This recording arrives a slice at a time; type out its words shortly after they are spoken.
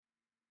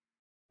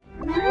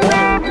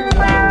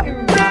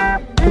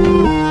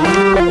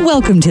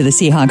Welcome to the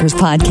Seahawks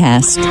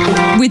podcast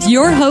with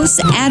your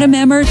hosts, Adam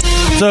Emmert.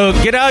 So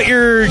get out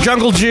your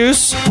jungle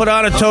juice, put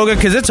on a toga,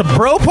 because it's a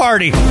bro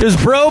party. It's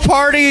Bro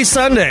Party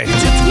Sunday.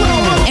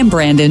 And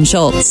Brandon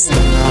Schultz.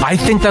 I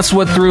think that's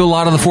what threw a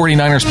lot of the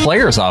 49ers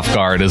players off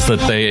guard, is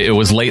that it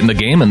was late in the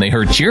game and they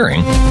heard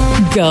cheering.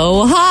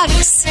 Go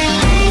Hawks!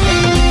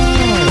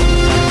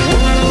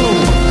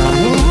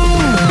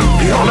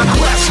 On a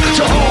quest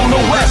to own the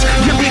West,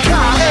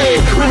 yippee-ki-yay,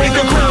 we make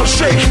the ground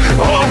shake.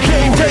 On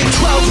game day,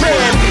 12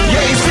 man,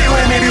 yeah, he's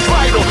feeling it is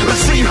vital. The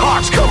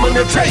Seahawks coming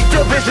to take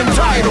division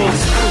titles.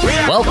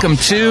 Welcome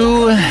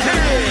to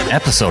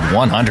episode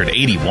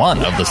 181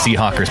 of the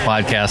Seahawkers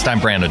podcast. I'm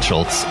Brandon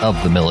Schultz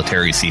of the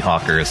Military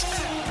Seahawkers.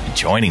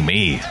 Joining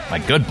me, my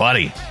good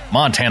buddy,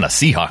 Montana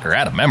Seahawker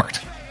Adam Emmert.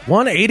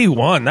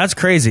 181, that's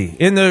crazy.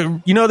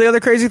 The other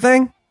crazy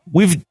thing?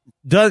 We've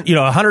done,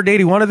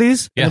 181 of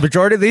these, and the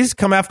majority of these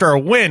come after a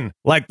win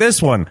like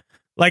this one.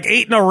 Like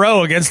 8 in a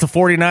row against the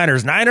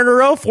 49ers. 9 in a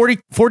row?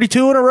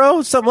 42 in a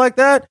row? Something like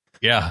that?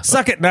 Yeah.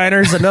 Suck it,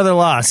 Niners. Another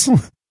loss.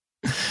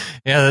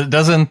 Yeah,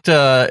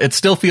 it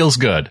still feels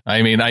good.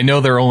 I mean, I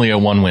know they're only a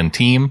one-win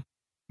team.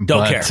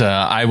 Don't care.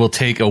 I will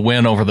take a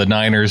win over the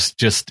Niners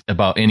just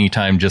about any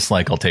time, just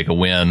like I'll take a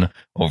win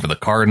over the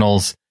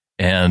Cardinals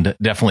and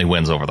definitely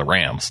wins over the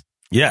Rams.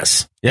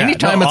 Yes. Yeah,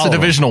 Anytime it's a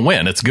divisional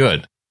win, it's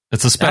good.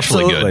 It's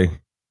especially good.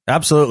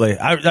 Absolutely.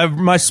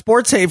 My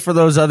sports hate for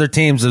those other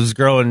teams is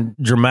growing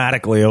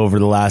dramatically over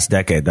the last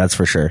decade. That's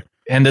for sure.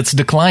 And it's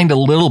declined a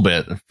little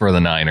bit for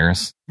the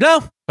Niners.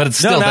 No. But it's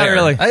still not there.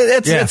 Really.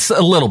 It's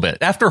a little bit.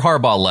 After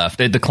Harbaugh left,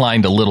 it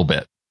declined a little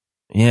bit.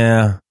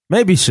 Yeah.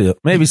 Maybe so.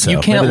 You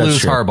can't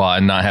lose Harbaugh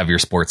and not have your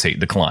sports hate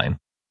decline.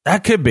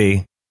 That could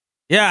be.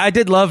 Yeah, I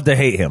did love to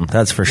hate him.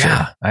 That's for sure.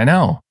 Yeah, I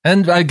know.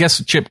 And I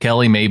guess Chip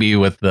Kelly, maybe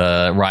with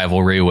the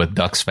rivalry with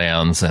Ducks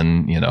fans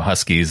and,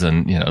 Huskies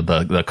and,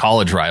 the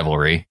college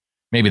rivalry.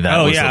 Maybe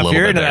that was a little bit. If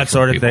you're into that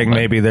sort of thing,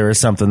 maybe there was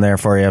something there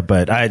for you.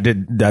 But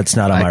that's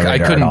not on my radar. I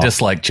couldn't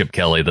dislike Chip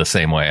Kelly the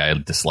same way I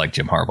dislike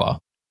Jim Harbaugh.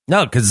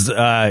 No, because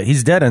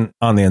he's dead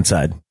on the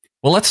inside.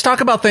 Well, let's talk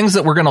about things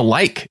that we're going to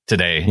like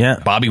today. Yeah.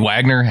 Bobby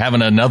Wagner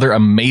having another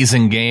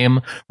amazing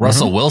game.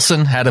 Russell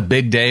Wilson had a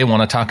big day.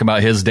 Want to talk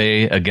about his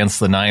day against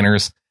the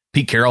Niners.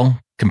 Pete Carroll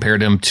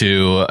compared him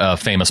to a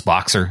famous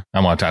boxer. I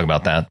want to talk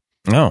about that.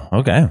 Oh,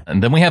 okay.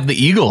 And then we have the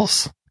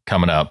Eagles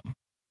coming up.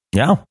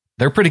 Yeah.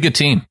 They're a pretty good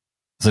team,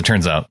 as it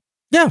turns out.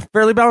 Yeah,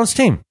 fairly balanced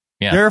team.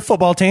 Yeah. They're a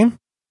football team.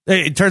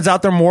 It turns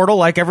out they're mortal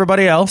like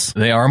everybody else.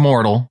 They are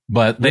mortal,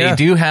 but they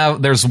do have...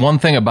 There's one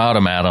thing about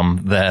them,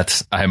 Adam,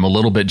 that I'm a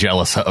little bit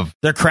jealous of.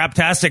 Their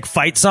craptastic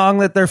fight song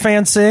that their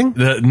fans sing?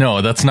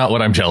 No, that's not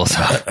what I'm jealous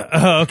of.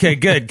 Okay,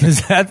 good,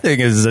 because that thing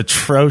is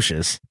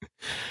atrocious.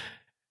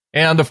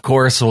 And, of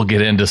course, we'll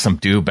get into some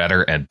do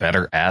better and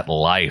better at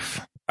life.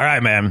 All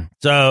right, man.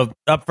 So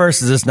up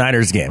first is this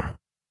Niners game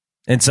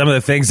and some of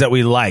the things that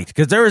we liked,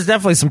 because there was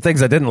definitely some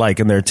things I didn't like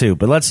in there, too.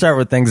 But let's start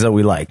with things that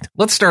we liked.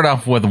 Let's start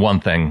off with one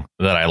thing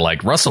that I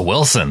liked. Russell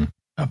Wilson,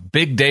 a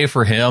big day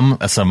for him.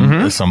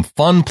 Some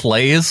fun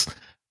plays.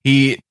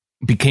 He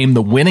became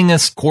the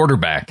winningest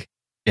quarterback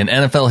in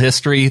NFL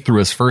history through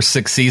his first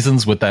 6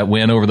 seasons with that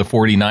win over the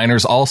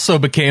 49ers. Also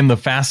became the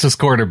fastest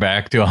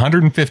quarterback to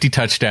 150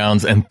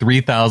 touchdowns and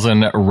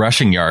 3,000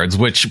 rushing yards,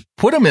 which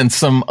put him in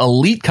some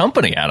elite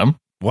company, Adam.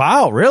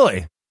 Wow,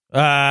 really?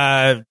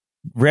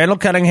 Randall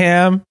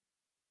Cunningham,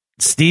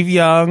 Steve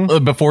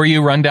Young. Before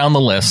you run down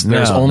the list,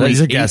 there's only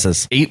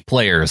 8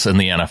 players in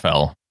the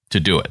NFL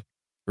to do it.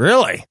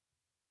 Really?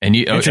 And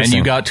you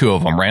got 2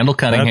 of them. Randall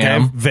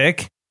Cunningham. Okay.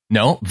 Vic?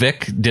 No,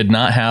 Vic did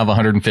not have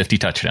 150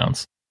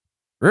 touchdowns.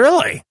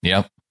 Really?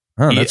 Yep.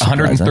 Oh, he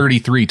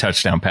 133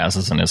 touchdown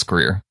passes in his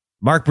career.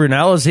 Mark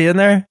Brunell, is he in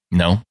there?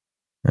 No.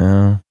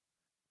 Fran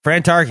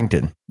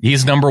Tarkenton.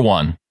 He's number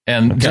 1.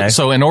 And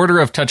so in order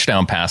of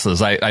touchdown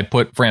passes, I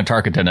put Fran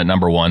Tarkenton at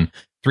number 1,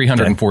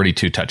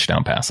 342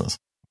 touchdown passes.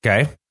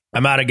 Okay.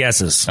 I'm out of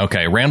guesses.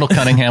 Okay. Randall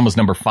Cunningham was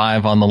number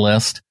 5 on the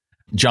list.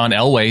 John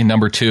Elway,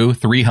 number 2,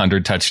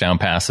 300 touchdown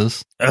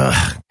passes.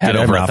 Had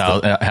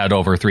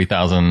over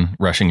 3,000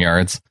 rushing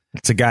yards.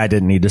 It's a guy I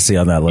didn't need to see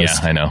on that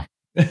list. Yeah, I know.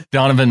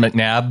 Donovan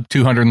McNabb,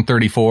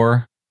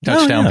 234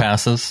 touchdown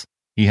passes.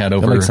 He had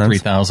over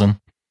 3,000.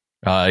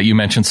 You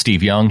mentioned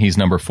Steve Young. He's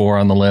number 4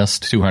 on the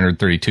list,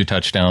 232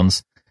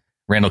 touchdowns.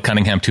 Randall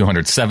Cunningham,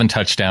 207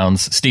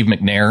 touchdowns. Steve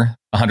McNair,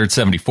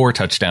 174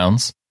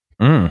 touchdowns.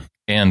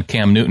 And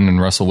Cam Newton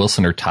and Russell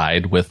Wilson are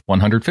tied with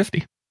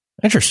 150.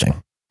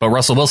 Interesting. But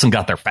Russell Wilson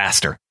got there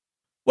faster.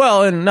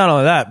 Well, and not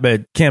only that,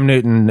 but Cam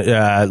Newton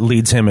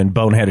leads him in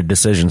boneheaded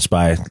decisions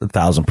by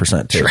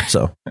 1,000% too. Sure.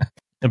 So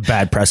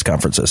bad press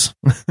conferences.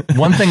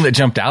 One thing that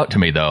jumped out to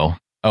me, though,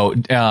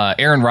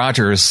 Aaron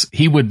Rodgers,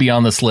 he would be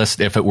on this list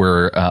if it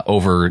were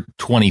over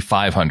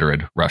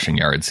 2,500 rushing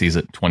yards. He's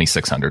at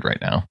 2,600 right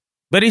now.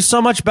 But he's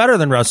so much better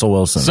than Russell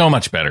Wilson. So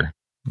much better.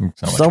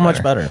 So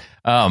much better.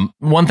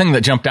 One thing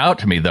that jumped out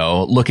to me,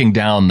 though, looking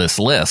down this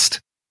list,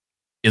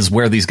 is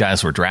where these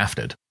guys were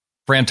drafted.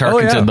 Fran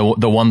Tarkenton,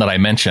 the one that I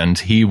mentioned,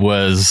 he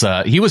was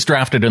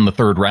drafted in the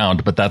 3rd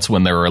round, but that's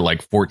when there were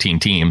like 14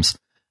 teams.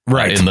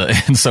 Right.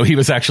 And so he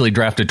was actually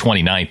drafted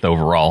 29th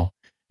overall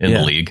in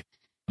the league.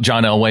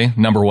 John Elway,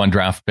 number 1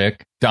 draft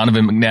pick.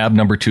 Donovan McNabb,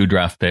 number 2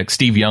 draft pick.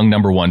 Steve Young,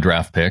 number 1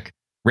 draft pick.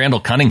 Randall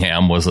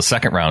Cunningham was a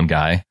second round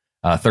guy,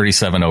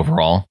 37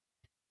 overall.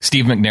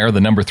 Steve McNair,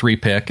 the number 3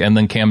 pick, and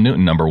then Cam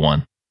Newton, number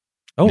 1.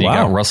 Oh, and wow. You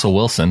got Russell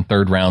Wilson,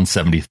 3rd round,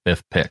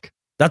 75th pick.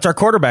 That's our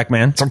quarterback,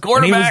 man. It's our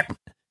quarterback.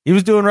 He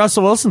was doing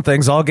Russell Wilson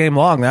things all game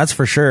long, that's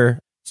for sure.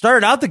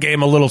 Started out the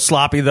game a little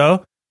sloppy,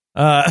 though.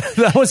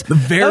 That was the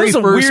very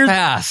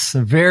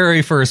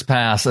first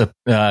pass,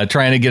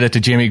 trying to get it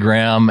to Jimmy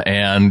Graham,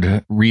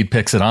 and Reed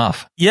picks it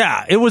off.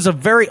 Yeah, it was a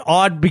very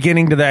odd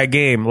beginning to that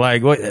game.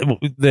 Like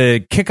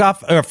the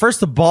kickoff,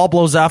 first the ball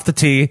blows off the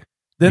tee,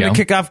 then the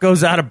kickoff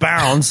goes out of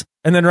bounds,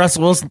 and then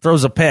Russell Wilson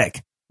throws a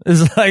pick.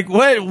 It's like,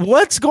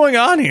 what's going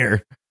on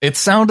here? It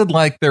sounded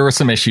like there were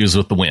some issues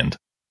with the wind.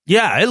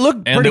 Yeah, it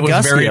looked pretty it was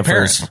gusty very at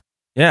apparent. first.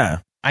 Yeah,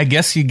 I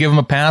guess you give him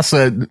a pass.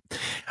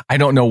 I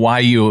don't know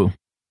why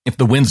if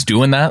the wind's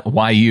doing that,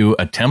 why you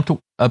attempt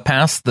a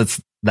pass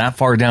that's that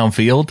far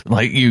downfield.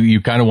 Like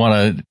you kind of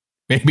want to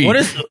maybe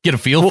get a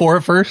feel for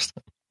it first.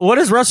 What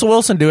does Russell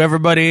Wilson do?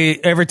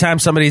 Every time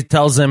somebody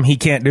tells him he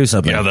can't do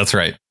something. Yeah, that's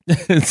right.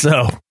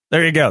 So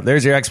there you go.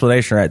 There's your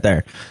explanation right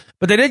there.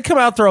 But they did come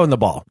out throwing the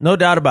ball, no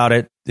doubt about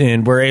it,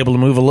 and we're able to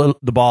move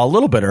the ball a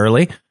little bit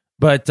early.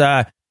 But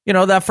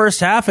that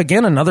first half,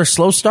 again, another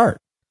slow start.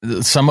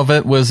 Some of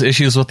it was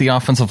issues with the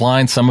offensive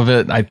line. Some of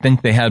it, I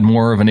think they had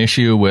more of an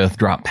issue with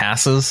drop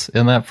passes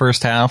in that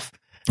first half.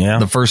 Yeah.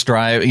 The first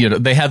drive,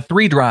 they had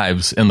 3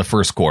 drives in the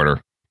first quarter.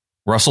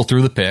 Russell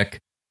threw the pick.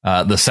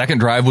 The second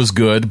drive was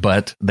good,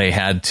 but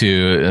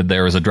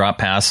there was a drop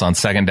pass on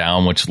second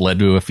down, which led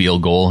to a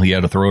field goal. He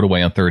had to throw it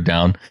away on third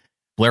down.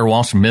 Blair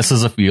Walsh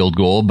misses a field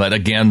goal, but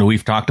again,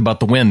 we've talked about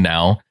the wind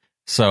now.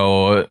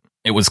 So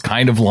it was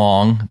kind of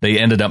long. They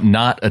ended up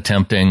not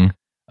attempting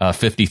a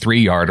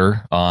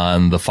 53-yarder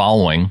on the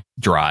following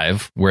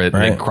drive where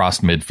they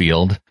crossed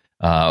midfield.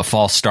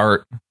 False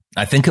start.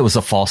 I think it was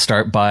a false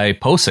start by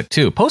Posick,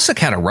 too. Posick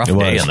had a rough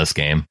day in this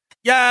game.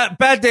 Yeah,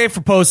 bad day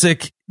for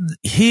Posick.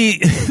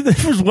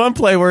 There was one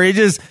play where he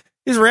just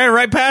ran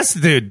right past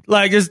the dude.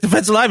 Like, his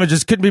defensive lineman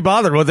just couldn't be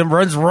bothered with him,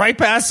 runs right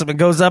past him and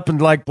goes up and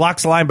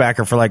blocks the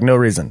linebacker for no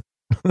reason.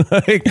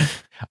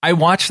 I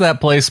watched that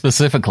play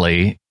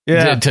specifically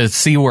to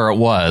see where it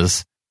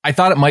was. I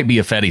thought it might be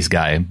Affetti's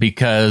guy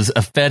because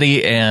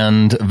Affetti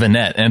and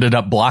Vanette ended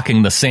up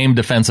blocking the same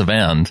defensive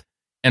end.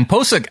 And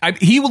Posick,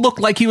 he looked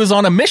like he was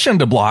on a mission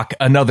to block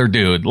another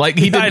dude. Like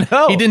he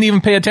didn't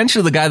even pay attention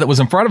to the guy that was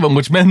in front of him,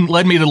 which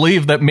led me to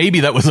believe that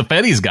maybe that was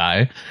Affetti's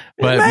guy.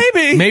 But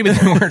maybe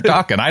they weren't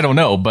talking. I don't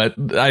know. But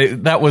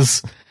that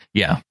was,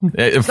 yeah.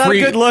 It's not a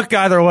good look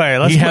either way.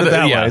 Let's put it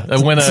that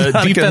way. When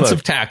a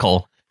defensive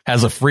tackle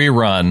has a free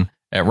run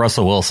at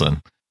Russell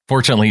Wilson,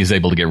 fortunately, he's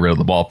able to get rid of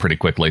the ball pretty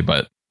quickly.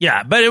 But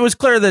it was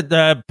clear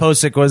that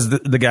Posick was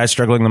the guy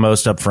struggling the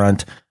most up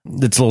front.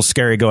 It's a little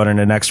scary going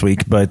into next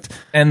week,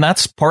 and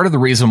that's part of the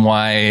reason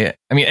why.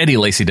 I mean, Eddie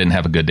Lacy didn't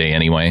have a good day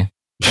anyway,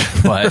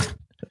 but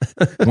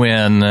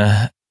when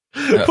has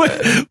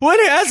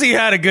he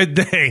had a good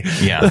day?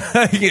 Yeah,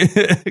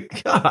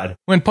 God.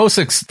 When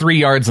Posick's 3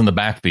 yards in the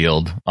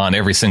backfield on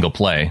every single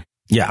play,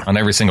 on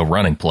every single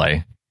running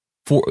play.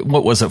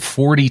 What was it?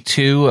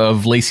 42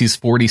 of Lacy's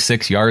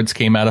 46 yards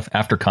came out of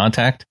after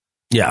contact.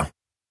 Yeah.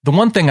 The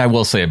one thing I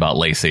will say about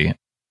Lacy,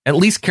 at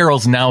least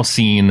Carroll's now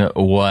seen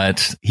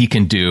what he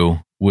can do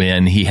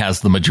when he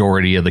has the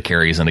majority of the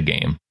carries in a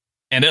game.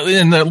 And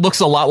it looks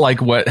a lot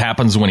like what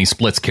happens when he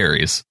splits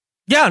carries.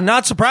 Yeah,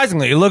 not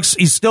surprisingly.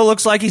 He still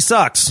looks like he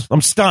sucks.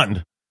 I'm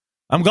stunned.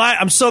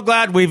 I'm so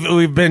glad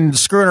we've been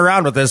screwing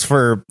around with this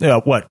for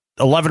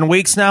 11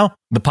 weeks now.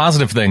 The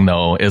positive thing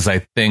though is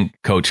I think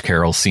Coach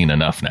Carroll's seen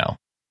enough now.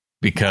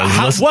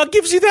 Because what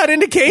gives you that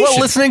indication? Well,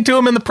 listening to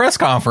him in the press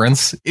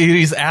conference,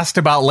 he's asked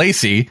about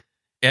Lacy,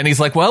 and he's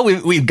like, "Well,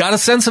 we've got a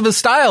sense of his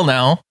style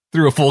now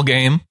through a full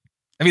game."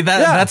 I mean,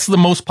 that's the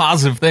most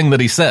positive thing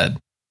that he said.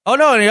 Oh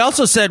no, and he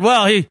also said,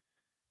 "Well, he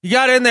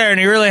got in there and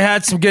he really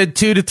had some good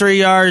 2 to 3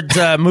 yards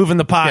moving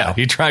the pile." Yeah,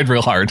 he tried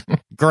real hard.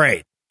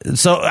 Great.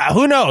 So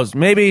who knows?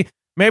 Maybe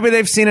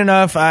they've seen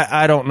enough.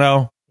 I don't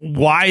know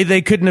why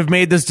they couldn't have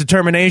made this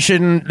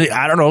determination,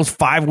 I don't know,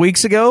 5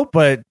 weeks ago,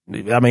 but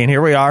I mean,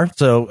 here we are.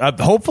 So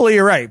hopefully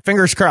you're right.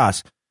 Fingers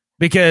crossed,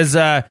 because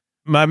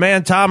my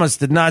man Thomas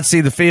did not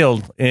see the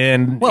field.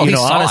 And,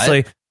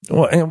 honestly,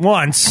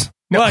 once.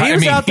 No, well, he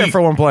was out there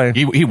for one play.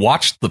 He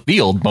watched the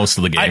field most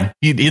of the game.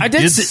 He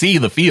did see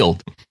the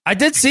field. I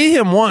did see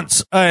him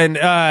once, and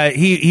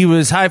he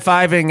was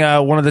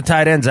high-fiving one of the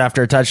tight ends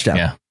after a touchdown.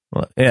 Yeah.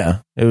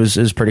 Yeah, it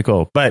was pretty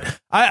cool. But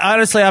I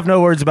honestly have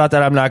no words about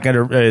that. I'm not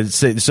going to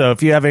say. So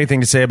if you have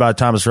anything to say about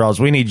Thomas Rawls,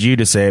 we need you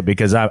to say it,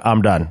 because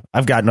I'm done.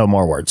 I've got no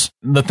more words.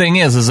 The thing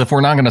is if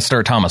we're not going to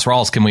start Thomas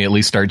Rawls, can we at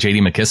least start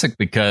J.D. McKissick?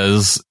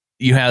 Because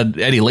you had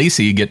Eddie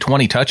Lacy get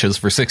 20 touches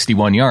for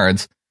 61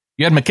 yards.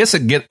 You had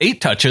McKissick get 8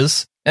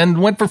 touches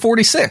and went for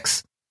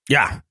 46.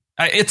 Yeah.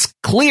 It's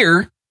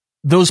clear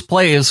those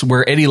plays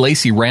where Eddie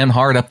Lacy ran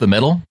hard up the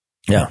middle,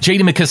 Yeah.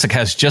 J.D. McKissic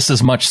has just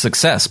as much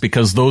success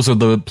because those are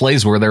the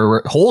plays where there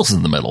were holes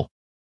in the middle.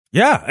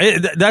 Yeah,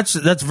 that's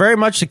very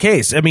much the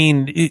case. I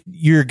mean,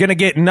 you're going to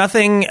get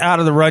nothing out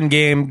of the run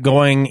game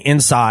going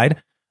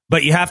inside,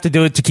 but you have to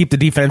do it to keep the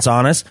defense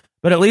honest.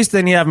 But at least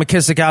then you have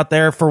McKissic out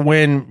there for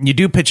when you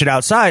do pitch it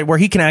outside where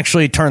he can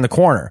actually turn the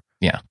corner.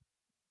 Yeah.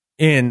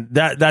 And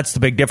that's the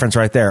big difference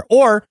right there.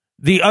 Or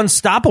the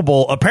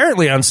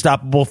apparently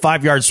unstoppable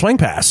 5-yard swing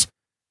pass.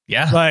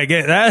 Yeah. Like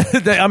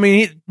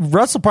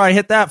Russell probably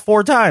hit that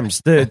 4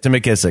 times to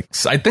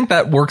McKissic. I think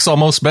that works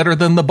almost better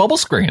than the bubble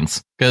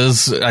screens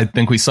because I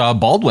think we saw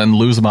Baldwin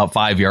lose about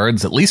 5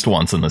 yards at least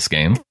once in this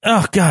game.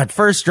 Oh, God.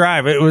 First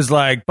drive, it was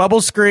like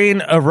bubble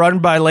screen, a run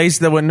by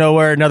Lacy that went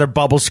nowhere, another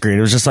bubble screen.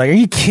 It was just like, are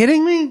you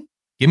kidding me?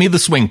 Give me the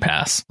swing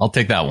pass. I'll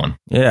take that one.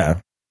 Yeah.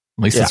 At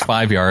least it's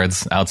 5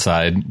 yards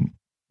outside.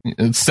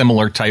 It's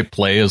similar type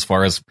play as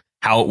far as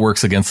how it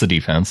works against the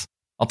defense.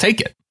 I'll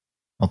take it.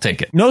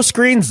 No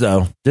screens,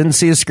 though. Didn't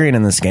see a screen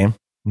in this game.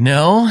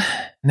 No.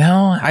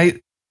 I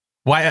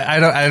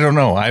don't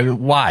know.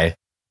 Why?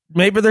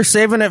 Maybe they're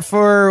saving it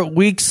for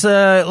weeks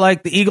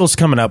like the Eagles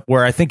coming up,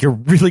 where I think you're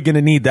really going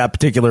to need that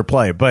particular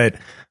play. But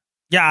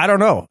yeah, I don't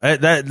know.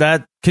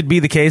 That could be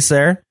the case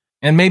there.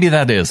 And maybe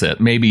that is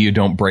it. Maybe you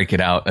don't break it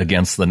out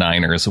against the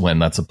Niners when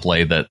that's a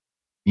play that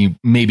you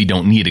maybe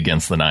don't need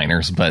against the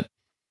Niners. But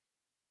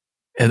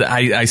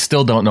I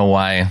still don't know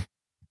why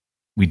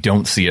we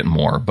don't see it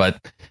more. But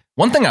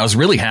one thing I was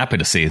really happy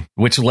to see,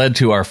 which led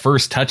to our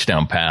first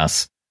touchdown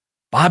pass,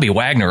 Bobby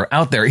Wagner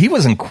out there. He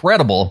was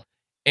incredible.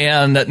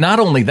 And not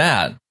only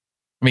that,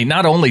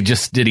 not only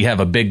just did he have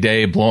a big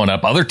day blowing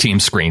up other team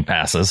screen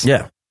passes.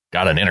 Yeah.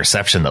 Got an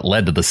interception that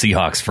led to the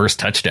Seahawks' first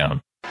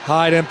touchdown.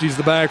 Hyde empties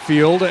the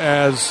backfield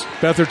as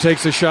Beathard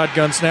takes a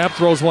shotgun snap,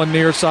 throws one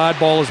near side.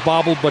 Ball is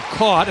bobbled but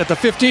caught at the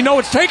 15. No,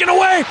 it's taken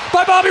away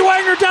by Bobby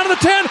Wagner down to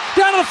the 10,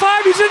 down to the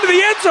 5. He's into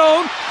the end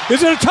zone.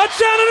 Is it a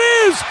touchdown?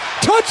 It is.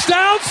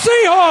 Touchdown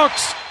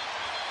Seahawks.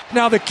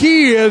 Now the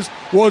key is,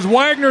 was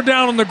Wagner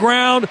down on the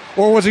ground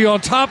or was he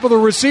on top of the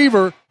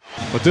receiver?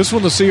 But this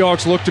one, the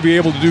Seahawks look to be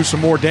able to do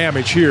some more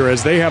damage here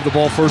as they have the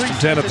ball 1st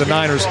and 10 at the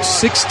Niners'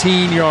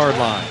 16-yard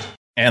line.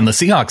 And the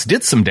Seahawks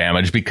did some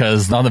damage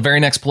because on the very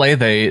next play,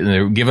 they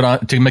give it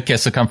on to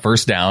McKissic on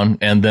 1st down,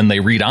 and then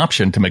they read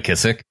option to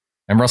McKissic,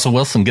 and Russell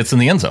Wilson gets in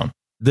the end zone.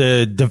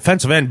 The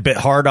defensive end bit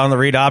hard on the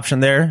read option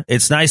there.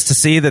 It's nice to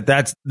see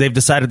that they've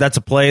decided that's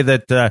a play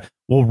that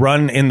will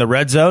run in the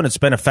red zone. It's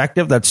been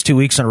effective. That's 2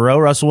 weeks in a row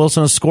Russell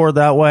Wilson has scored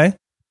that way.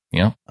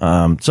 Yeah.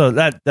 So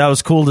that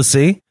was cool to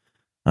see.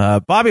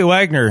 Bobby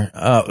Wagner,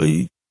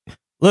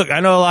 look,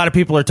 I know a lot of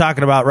people are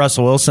talking about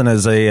Russell Wilson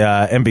as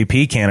a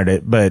MVP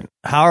candidate, but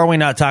how are we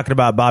not talking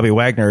about Bobby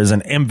Wagner as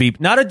an MVP,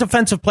 not a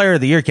Defensive Player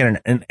of the Year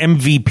candidate, an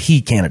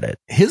MVP candidate?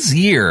 His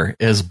year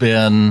has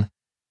been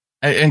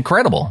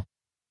incredible.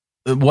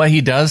 What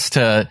he does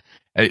to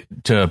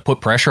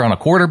put pressure on a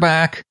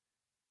quarterback,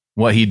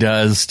 what he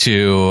does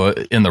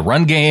in the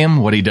run game,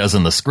 what he does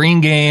in the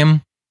screen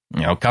game,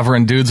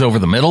 covering dudes over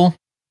the middle.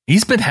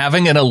 He's been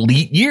having an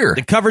elite year.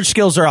 The coverage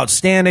skills are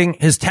outstanding.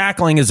 His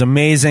tackling is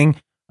amazing.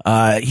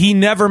 He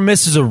never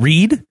misses a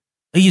read.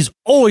 He's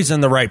always in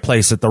the right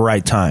place at the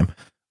right time.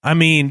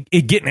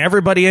 Getting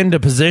everybody into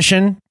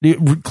position.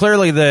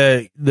 Clearly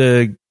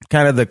the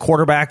kind of the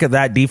quarterback of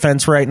that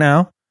defense right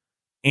now.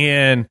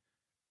 And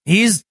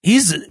he's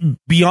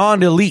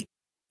beyond elite.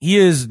 He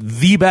is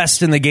the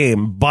best in the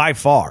game by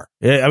far.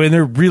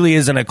 There really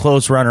isn't a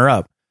close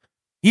runner-up.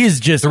 He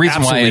is just the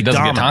reason why it doesn't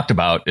dominant. get talked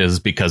about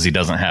is because he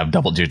doesn't have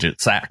double-digit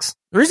sacks.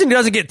 The reason he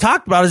doesn't get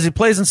talked about is he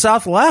plays in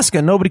South Alaska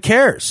and nobody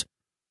cares.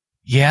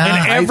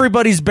 Yeah. And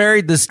everybody's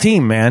buried this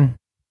team, man.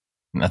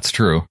 That's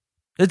true.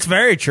 It's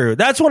very true.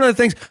 That's one of the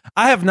things.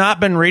 I have not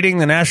been reading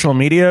the national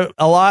media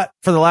a lot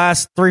for the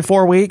last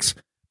 3-4 weeks.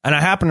 And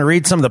I happened to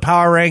read some of the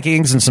power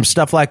rankings and some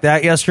stuff like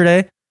that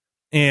yesterday.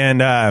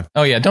 And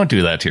oh, yeah. Don't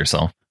do that to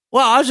yourself.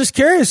 Well, I was just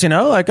curious,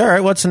 all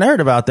right, what's the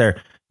narrative out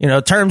there?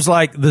 Terms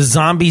like the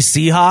zombie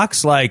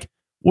Seahawks,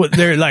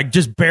 they're like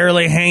just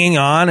barely hanging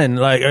on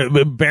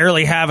and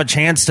barely have a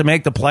chance to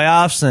make the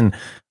playoffs. And,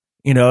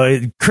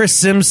 Chris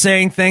Sims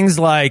saying things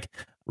like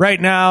right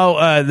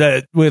now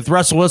that with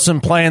Russell Wilson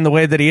playing the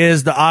way that he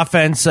is, the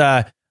offense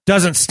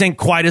doesn't stink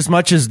quite as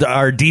much as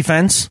our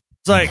defense.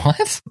 It's like,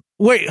 what?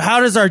 Wait,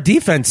 how does our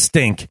defense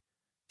stink?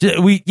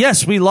 We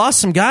lost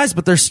some guys,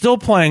 but they're still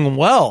playing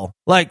well.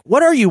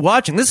 What are you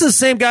watching? This is the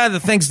same guy that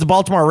thinks the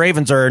Baltimore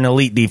Ravens are an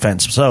elite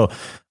defense. So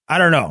I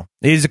don't know.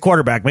 He's a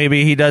quarterback.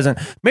 Maybe he doesn't.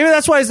 Maybe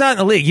that's why he's not in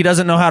the league. He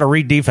doesn't know how to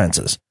read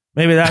defenses.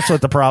 Maybe that's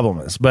what the problem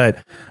is.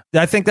 But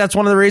I think that's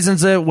one of the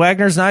reasons that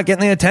Wagner's not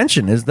getting the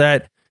attention is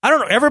that, I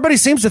don't know, everybody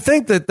seems to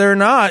think that they're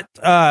not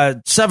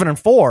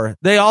 7-4.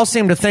 They all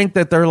seem to think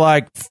that they're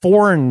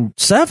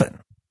 4-7.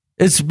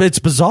 It's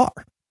bizarre.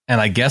 And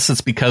I guess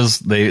it's because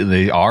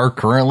they are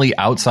currently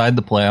outside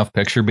the playoff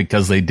picture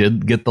because they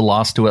did get the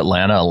loss to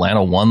Atlanta.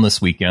 Atlanta won this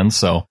weekend,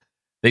 so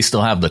they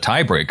still have the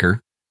tiebreaker.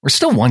 We're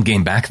still one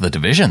game back of the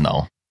division,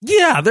 though.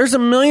 Yeah, there's a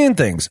million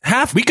things.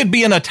 We could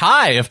be in a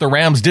tie if the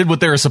Rams did what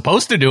they were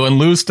supposed to do and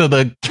lose to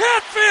the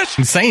Catfish!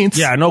 finish. Saints.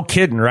 Yeah, no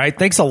kidding, right?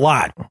 Thanks a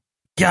lot.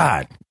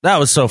 God, that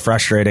was so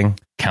frustrating.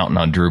 Counting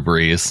on Drew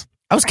Brees.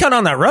 I was counting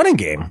on that running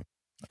game.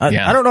 I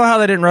don't know how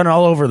they didn't run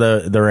all over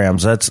the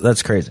Rams.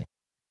 That's crazy.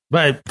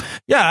 But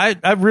yeah,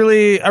 I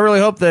really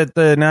hope that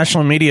the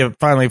national media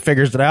finally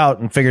figures it out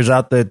and figures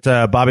out that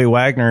Bobby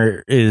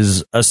Wagner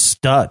is a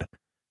stud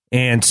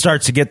and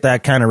starts to get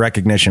that kind of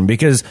recognition,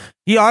 because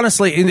he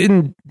honestly,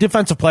 in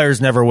defensive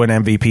players never win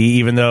MVP,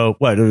 even though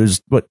it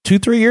was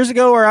 2-3 years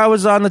ago where I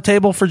was on the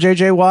table for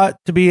JJ Watt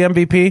to be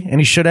MVP, and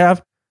he should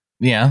have.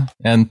 Yeah,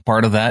 and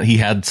part of that, he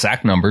had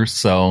sack numbers,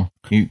 so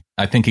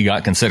I think he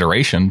got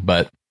consideration,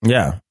 but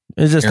yeah.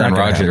 It's just Aaron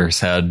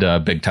Rodgers had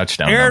big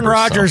touchdown Aaron numbers.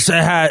 Rodgers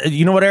had,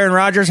 you know what Aaron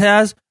Rodgers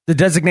has? The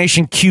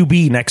designation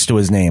QB next to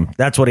his name.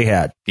 That's what he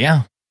had.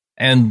 Yeah.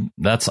 And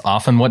that's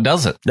often what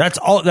does it. It's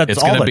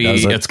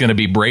going to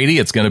be Brady.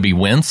 It's going to be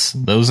Wentz.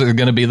 Those are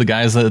going to be the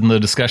guys in the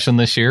discussion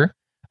this year.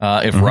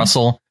 If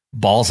Russell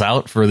balls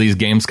out for these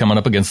games coming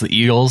up against the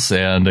Eagles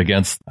and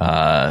against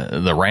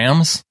the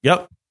Rams.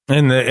 Yep.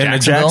 And the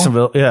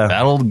Jacksonville. Yeah.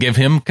 That'll give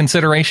him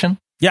consideration.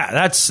 Yeah.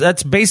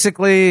 That's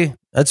basically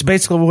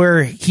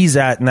where he's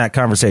at in that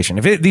conversation.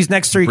 If these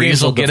next 3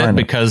 games will get it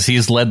because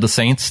he's led the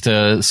Saints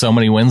to so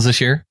many wins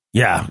this year.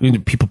 Yeah,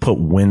 people put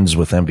wins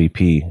with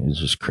MVP. It's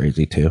just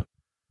crazy too.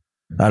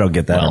 I don't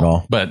get that at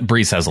all. But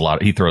Brees has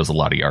he throws a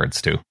lot of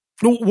yards too.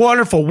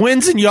 Wonderful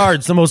wins and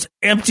yards, the most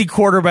empty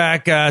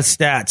quarterback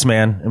stats,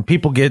 man, and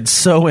people get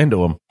so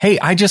into him. Hey,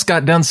 I just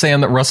got done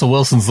saying that Russell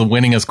Wilson's the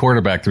winningest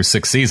quarterback through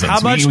 6 seasons.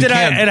 How much did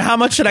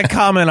I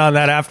comment on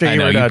that after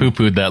you were done? You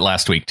poo-pooed that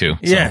last week too.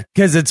 So. Yeah,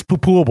 because it's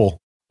poo-pooable.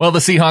 Well, the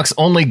Seahawks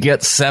only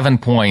get 7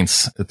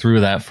 points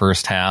through that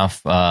first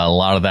half. A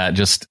lot of that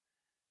just,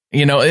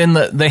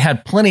 they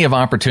had plenty of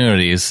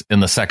opportunities in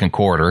the second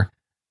quarter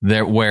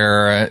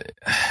where,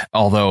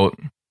 although,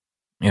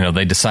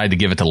 they decided to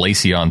give it to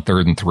Lacy on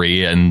 3rd and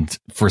 3. And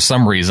for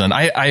some reason,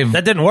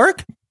 that didn't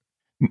work.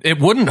 It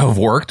wouldn't have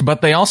worked,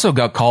 but they also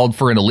got called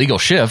for an illegal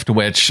shift,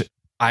 which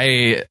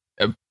I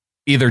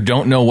either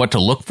don't know what to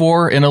look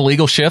for in a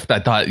legal shift. I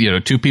thought,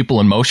 2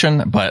 people in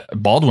motion, but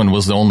Baldwin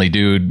was the only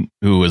dude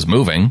who was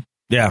moving.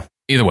 Yeah.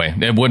 Either way,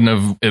 it wouldn't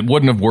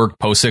have worked.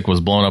 Posick was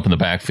blown up in the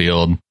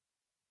backfield.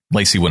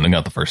 Lacy wouldn't have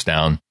got the first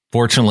down.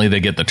 Fortunately, they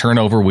get the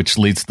turnover, which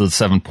leads to the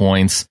 7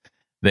 points.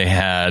 They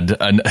had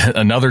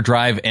another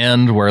drive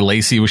end where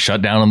Lacy was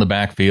shut down in the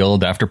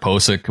backfield after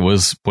Posick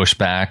was pushed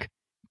back.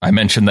 I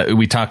mentioned that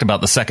we talked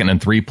about the 2nd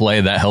and 3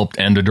 play that helped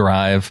end a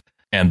drive.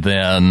 And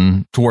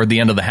then toward the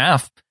end of the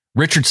half,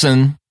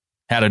 Richardson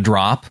had a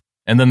drop,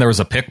 and then there was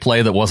a pick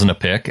play that wasn't a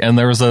pick, and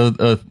there was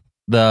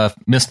the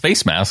missed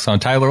face mask on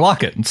Tyler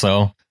Lockett. And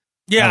so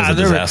that was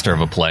a disaster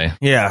of a play.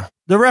 Yeah.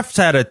 The refs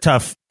had a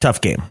tough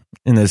game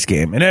in this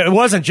game. And it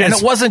wasn't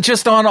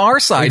just on our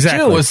side, too.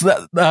 It was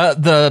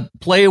the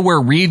play where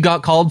Reed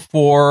got called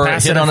for a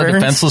hit on a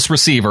defenseless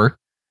receiver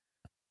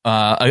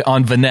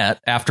on Vanette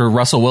after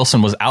Russell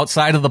Wilson was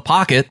outside of the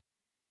pocket.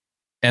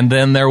 And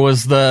then there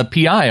was the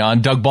PI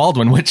on Doug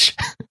Baldwin, which...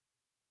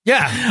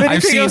 Yeah,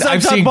 I've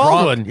seen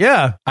Baldwin.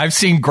 I've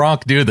seen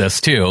Gronk do this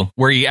too,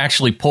 where he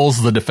actually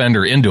pulls the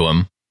defender into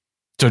him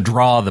to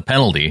draw the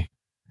penalty,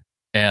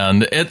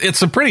 and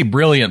it's a pretty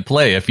brilliant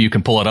play if you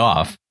can pull it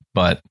off.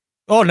 But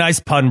nice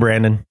pun,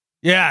 Brandon.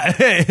 Yeah,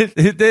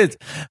 it is.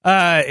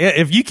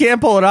 If you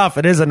can't pull it off,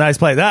 it is a nice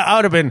play.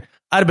 I'd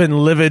have been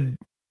livid,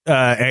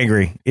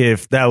 angry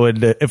if I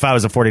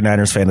was a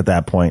 49ers fan at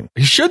that point.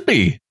 You should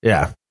be.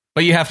 Yeah,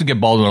 but you have to give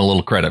Baldwin a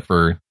little credit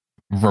for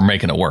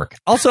making it work.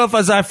 Also, if I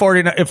was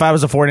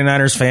a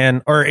 49ers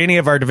fan or any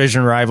of our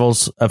division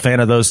rivals, a fan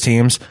of those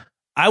teams,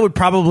 I would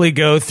probably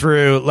go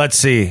through, let's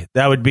see,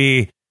 that would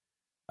be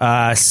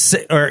I'd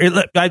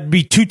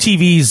be 2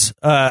 TVs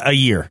a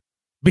year,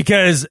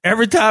 because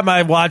every time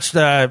I watched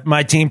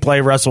my team play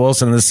Russell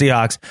Wilson and the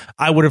Seahawks,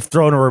 I would have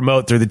thrown a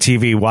remote through the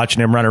TV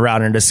watching him run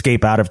around and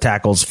escape out of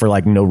tackles for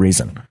no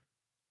reason.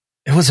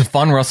 It was a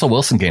fun Russell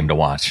Wilson game to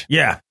watch.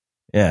 Yeah.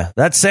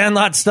 That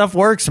Sandlot stuff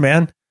works,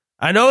 man.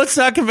 I know it's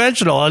not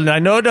conventional, and I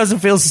know it doesn't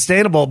feel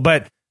sustainable,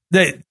 but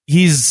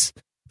he's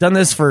done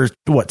this for,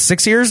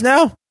 6 years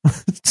now?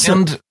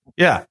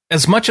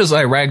 As much as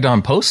I ragged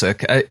on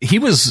Posick, he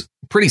was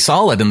pretty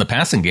solid in the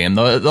passing game.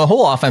 The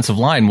whole offensive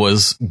line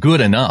was good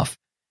enough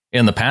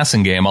in the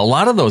passing game. A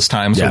lot of those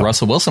times when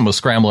Russell Wilson was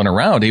scrambling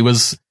around,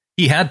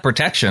 he had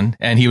protection,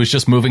 and he was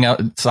just moving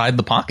outside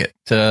the pocket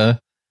to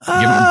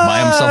buy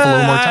himself a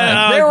little more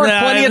time. There were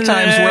plenty of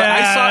times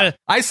where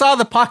I saw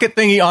the pocket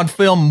thingy on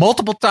film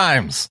multiple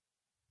times.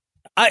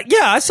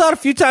 I saw it a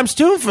few times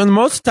too. For the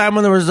most of the time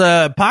when there was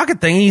a pocket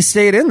thing, he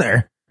stayed in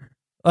there.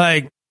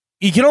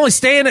 You can only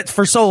stay in it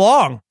for so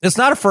long. It's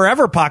not a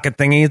forever pocket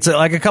thingy. It's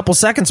a couple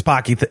seconds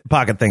pocket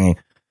thingy.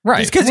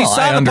 Right. Just because you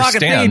saw the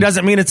pocket thingy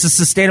doesn't mean it's a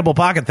sustainable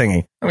pocket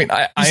thingy. I mean,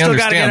 I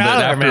understand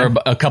that after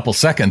a couple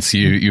seconds,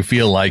 you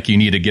feel like you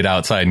need to get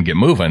outside and get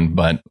moving.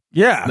 But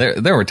yeah,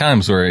 there were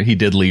times where he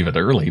did leave it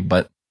early,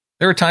 but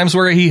there were times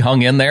where he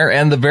hung in there,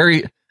 and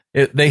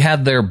they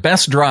had their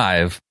best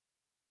drive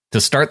to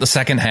start the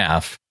second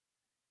half,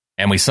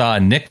 and we saw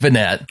Nick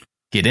Vanette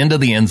get into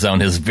the end zone,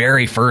 his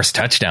very first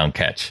touchdown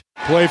catch.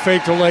 Play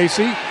fake to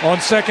Lacy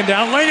on second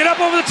down, laying it up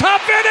over the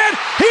top, and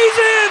he's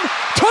in!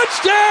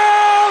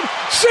 Touchdown,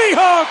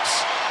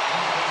 Seahawks!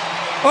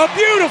 A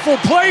beautiful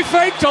play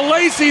fake to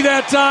Lacy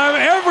that time.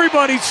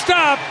 Everybody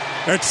stopped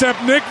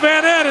except Nick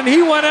Van Ed, and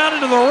he went out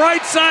into the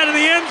right side of the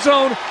end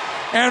zone,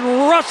 and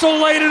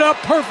Russell laid it up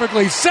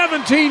perfectly.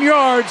 17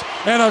 yards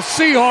and a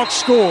Seahawks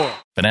score.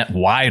 Van Ed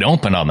wide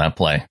open on that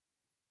play.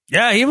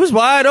 Yeah, he was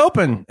wide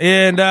open.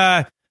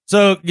 And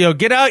so,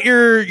 get out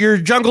your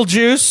jungle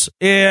juice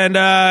and,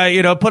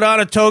 put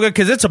on a toga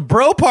because it's a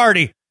bro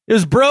party. It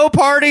was bro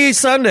party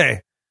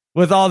Sunday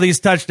with all these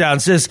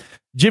touchdowns. Just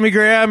Jimmy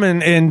Graham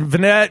and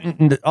Vanette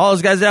and all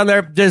those guys down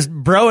there just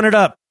broing it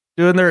up,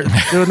 doing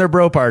their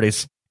bro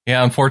parties.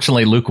 Yeah,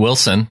 unfortunately, Luke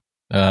Wilson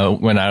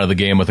went out of the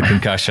game with a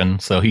concussion,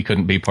 so he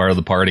couldn't be part of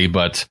the party.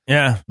 But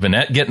yeah,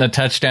 Vanette getting a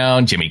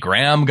touchdown. Jimmy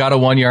Graham got a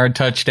 1-yard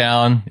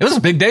touchdown. It was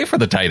a big day for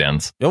the tight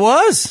ends. It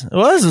was. It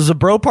was a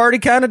bro party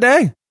kind of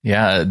day.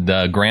 Yeah,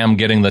 Graham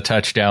getting the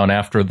touchdown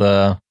after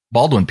the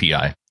Baldwin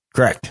PI.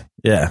 Correct.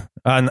 Yeah.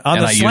 On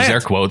and the I slant. use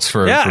air quotes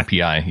for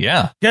PI.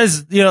 Yeah.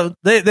 Because,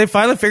 they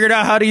finally figured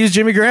out how to use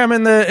Jimmy Graham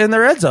in the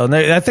red zone.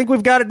 I think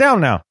we've got it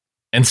down now.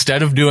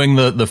 Instead of doing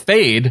the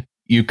fade,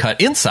 you cut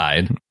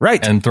inside,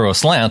 right, and throw a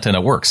slant, and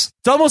it works.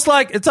 It's almost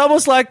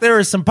like there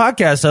were some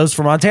podcast hosts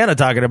from Montana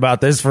talking about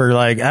this for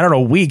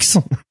weeks.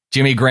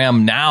 Jimmy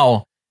Graham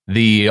now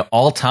the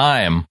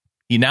all-time.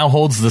 He now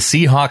holds the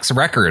Seahawks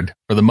record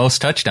for the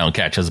most touchdown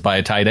catches by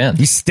a tight end.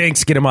 He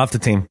stinks. Get him off the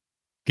team.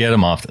 Get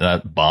him off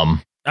that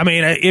bum. I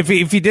mean, if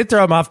he did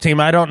throw him off team,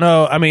 I don't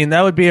know. I mean,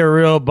 that would be a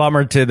real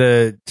bummer to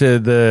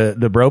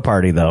the bro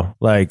party, though.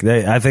 I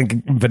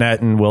think Vanette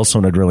and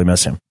Wilson would really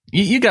miss him.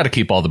 You got to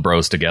keep all the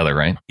bros together,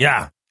 right?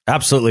 Yeah,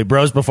 absolutely.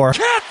 Bros before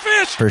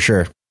catfish for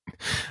sure.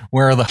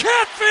 Where are the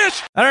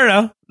catfish? I don't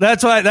know.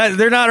 That's why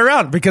they're not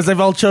around because they've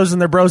all chosen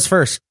their bros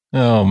first.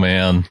 Oh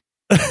man.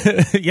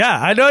 Yeah,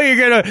 I know you're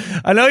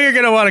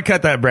gonna want to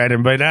cut that,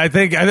 Brandon, but I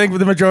think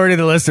the majority of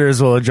the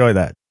listeners will enjoy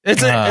that.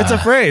 It's a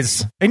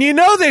phrase, and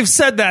they've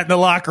said that in the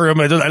locker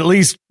room at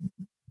least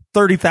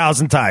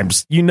 30,000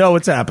 times.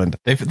 It's happened.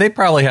 They've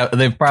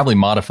probably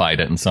modified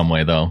it in some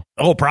way though.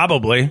 Oh,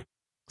 probably.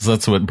 'Cause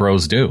that's what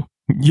bros do.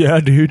 Yeah,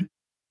 dude.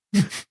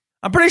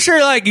 I'm pretty sure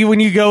when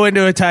you go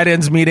into a tight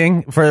ends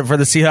meeting for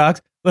the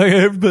Seahawks,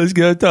 everybody's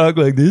gotta talk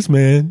like this,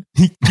 man.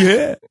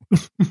 Yeah.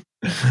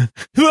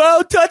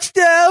 Whoa,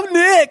 touchdown,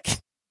 Nick.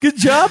 Good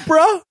job,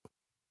 bro.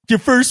 Your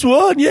first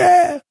one,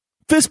 yeah.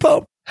 Fist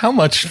pump. How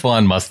much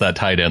fun must that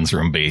tight ends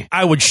room be?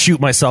 I would shoot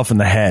myself in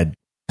the head.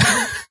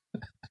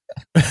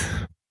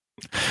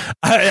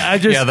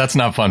 Yeah, that's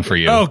not fun for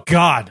you. Oh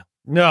God,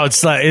 no!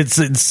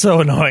 It's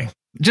so annoying.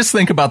 Just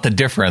think about the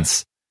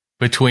difference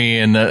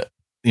between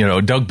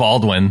Doug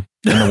Baldwin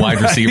in the wide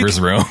receivers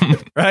room,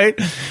 right?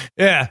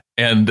 Yeah,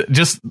 and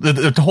just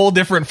the whole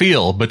different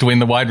feel between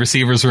the wide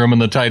receivers room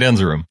and the tight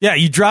ends room. Yeah,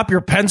 you drop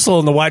your pencil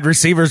in the wide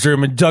receivers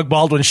room, and Doug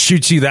Baldwin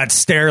shoots you that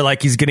stare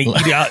like he's going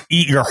to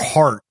eat your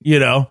heart.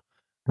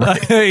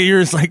 Right.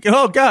 You're just like,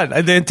 oh God,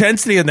 the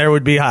intensity in there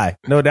would be high,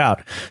 no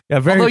doubt. Yeah,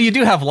 although you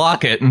do have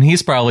Lockett, and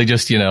he's probably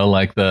just feel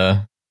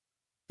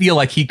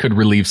like he could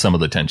relieve some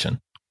of the tension.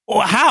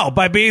 Well, how?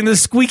 By being the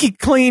squeaky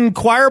clean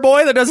choir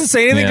boy that doesn't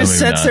say anything, just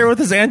sits there with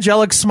his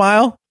angelic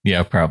smile?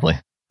 Yeah, probably.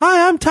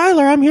 Hi, I'm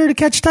Tyler. I'm here to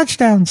catch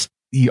touchdowns.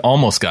 He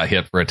almost got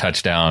hit for a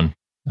touchdown.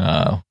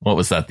 What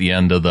was that?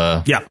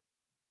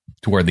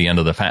 Toward the end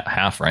of the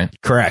half, right?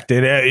 Correct.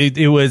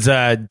 It was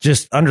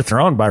just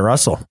underthrown by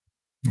Russell.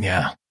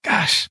 Yeah.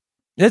 Gosh.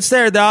 It's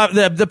there.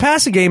 The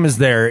passing game is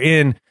there.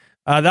 The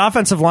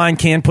offensive line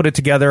can put it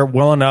together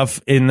well enough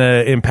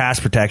in pass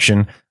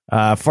protection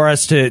for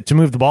us to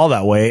move the ball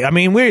that way. I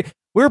mean, we're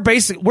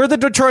the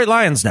Detroit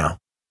Lions now.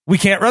 We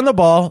can't run the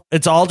ball.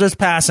 It's all just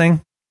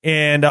passing,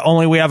 and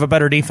only we have a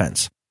better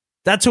defense.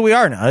 That's who we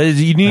are now.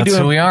 That's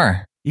who we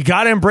are. You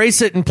got to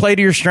embrace it and play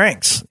to your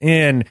strengths.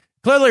 And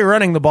clearly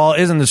running the ball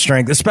isn't the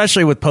strength,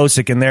 especially with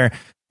Posick in there.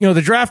 The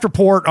draft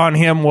report on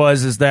him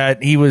is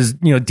that he was,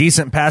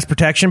 decent pass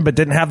protection, but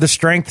didn't have the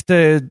strength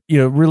to,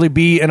 really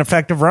be an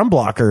effective run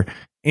blocker.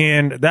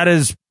 And that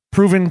is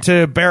proven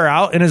to bear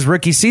out in his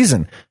rookie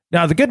season.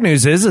 Now, the good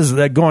news is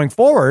that going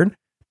forward,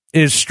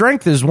 his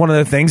strength is one of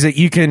the things that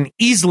you can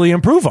easily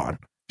improve on.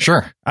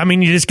 Sure. I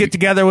mean, you just get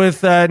together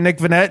with Nick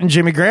Vanette and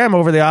Jimmy Graham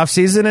over the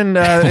offseason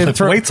and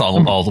throw weights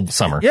all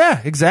summer. Yeah,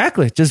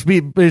 exactly. Just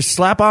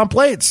slap on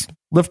plates,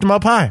 lift them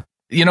up high.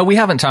 We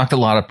haven't talked a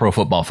lot of Pro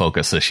Football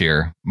Focus this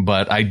year,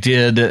 but I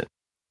did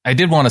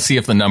want to see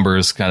if the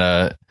numbers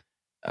kind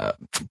of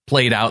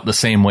played out the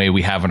same way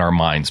we have in our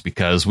minds,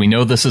 because we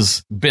know this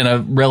has been a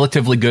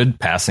relatively good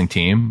passing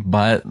team,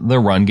 but the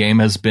run game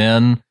has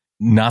been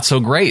not so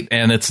great.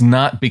 And it's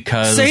not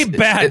because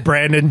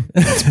Brandon.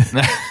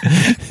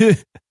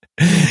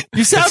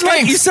 You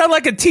sound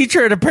like a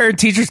teacher at a parent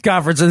teachers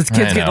conference, and this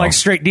kid's getting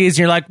straight D's, and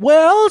you're like,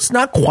 well, it's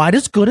not quite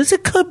as good as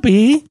it could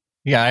be.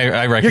 Yeah,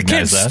 I recognize your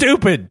kid's that.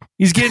 Stupid.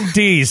 He's getting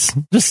D's.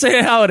 Just say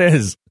it how it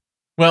is.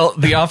 Well,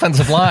 the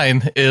offensive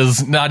line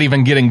is not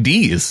even getting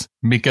D's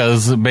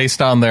because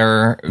based on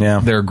their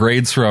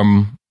grades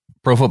from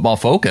Pro Football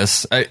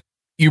Focus,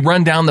 you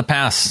run down the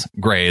pass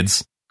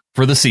grades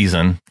for the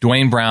season.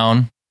 Dwayne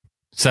Brown,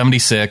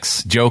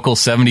 76, Jokel,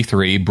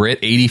 73, Britt,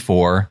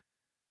 84.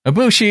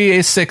 Ibushi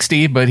is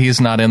 60, but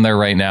he's not in there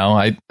right now.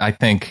 I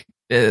think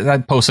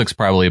Posic's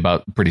probably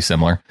about pretty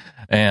similar.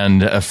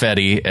 And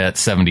Fetty at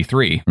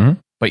 73. Mm-hmm.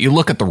 But you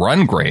look at the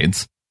run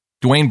grades,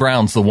 Dwayne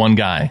Brown's the one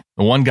guy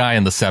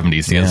in the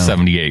 70s. He has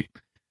 78.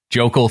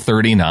 Jokel,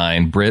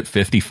 39, Britt,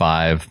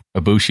 55,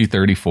 Ibushi,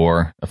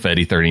 34,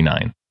 Fetty,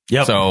 39.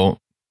 Yep. So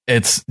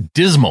it's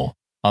dismal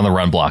on the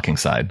run blocking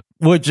side.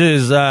 Which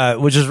is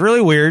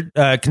really weird,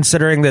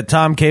 considering that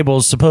Tom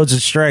Cable's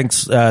supposed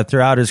strengths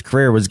throughout his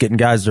career was getting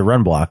guys to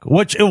run block,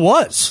 which it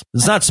was.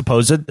 It's not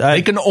supposed.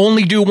 They can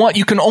only do one.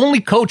 You can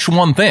only coach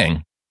one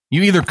thing.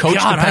 You either coach the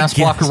pass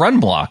block or run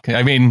block.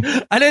 I mean,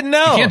 I didn't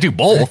know. You can't do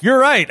both. You're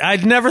right.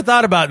 I'd never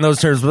thought about it in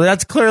those terms, but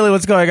that's clearly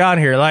what's going on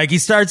here. Like, he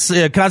starts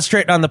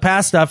concentrating on the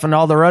pass stuff and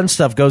all the run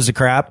stuff goes to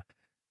crap.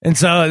 And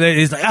so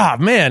he's like,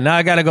 man, now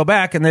I got to go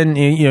back. And then,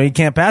 you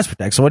can't pass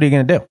protect. So what are you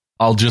going to do?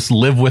 I'll just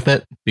live with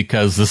it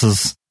because this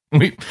is,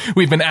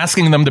 we've been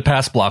asking them to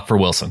pass block for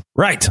Wilson.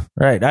 Right.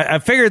 I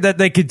figured that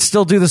they could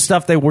still do the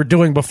stuff they were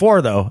doing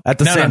before, though, at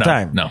the same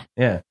time. No.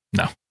 Yeah.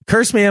 No.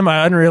 Curse me in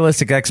my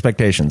unrealistic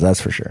expectations,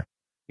 that's for sure.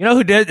 You know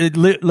who did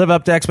live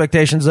up to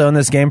expectations, though, in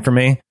this game for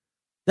me?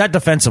 That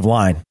defensive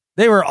line.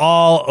 They were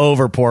all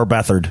over poor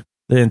Beathard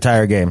the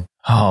entire game.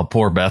 Oh,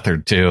 poor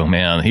Beathard, too,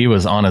 man. He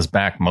was on his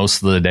back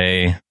most of the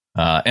day.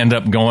 End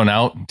up going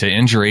out to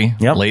injury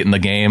late in the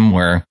game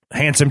where...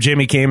 Handsome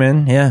Jimmy came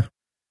in, yeah.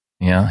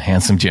 Yeah,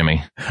 Handsome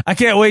Jimmy. I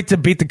can't wait to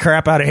beat the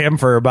crap out of him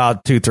for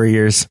about 2-3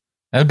 years.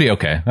 That'd be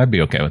okay. I'd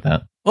be okay with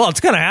that. Well, it's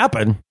going to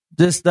happen.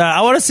 Just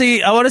I want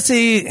to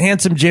see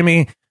Handsome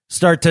Jimmy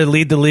start to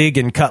lead the league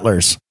in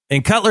cutlers.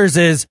 And cutlers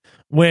is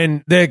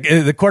when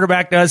the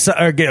quarterback does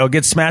or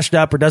gets smashed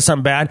up or does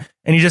something bad,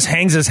 and he just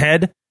hangs his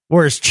head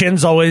where his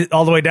chin's all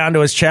the way down to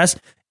his chest.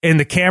 In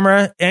the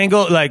camera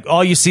angle, like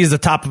all you see is the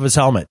top of his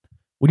helmet.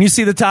 When you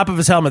see the top of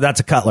his helmet, that's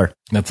a cutler.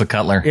 That's a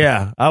cutler.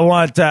 Yeah, I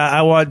want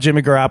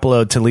Jimmy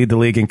Garoppolo to lead the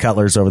league in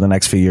cutlers over the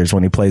next few years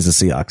when he plays the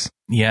Seahawks.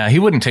 Yeah, he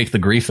wouldn't take the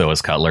grief though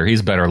as Cutler.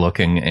 He's better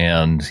looking,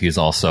 and he's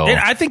also. And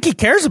I think he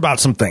cares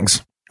about some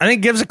things. I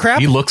think he gives a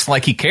crap. He looks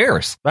like he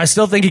cares. I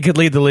still think he could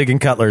lead the league in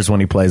cutlers when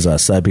he plays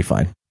us. That'd be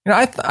fine.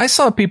 I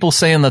saw people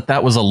saying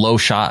that was a low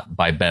shot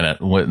by Bennett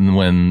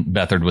when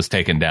Beathard was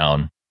taken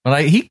down,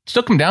 but he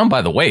took him down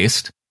by the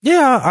waist.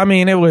 Yeah, I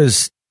mean it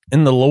was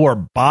in the lower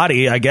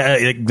body. I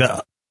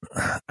guess.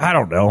 I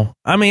don't know.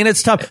 I mean,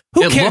 it's tough.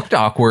 It looked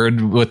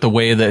awkward with the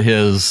way that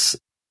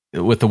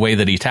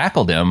he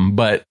tackled him,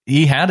 but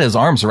he had his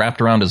arms wrapped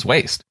around his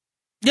waist.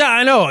 Yeah,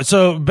 I know.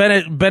 So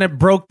Bennett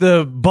broke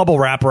the bubble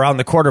wrap around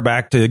the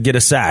quarterback to get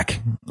a sack.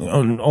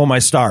 Oh my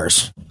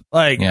stars.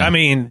 I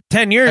mean,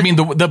 10 years. I mean,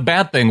 the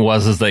bad thing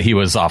was that he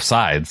was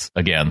offsides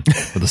again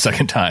for the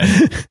second time.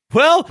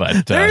 Well,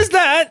 but, there's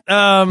that.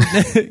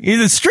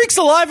 The streak's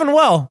alive and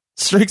well.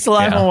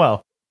 And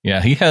well. Yeah,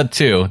 he had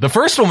two. The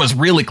first one was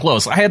really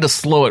close. I had to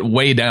slow it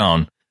way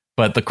down,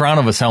 but the crown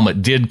of his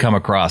helmet did come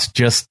across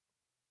just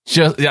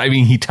I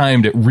mean, he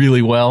timed it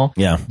really well.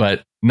 Yeah.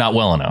 But not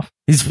well enough.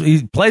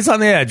 He plays on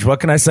the edge. What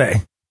can I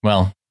say?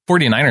 Well,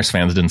 49ers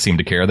fans didn't seem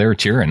to care. They were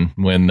cheering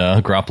when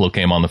Garoppolo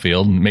came on the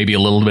field. Maybe a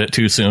little bit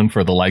too soon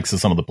for the likes of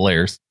some of the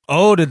players.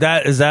 Oh,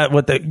 is that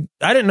what I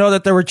didn't know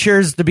that there were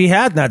cheers to be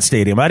had in that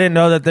stadium. I didn't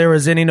know that there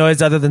was any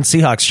noise other than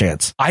Seahawks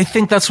chants. I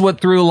think that's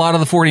what threw a lot of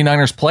the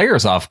 49ers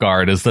players off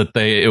guard is that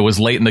it was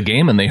late in the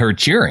game and they heard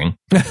cheering.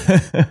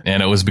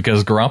 And it was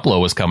because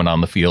Garoppolo was coming on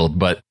the field,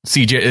 but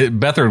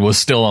Beathard was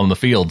still on the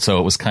field. So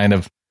it was kind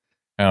of,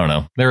 I don't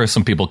know. There were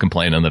some people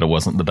complaining that it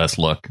wasn't the best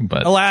look,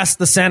 but alas,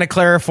 the Santa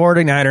Clara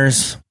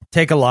 49ers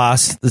take a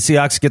loss. The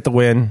Seahawks get the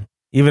win.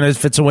 Even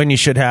if it's a win you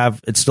should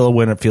have, it's still a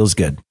win. It feels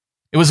good.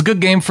 It was a good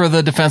game for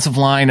the defensive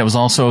line. It was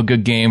also a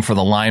good game for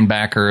the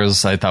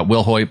linebackers. I thought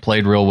Will Hoyt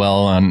played real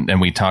well,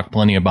 and we talked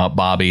plenty about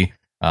Bobby.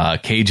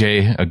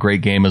 KJ, a great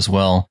game as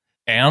well.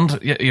 And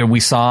we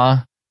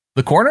saw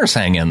the corners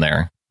hang in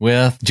there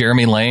with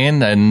Jeremy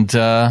Lane and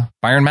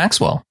Byron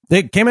Maxwell.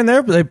 They came in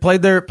there. They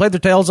played their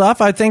tails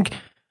off. I think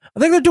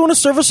they're doing a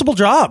serviceable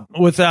job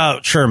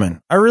without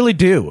Sherman. I really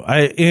do.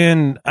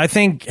 I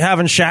think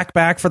having Shaq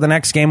back for the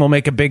next game will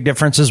make a big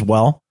difference as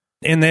well.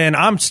 And then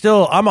I'm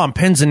on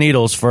pins and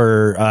needles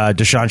for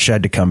Deshaun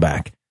Shedd to come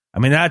back. I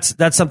mean,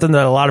 that's something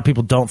that a lot of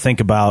people don't think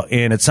about.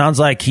 And it sounds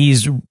like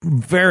he's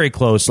very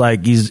close.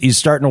 Like he's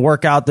starting to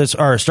work out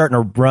starting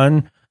to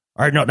run.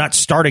 Or no, not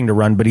starting to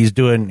run, but he's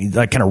doing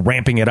like kind of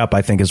ramping it up,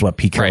 I think is what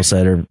Pete Carroll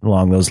said or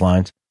along those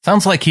lines.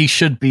 Sounds like he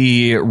should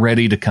be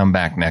ready to come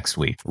back next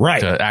week.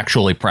 Right. To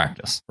actually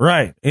practice.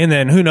 Right. And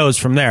then who knows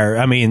from there?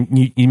 I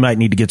mean, you might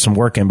need to get some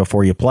work in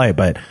before you play,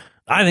 but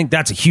I think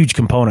that's a huge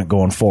component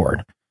going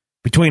forward.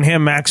 Between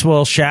him,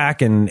 Maxwell,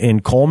 Shaq,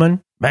 and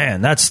Coleman,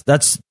 man, that's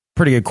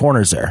pretty good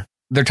corners there.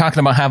 They're talking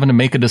about having to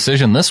make a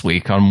decision this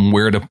week on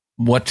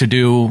what to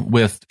do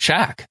with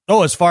Shaq.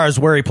 Oh, as far as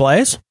where he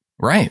plays?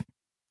 Right.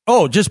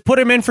 Oh, just put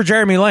him in for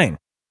Jeremy Lane.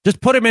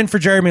 Just put him in for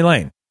Jeremy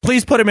Lane.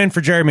 Please put him in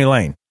for Jeremy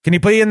Lane. Can you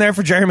put you in there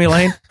for Jeremy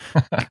Lane?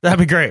 That'd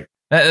be great.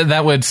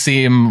 That would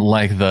seem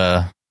like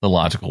the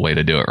logical way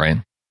to do it, right?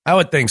 I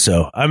would think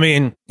so. I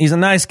mean, he's a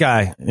nice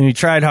guy, and he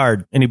tried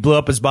hard, and he blew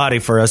up his body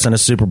for us in a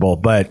Super Bowl,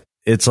 but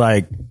it's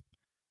like,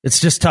 it's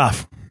just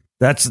tough.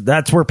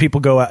 That's where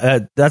people go.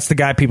 That's the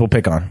guy people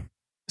pick on.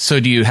 So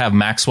do you have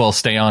Maxwell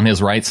stay on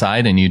his right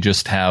side, and you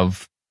just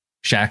have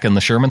Shaq in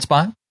the Sherman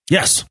spot?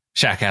 Yes.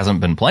 Shaq hasn't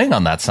been playing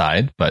on that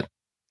side, but...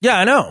 Yeah,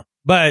 I know,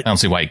 but... I don't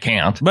see why he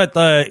can't. But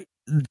the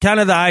kind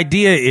of the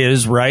idea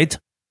is, right?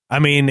 I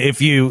mean,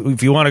 if you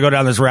want to go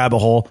down this rabbit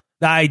hole,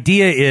 the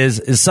idea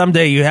is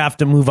someday you have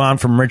to move on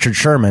from Richard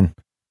Sherman.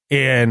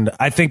 And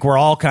I think we're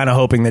all kind of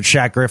hoping that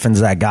Shaq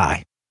Griffin's that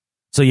guy.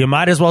 So you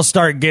might as well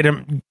start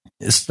him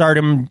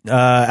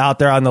out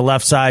there on the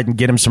left side and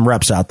get him some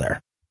reps out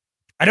there.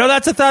 I know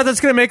that's a thought that's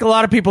going to make a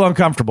lot of people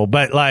uncomfortable,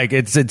 but like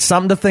it's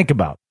something to think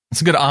about.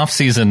 It's a good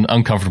off-season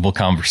uncomfortable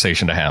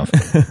conversation to have.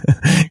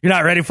 You're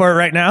not ready for it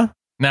right now?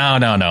 No.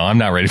 I'm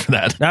not ready for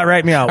that. Not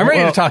write me out. I'm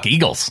ready to talk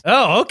Eagles.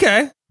 Oh,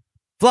 okay.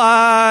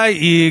 Fly,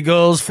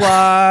 Eagles,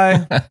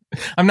 fly.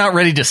 I'm not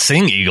ready to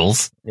sing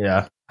Eagles.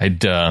 Yeah. I'd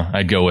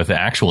go with the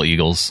actual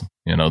Eagles,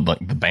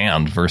 like the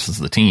band versus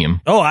the team.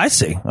 Oh, I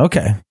see.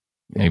 Okay.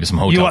 Maybe some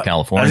Hotel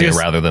California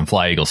rather than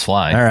Fly, Eagles,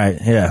 Fly. All right.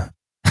 Yeah.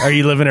 Are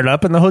you living it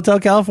up in the Hotel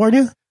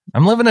California?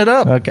 I'm living it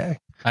up. Okay.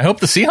 I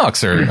hope the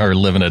Seahawks are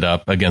living it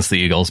up against the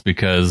Eagles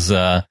because,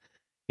 the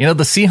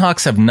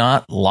Seahawks have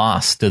not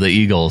lost to the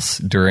Eagles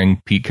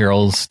during Pete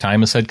Carroll's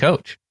time as head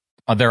coach.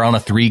 They're on a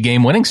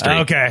 3-game winning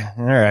streak. Okay.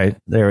 All right.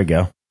 There we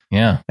go.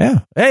 Yeah. Yeah.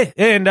 Hey,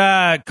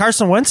 and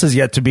Carson Wentz has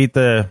yet to beat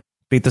the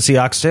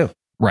Seahawks too.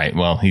 Right.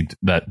 Well,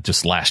 that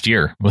just last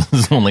year was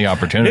his only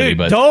opportunity. Dude,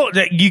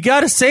 but you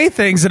got to say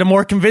things in a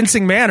more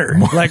convincing manner.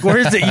 Like,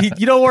 where's it?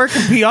 You don't work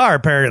in PR,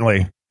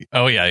 apparently.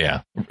 Oh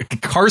yeah.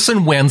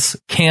 Carson Wentz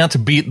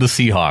can't beat the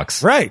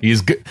Seahawks. Right.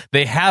 He's good.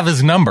 They have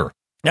his number.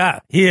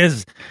 Yeah, he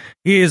is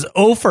 0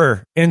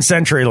 in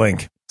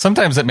CenturyLink.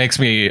 Sometimes it makes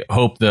me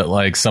hope that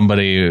like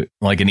somebody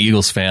like an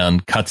Eagles fan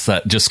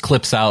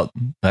clips out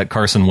that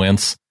Carson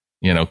Wentz,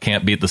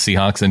 can't beat the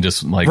Seahawks and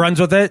just like runs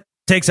with it,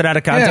 takes it out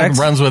of context.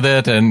 Yeah, runs with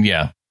it. And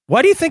yeah.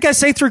 Why do you think I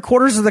say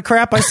 3/4 of the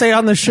crap I say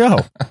on the show?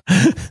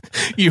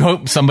 You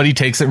hope somebody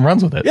takes it and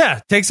runs with it.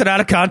 Yeah. Takes it out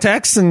of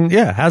context and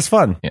has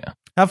fun. Yeah.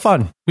 Have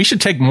fun. We should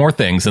take more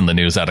things in the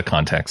news out of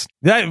context.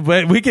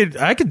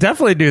 I could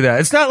definitely do that.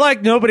 It's not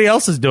like nobody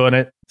else is doing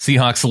it.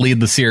 Seahawks lead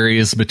the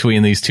series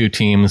between these two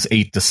teams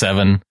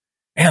 8-7.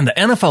 And the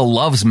NFL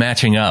loves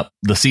matching up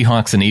the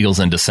Seahawks and Eagles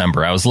in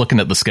December. I was looking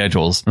at the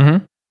schedules.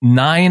 Mm-hmm.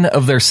 9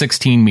 of their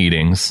 16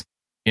 meetings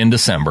in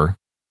December.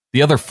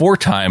 The other 4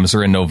 times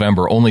are in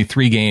November, only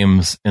 3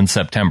 games in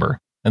September.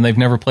 And they've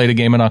never played a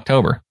game in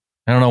October.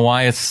 I don't know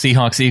why it's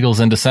Seahawks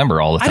Eagles in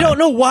December all the time. I don't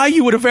know why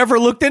you would have ever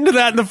looked into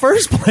that in the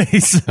first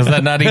place. Is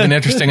that not even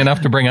interesting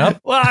enough to bring up?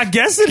 Well, I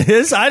guess it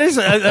is.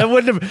 I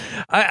wouldn't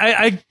have.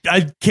 I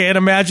can't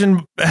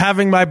imagine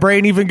having my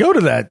brain even go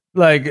to that.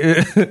 Like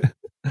that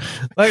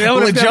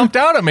it jumped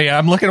out at me.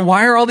 I'm looking.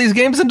 Why are all these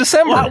games in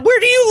December? Where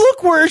do you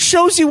look where it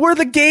shows you where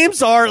the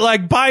games are,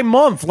 like by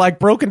month, like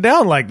broken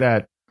down like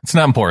that? It's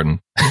not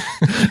important.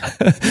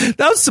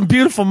 That was some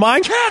beautiful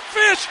mind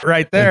catfish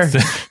right there.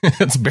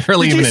 It's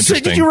barely even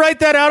interesting. Did you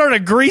write that out on a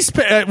grease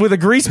pen with a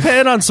grease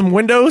pen on some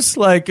windows?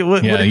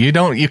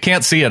 You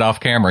can't see it off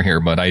camera here,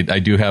 but I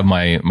do have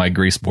my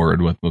grease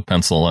board with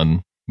pencil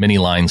and many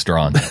lines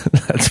drawn.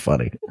 That's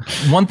funny.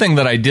 One thing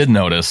that I did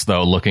notice,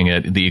 though, looking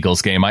at the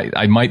Eagles game,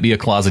 I might be a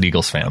closet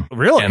Eagles fan.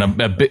 Really?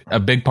 And a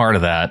big part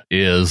of that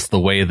is the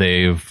way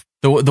the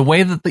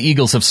way that the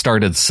Eagles have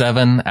started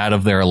 7 out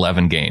of their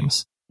 11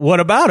 games. What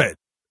about it?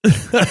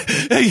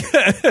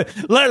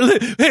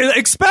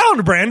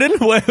 Expound, Brandon.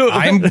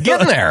 I'm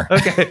getting there.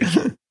 Okay.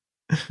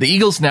 The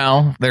Eagles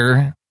now,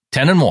 they're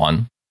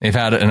 10-1. They've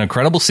had an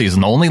incredible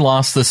season. The only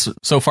loss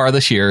so far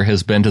this year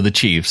has been to the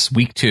Chiefs,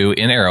 week 2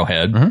 in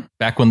Arrowhead,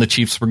 back when the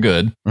Chiefs were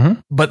good. Mm-hmm.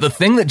 But the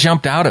thing that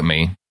jumped out at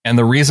me, and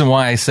the reason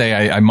why I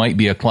say I might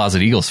be a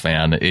closet Eagles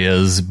fan,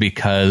 is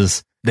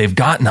because they've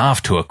gotten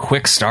off to a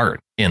quick start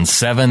in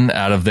 7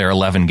 out of their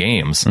 11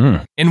 games.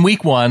 In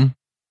week 1,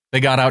 they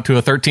got out to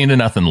a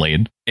 13-0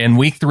 lead. In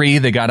week 3,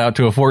 they got out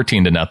to a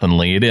 14-0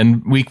 lead.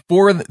 In week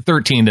 4,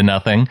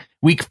 13-0.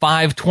 Week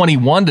 5,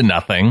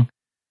 21-0.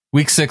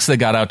 Week 6, they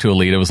got out to a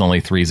lead. It was only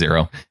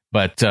 3-0.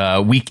 But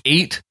week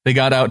 8, they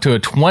got out to a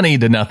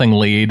 20-0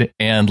 lead.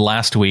 And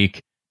last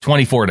week,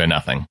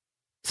 24-0.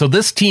 So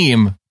this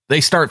team,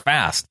 they start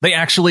fast. They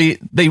actually,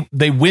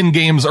 they win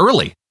games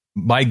early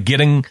by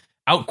getting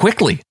out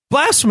quickly.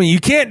 Blasphemy.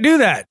 You can't do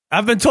that.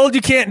 I've been told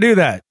you can't do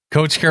that.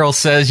 Coach Carroll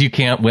says you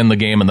can't win the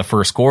game in the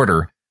first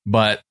quarter.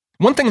 But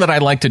one thing that I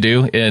like to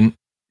do, and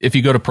if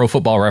you go to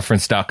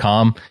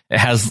profootballreference.com, it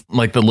has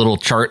like the little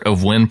chart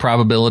of win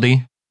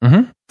probability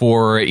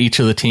for each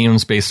of the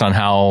teams based on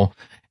how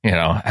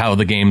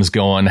the game's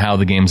going, how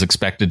the game's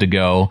expected to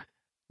go.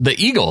 The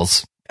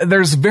Eagles,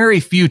 there's very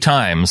few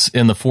times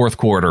in the fourth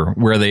quarter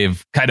where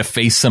they've kind of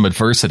faced some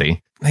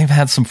adversity. They've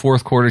had some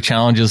fourth quarter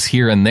challenges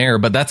here and there,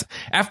 but that's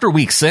after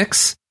week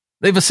 6.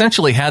 They've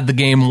essentially had the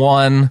game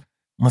won.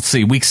 Let's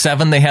see, week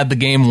 7, they had the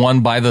game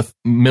won by the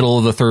middle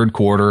of the third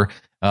quarter.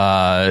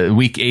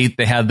 Week 8,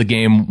 they had the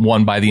game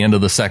won by the end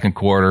of the second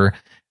quarter.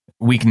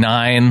 Week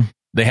 9,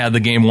 they had the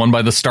game won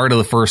by the start of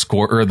the first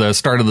quarter, or the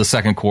start of the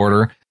second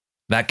quarter.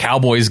 That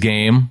Cowboys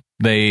game,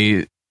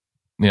 they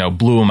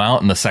blew them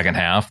out in the second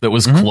half. That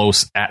was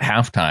close at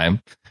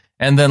halftime.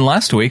 And then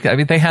last week, I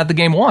mean, they had the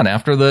game won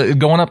after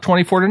going up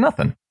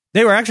 24-0.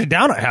 They were actually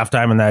down at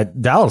halftime in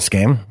that Dallas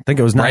game. I think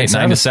it was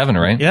 9-7,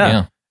 right?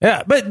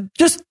 Yeah. But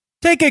just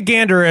take a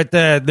gander at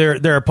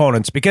their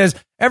opponents, because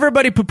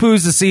everybody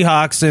poo-poos the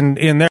Seahawks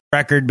in their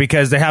record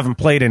because they haven't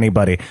played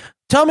anybody.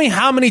 Tell me,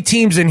 how many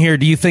teams in here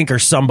do you think are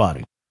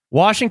somebody?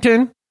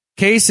 Washington,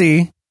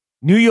 KC,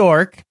 New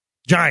York,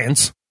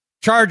 Giants,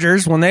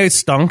 Chargers when they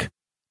stunk,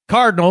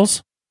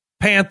 Cardinals,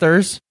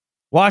 Panthers,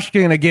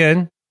 Washington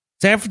again,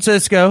 San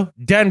Francisco,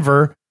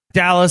 Denver,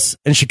 Dallas,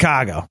 and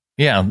Chicago.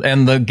 Yeah,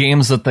 and the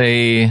games that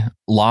they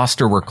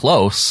lost or were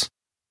close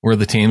were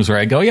the teams where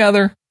I go, yeah,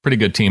 they're a pretty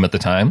good team at the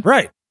time.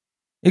 Right.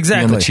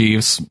 Exactly. And the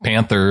Chiefs,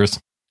 Panthers.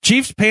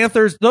 Chiefs,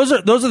 Panthers, those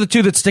are the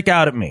two that stick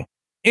out at me.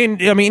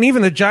 And I mean,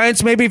 even the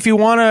Giants, maybe if you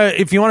want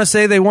to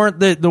say they weren't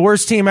the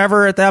worst team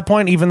ever at that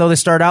point, even though they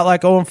started out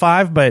like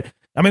 0-5, but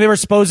I mean, they were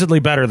supposedly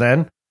better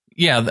then.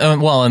 Yeah,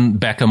 well, and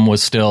Beckham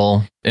was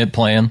still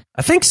playing.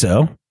 I think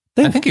so.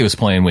 I think he was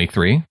playing week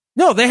 3.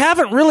 No, they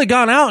haven't really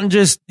gone out and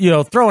just,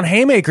 throwing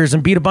haymakers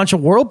and beat a bunch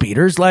of world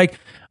beaters.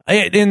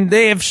 And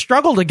they have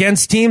struggled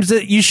against teams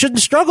that you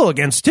shouldn't struggle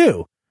against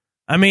too.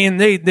 I mean,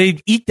 they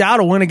eked out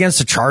a win against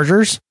the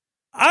Chargers.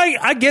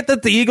 I get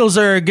that the Eagles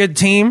are a good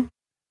team,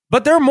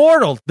 but they're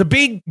mortal. The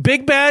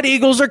big bad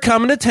Eagles are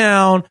coming to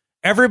town.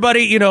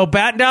 Everybody,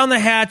 batten down the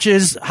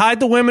hatches, hide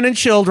the women and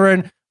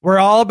children. We're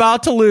all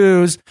about to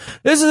lose.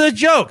 This is a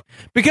joke,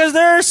 because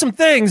there are some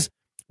things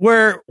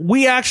where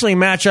we actually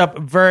match up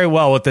very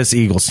well with this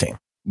Eagles team.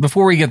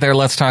 Before we get there,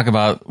 let's talk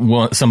about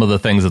some of the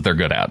things that they're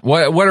good at.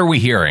 What are we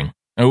hearing?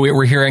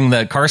 We're hearing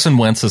that Carson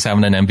Wentz is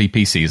having an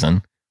MVP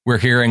season. We're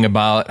hearing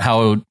about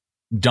how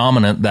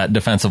dominant that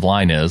defensive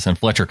line is, and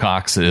Fletcher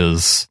Cox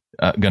is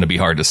going to be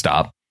hard to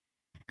stop.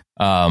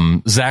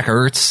 Zach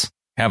Ertz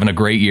having a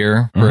great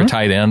year for a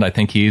tight end. I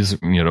think he's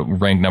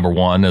ranked number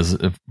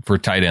 1 for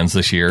tight ends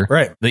this year.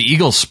 Right. The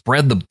Eagles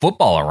spread the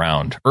football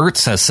around.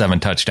 Ertz has 7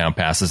 touchdown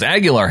passes.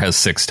 Aguilar has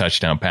 6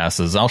 touchdown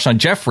passes. Alshon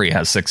Jeffrey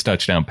has 6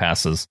 touchdown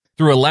passes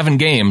through 11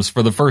 games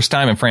for the first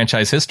time in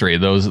franchise history.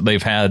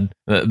 They've had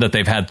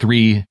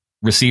 3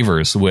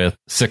 receivers with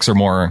 6 or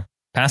more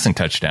passing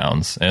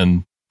touchdowns,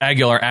 and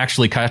Aguilar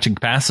actually catching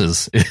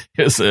passes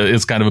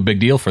is kind of a big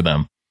deal for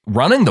them.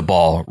 Running the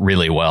ball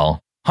really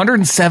well.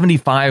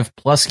 175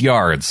 plus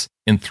yards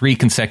in 3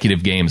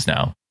 consecutive games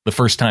now. The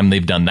first time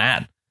they've done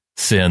that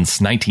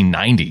since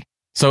 1990.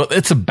 So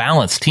it's a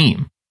balanced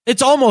team.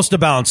 It's almost a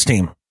balanced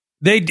team.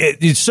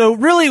 So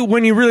really,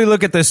 when you really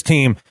look at this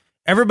team,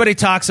 everybody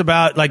talks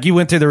about, like, you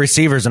went through the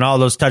receivers and all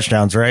those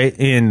touchdowns, right?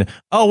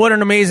 What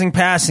an amazing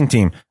passing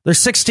team. They're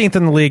 16th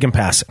in the league in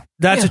passing.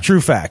 That's a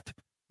true fact.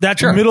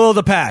 That's middle of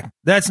the pack.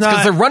 That's not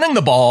because they're running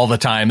the ball all the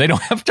time. They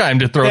don't have time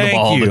to throw the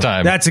ball all the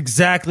time. That's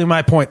exactly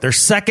my point. They're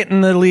second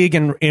in the league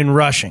in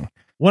rushing.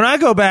 When I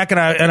go back and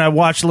I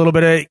watch a little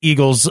bit of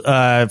Eagles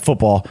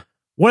football,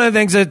 one of the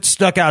things that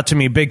stuck out to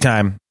me big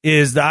time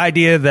is the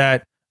idea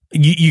that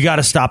you got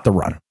to stop the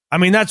run. I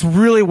mean, that's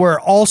really where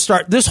it all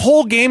starts. This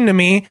whole game to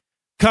me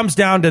comes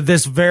down to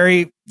this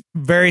very,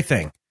 very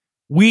thing.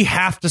 We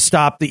have to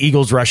stop the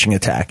Eagles' rushing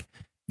attack.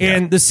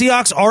 And the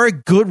Seahawks are a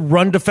good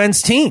run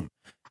defense team.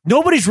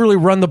 Nobody's really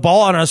run the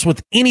ball on us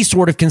with any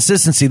sort of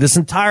consistency this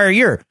entire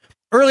year.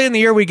 Early in the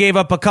year, we gave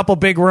up a couple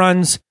big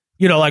runs,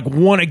 like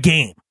one a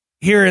game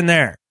here and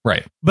there.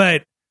 Right.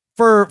 But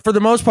for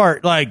the most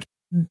part, like,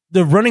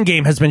 the running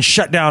game has been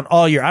shut down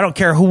all year. I don't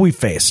care who we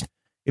faced.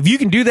 If you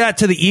can do that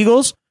to the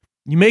Eagles,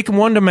 you make them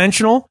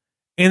one-dimensional,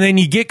 and then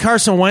you get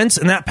Carson Wentz,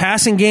 and that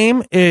passing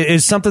game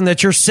is something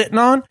that you're sitting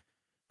on,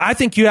 I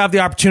think you have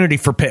the opportunity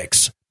for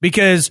picks.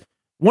 Because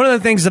one of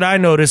the things that I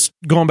noticed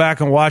going back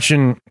and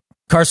watching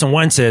Carson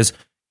Wentz is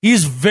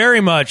he's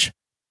very much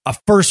a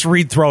first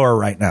read thrower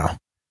right now.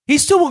 He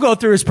still will go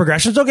through his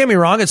progressions. Don't get me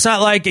wrong. It's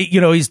not like,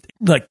 he's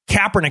like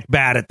Kaepernick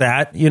bad at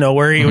that,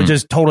 where he would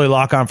just totally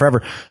lock on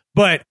forever.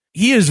 But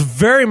he is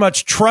very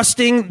much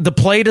trusting the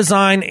play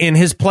design in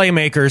his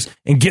playmakers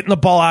and getting the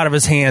ball out of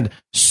his hand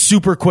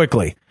super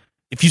quickly.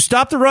 If you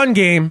stop the run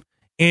game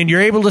and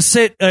you're able to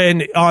sit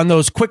on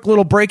those quick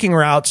little breaking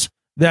routes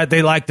that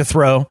they like to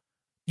throw,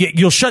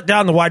 you'll shut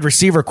down the wide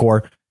receiver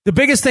core. The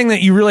biggest thing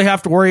that you really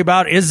have to worry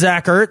about is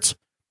Zach Ertz.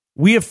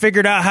 We have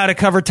figured out how to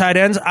cover tight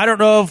ends. I don't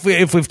know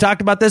if we've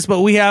talked about this,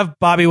 but we have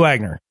Bobby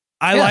Wagner.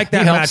 I like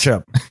that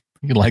matchup.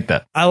 You like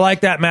that? I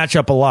like that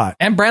matchup a lot.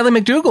 And Bradley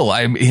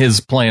McDougall is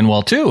playing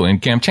well, too, in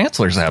Cam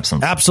Chancellor's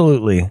absence.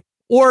 Absolutely.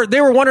 Or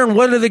they were wondering,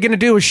 what are they going to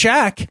do with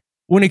Shaq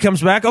when he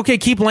comes back? Okay,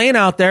 keep laying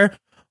out there.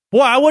 Boy,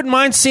 I wouldn't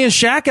mind seeing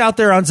Shaq out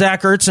there on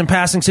Zach Ertz in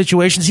passing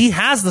situations. He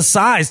has the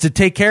size to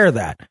take care of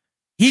that.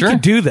 He can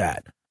do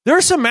that. There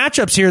are some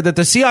matchups here that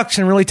the Seahawks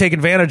can really take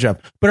advantage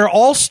of, but it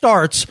all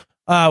starts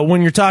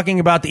when you're talking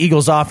about the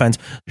Eagles offense,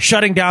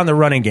 shutting down the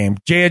running game,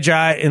 Jay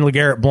Ajayi and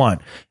LeGarrette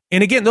Blount.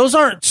 And again, those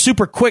aren't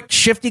super quick,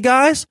 shifty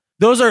guys.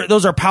 Those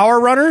are power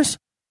runners,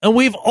 and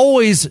we've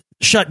always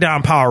shut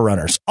down power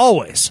runners.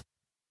 Always.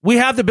 We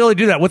have the ability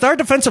to do that. With our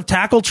defensive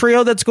tackle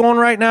trio that's going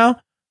right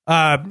now,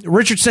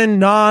 Richardson,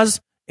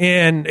 Nas,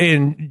 and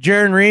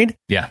Jaron Reed.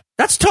 Yeah.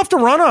 That's tough to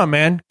run on,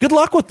 man. Good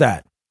luck with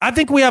that. I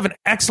think we have an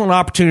excellent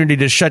opportunity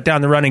to shut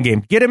down the running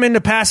game. Get him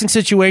into passing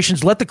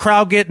situations. Let the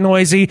crowd get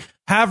noisy.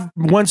 Have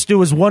Wentz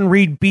do his one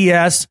read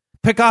BS.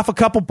 Pick off a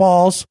couple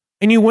balls,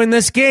 and you win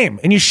this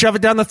game. And you shove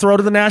it down the throat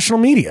of the national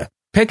media.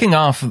 Picking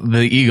off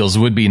the Eagles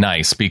would be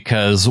nice,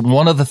 because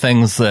one of the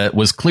things that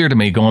was clear to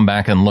me going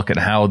back and look at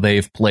how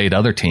they've played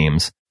other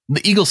teams,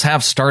 the Eagles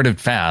have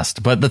started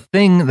fast, but the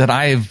thing that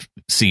I've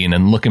seen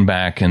and looking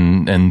back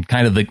and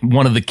kind of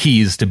one of the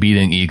keys to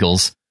beating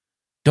Eagles,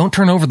 don't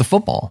turn over the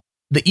football.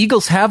 The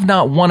Eagles have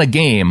not won a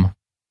game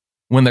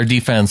when their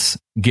defense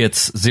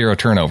gets 0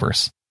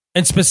 turnovers.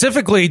 And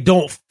specifically,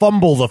 don't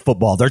fumble the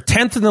football. They're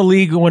 10th in the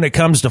league when it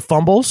comes to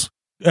fumbles,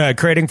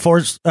 creating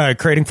forced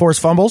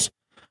fumbles,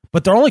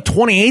 but they're only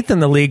 28th in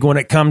the league when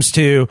it comes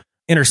to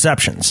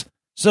interceptions.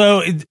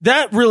 So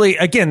that really,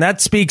 again,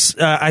 that speaks,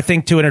 I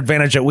think, to an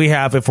advantage that we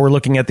have if we're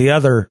looking at the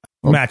other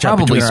matchup.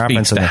 Probably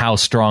speaks to how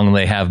strong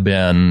they have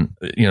been,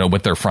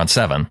 with their front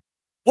seven.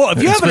 Well,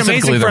 if you have an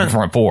amazing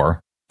front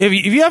four. If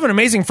you have an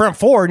amazing front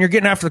four and you're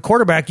getting after the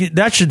quarterback,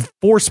 that should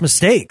force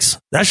mistakes.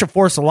 That should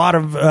force a lot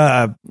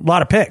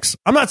of picks.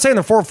 I'm not saying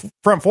the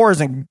front four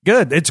isn't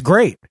good; it's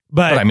great,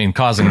 but I mean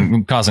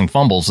causing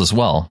fumbles as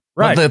well.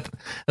 Right. But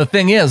the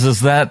thing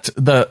is that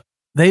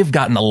they've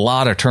gotten a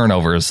lot of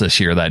turnovers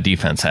this year. That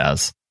defense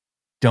has.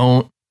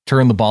 Don't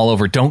turn the ball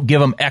over. Don't give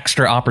them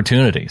extra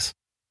opportunities.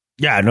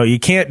 Yeah, no, you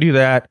can't do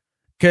that,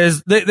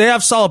 because they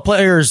have solid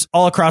players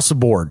all across the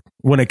board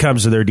when it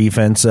comes to their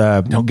defense.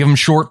 Don't give them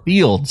short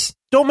fields.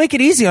 Don't make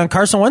it easy on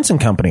Carson Wentz and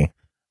company.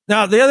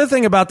 Now, the other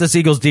thing about this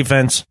Eagles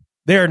defense,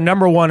 they are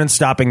number one in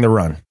stopping the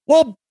run.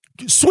 Well,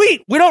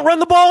 sweet. We don't run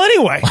the ball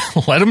anyway.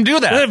 Let them do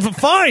that.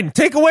 Fine.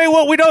 Take away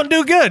what we don't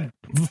do good.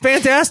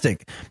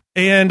 Fantastic.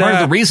 And part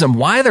of the reason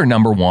why they're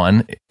number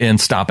one in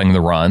stopping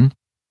the run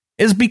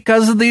is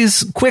because of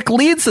these quick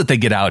leads that they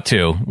get out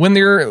to. When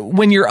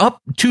you're up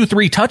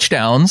 2-3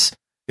 touchdowns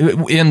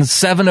in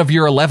 7 of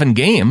your 11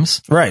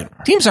 games, right?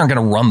 Teams aren't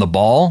going to run the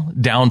ball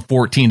down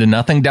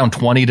 14-0, down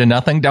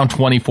 20-0, down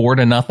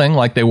 24-0,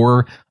 like they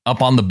were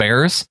up on the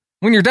Bears.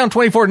 When you're down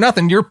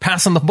 24-0, you're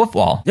passing the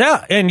football.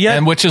 Yeah,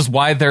 and which is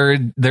why their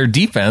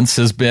defense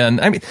has been.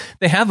 I mean,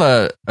 they have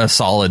a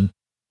solid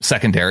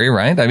secondary,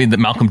 right? I mean,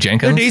 Malcolm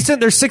Jenkins. They're decent.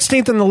 They're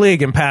 16th in the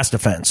league in pass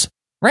defense.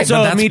 Right, so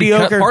but that's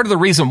mediocre. Part of the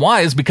reason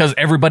why is because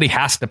everybody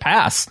has to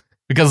pass,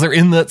 because they're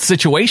in that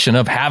situation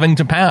of having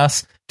to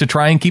pass to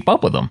try and keep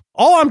up with them.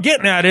 All I'm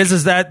getting at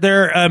is that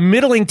they're a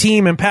middling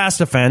team in pass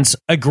defense,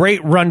 a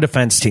great run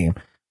defense team.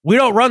 We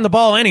don't run the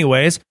ball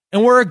anyways,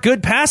 and we're a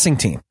good passing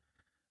team.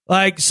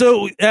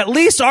 So at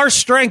least our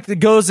strength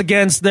goes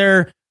against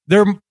their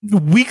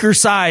weaker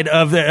side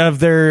of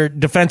their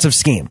defensive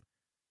scheme.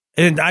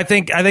 And I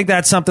think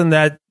that's something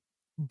that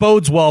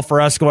bodes well for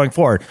us going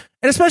forward.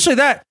 And especially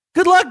that,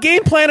 good luck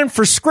game planning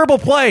for scribble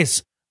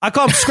plays. I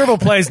call them scribble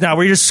plays now,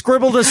 where you just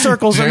scribble the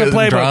circles in the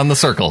playbook. Drawing the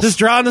circles. Just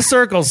drawing the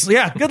circles.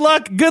 Yeah, good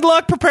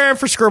luck preparing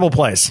for scribble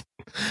plays.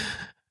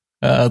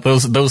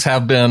 Those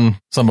have been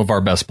some of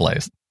our best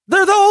plays.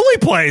 They're the only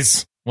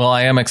plays. Well,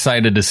 I am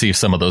excited to see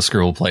some of those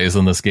scribble plays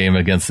in this game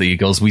against the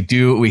Eagles.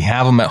 We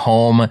have them at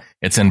home.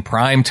 It's in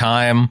prime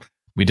time.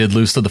 We did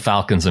lose to the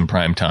Falcons in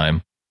prime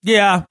time.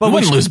 Yeah, but we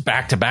wouldn't lose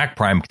back-to-back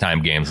prime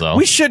time games, though.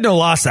 We shouldn't have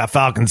lost that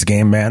Falcons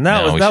game, man.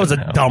 That was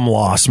a dumb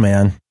loss,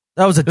 man.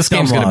 This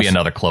game's going to be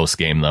another close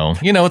game, though.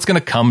 It's going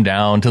to come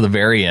down to the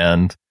very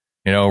end.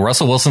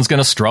 Russell Wilson's going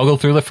to struggle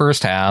through the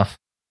first half,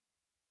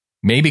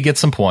 maybe get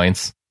some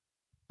points,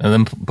 and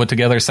then put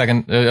together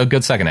a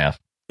good second half.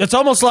 It's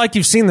almost like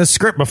you've seen this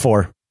script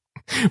before.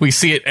 We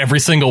see it every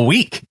single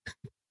week.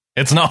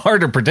 It's not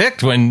hard to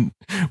predict when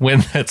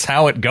that's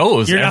how it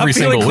goes. You're every not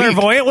feeling single week.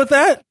 Clairvoyant with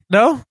that?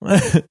 No?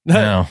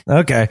 No.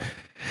 Okay.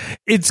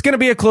 It's going to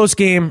be a close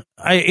game.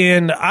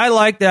 I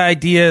like the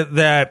idea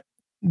that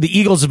the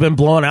Eagles have been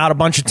blowing out a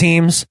bunch of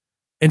teams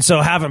and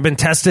so haven't been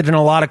tested in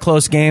a lot of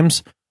close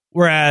games,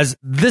 whereas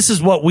this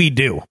is what we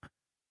do.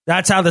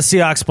 That's how the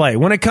Seahawks play.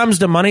 When it comes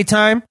to money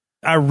time,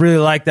 I really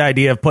like the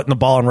idea of putting the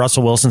ball in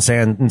Russell Wilson's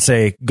hand and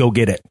say, go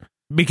get it,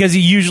 because he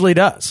usually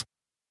does.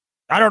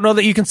 I don't know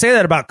that you can say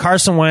that about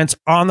Carson Wentz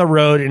on the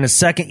road in his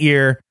second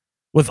year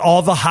with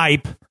all the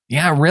hype.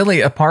 Yeah,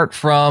 really, apart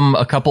from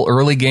a couple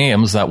early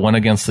games, that one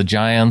against the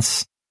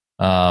Giants,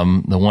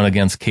 the one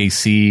against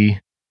KC.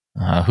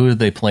 Who did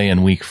they play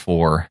in week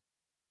 4?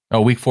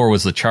 Oh, week 4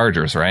 was the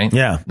Chargers, right?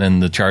 Yeah. Then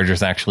the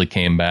Chargers actually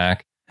came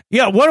back.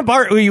 Yeah,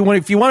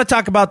 if you want to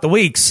talk about the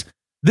weeks,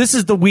 this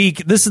is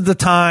the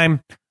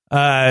time,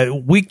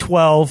 week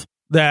 12,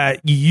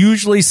 that you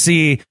usually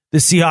see the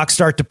Seahawks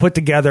start to put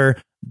together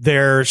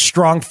their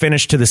strong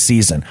finish to the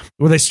season,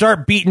 where they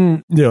start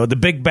beating, the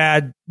big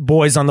bad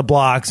boys on the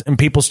blocks, and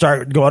people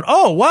start going,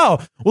 oh, wow,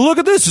 well, look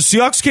at this. The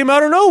Seahawks came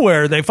out of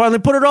nowhere. They finally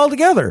put it all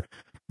together.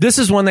 This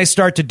is when they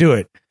start to do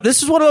it.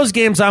 This is one of those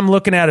games I'm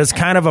looking at as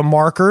kind of a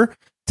marker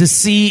to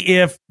see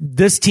if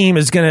this team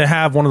is going to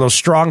have one of those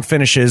strong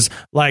finishes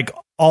like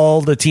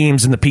all the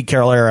teams in the Pete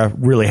Carroll era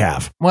really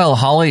have. Well,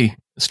 Holly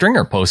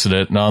Stringer posted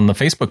it on the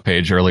Facebook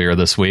page earlier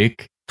this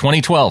week.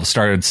 2012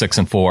 started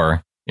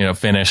 6-4.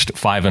 Finished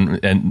 5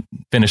 and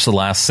finished the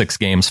last 6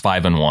 games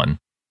 5-1.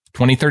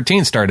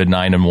 2013 started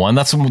 9-1.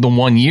 That's the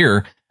 1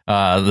 year,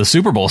 the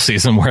Super Bowl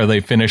season, where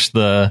they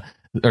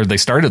they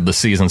started the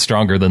season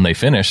stronger than they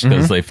finished,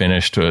 because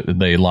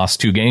they lost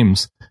 2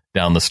 games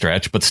down the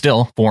stretch, but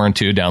still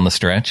 4-2 down the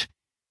stretch.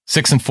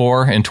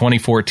 6-4 in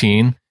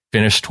 2014,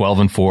 finished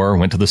 12-4,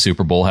 went to the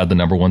Super Bowl, had the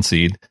number 1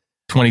 seed.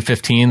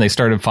 2015 they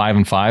started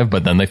 5-5,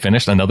 but then they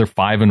finished another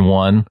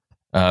 5-1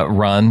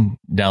 run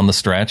down the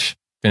stretch.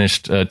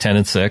 Finished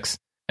 10-6,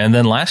 and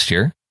then last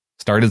year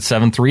started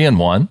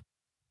 7-3-1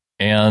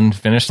 and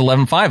finished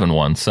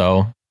 11-5-1.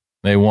 So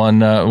they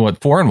won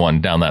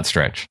 4-1 down that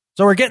stretch.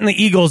 So we're getting the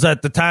Eagles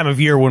at the time of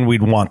year when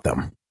we'd want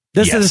them.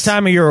 This is the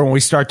time of year when we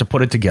start to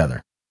put it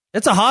together.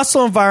 It's a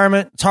hostile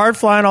environment. It's hard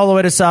flying all the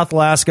way to South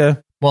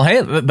Alaska. Well,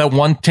 hey, the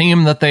one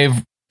team that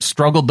they've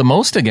struggled the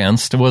most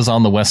against was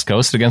on the West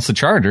Coast against the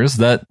Chargers,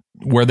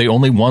 where they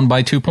only won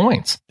by 2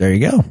 points. There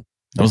you go.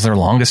 That was their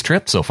longest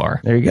trip so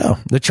far. There you go.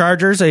 The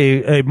Chargers,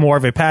 a more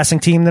of a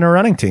passing team than a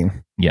running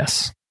team.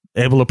 Yes.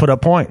 Able to put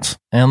up points.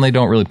 And they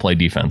don't really play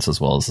defense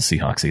as well as the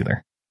Seahawks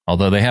either.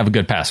 Although they have a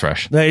good pass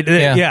rush.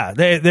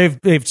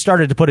 They've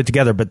started to put it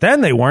together, but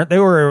then they weren't. They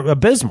were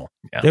abysmal.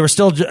 Yeah. They were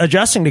still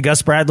adjusting to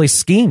Gus Bradley's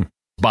scheme.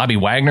 Bobby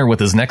Wagner with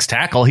his next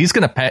tackle. He's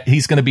going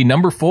to be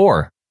number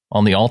 4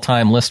 on the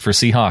all-time list for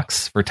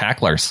Seahawks for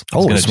tacklers.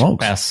 Holy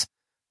smokes. Pass.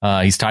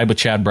 He's tied with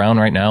Chad Brown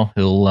right now.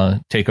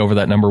 He'll take over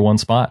that number 1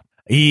 spot.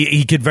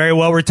 He could very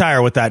well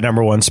retire with that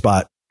number 1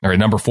 spot. Or a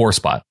number 4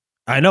 spot.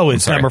 I know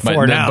it's number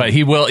 4 now. But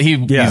he will.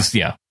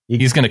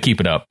 He's going to keep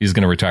it up. He's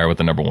going to retire with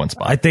the number 1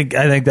 spot. I think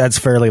that's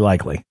fairly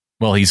likely.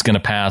 Well, he's going to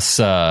pass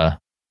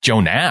Joe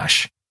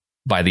Nash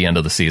by the end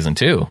of the season,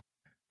 too.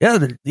 Yeah,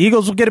 the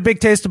Eagles will get a big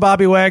taste of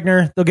Bobby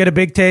Wagner. They'll get a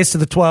big taste of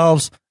the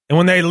 12s. And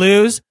when they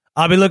lose,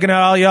 I'll be looking at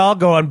all y'all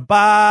going,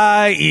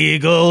 bye,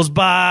 Eagles,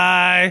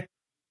 bye.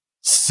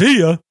 See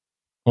ya.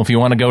 Well, if you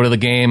want to go to the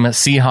game,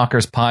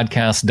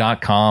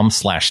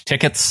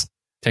 seahawkerspodcast.com/tickets.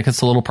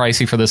 Tickets a little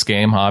pricey for this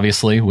game,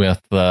 obviously,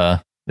 with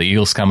the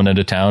Eagles coming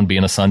into town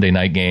being a Sunday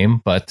night game,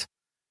 but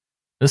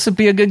this would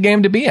be a good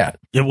game to be at.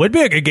 It would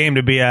be a good game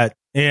to be at.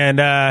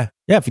 And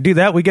if you do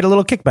that, we get a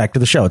little kickback to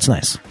the show. It's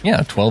nice.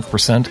 Yeah,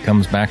 12%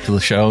 comes back to the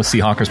show.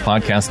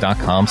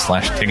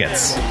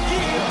 seahawkerspodcast.com/tickets.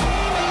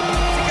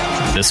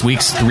 This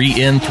week's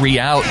 3 in, 3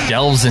 out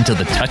delves into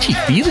the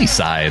touchy-feely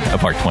side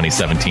of our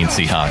 2017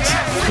 Seahawks.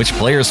 Which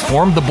players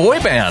formed the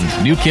boy band,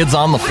 New Kids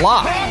on the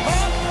Flock?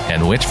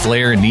 And which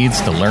player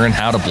needs to learn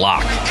how to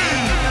block?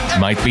 You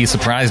might be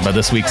surprised by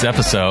this week's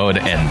episode,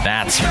 and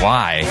that's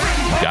why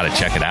you've got to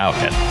check it out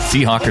at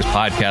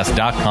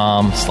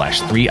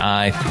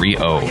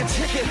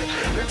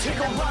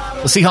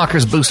seahawkerspodcast.com/3i30. The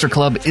Seahawkers Booster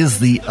Club is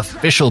the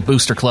official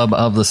booster club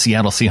of the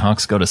Seattle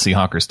Seahawks. Go to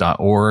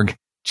seahawkers.org.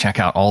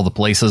 Check out all the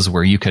places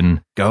where you can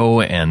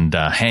go and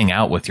hang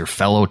out with your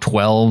fellow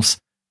 12s,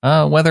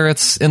 whether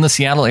it's in the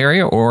Seattle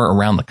area or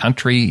around the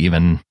country,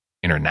 even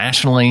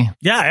internationally.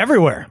 Yeah,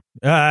 everywhere.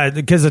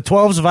 Because the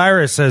 12s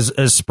virus has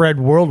spread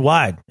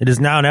worldwide. It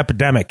is now an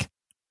epidemic,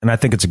 and I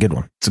think it's a good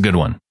one. It's a good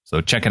one. So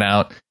check it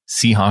out,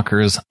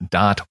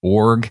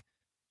 seahawkers.org.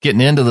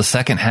 Getting into the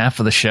second half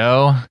of the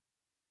show.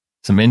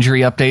 Some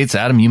injury updates.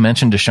 Adam, you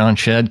mentioned Deshaun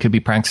Shedd could be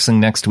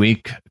practicing next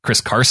week. Chris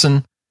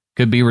Carson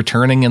could be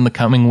returning in the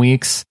coming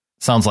weeks.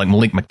 Sounds like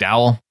Malik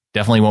McDowell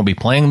definitely won't be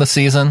playing this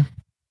season.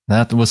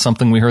 That was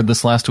something we heard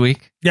this last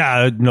week.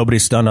 Yeah,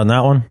 nobody's stunned on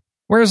that one.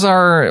 Where's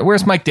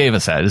Mike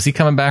Davis at? Is he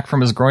coming back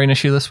from his groin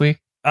issue this week?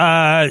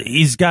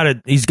 He's got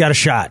a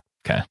shot.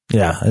 Okay.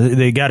 Yeah,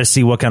 they got to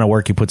see what kind of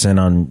work he puts in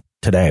on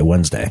today,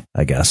 Wednesday,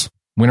 I guess.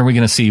 When are we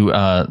going to see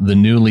the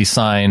newly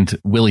signed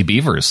Willie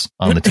Beavers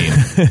on the team?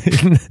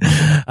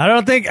 I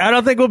don't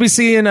think we'll be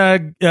seeing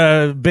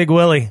Big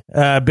Willie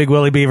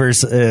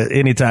Beavers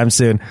anytime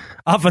soon.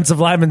 Offensive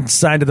lineman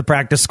signed to the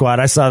practice squad.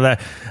 I saw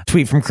that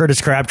tweet from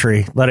Curtis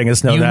Crabtree letting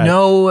us know that.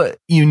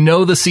 You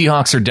know the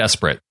Seahawks are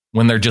desperate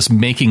when they're just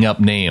making up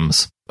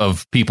names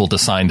of people to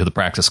sign to the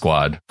practice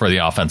squad for the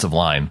offensive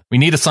line. We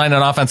need to sign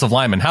an offensive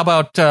lineman. How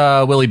about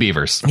Willie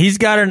Beavers? He's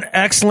got an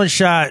excellent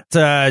shot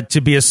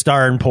to be a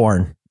star in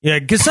porn. Yeah,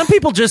 because some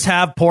people just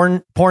have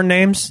porn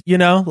names,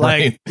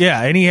 right.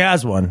 Yeah, and he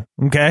has one.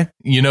 Okay,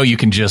 you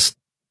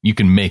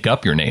can make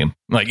up your name.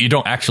 Like, you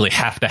don't actually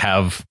have to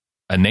have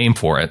a name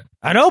for it.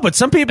 I know, but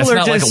some people it's are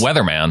not just like a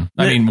weatherman.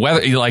 I mean,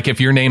 if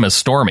your name is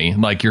Stormy,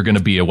 like, you're going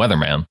to be a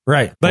weatherman,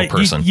 right? But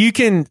you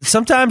can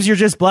sometimes you're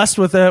just blessed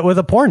with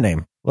a porn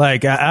name,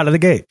 like out of the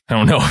gate. I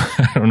don't know.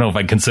 I don't know if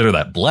I consider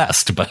that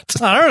blessed, but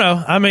I don't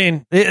know. I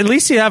mean, at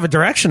least you have a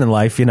direction in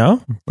life,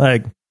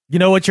 like. You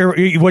know what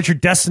you're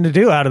destined to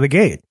do out of the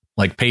gate.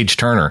 Like Paige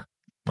Turner.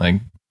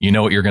 Like, you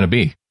know what you're going to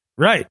be.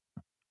 Right.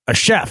 A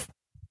chef.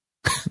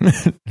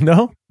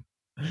 No?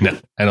 No,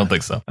 I don't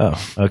think so.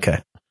 Oh,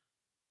 okay.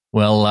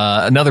 Well,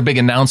 another big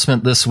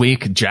announcement this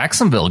week.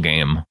 Jacksonville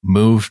game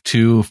moved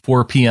to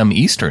 4 p.m.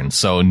 Eastern,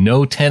 so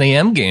no 10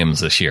 a.m.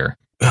 games this year.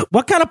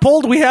 What kind of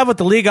poll do we have at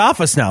the league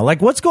office now?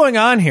 Like, what's going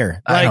on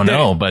here? I don't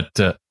know, but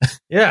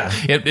yeah,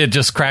 it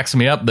just cracks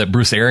me up that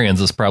Bruce Arians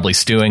is probably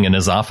stewing in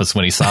his office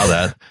when he saw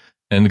that,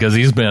 and because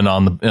he's been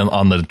on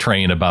the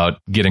train about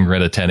getting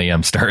rid of 10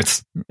 a.m.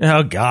 starts.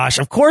 Oh gosh,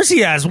 of course he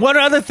has. What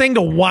other thing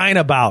to whine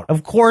about?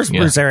 Of course,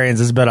 Bruce Arians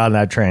has been on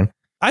that train.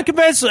 I'm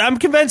convinced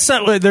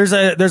that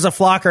there's a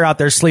flocker out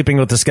there sleeping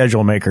with the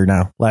schedule maker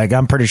now. Like,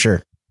 I'm pretty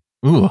sure.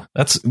 Ooh,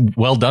 that's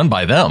well done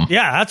by them.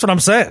 Yeah, that's what I'm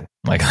saying.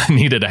 Like, I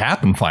needed to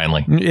happen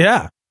finally.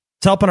 Yeah,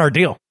 it's helping our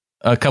deal.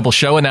 A couple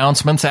show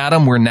announcements,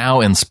 Adam. We're now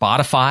in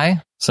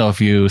Spotify. So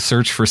if you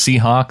search for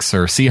Seahawks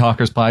or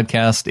Seahawkers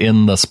podcast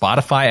in the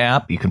Spotify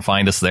app, you can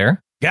find us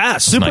there. Yeah,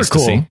 super nice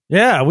cool.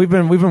 Yeah, we've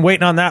been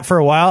waiting on that for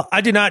a while. I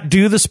did not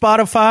do the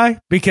Spotify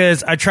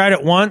because I tried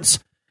it once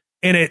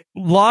and it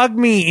logged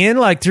me in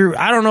like through,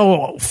 I don't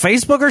know,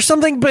 Facebook or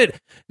something. But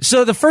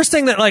so the first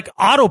thing that like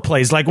auto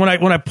plays, like when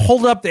I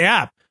pulled up the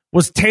app,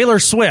 was Taylor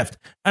Swift.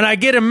 And I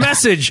get a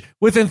message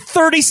within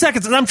 30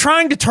 seconds and I'm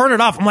trying to turn it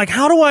off. I'm like,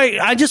 how do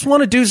I just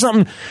want to do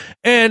something.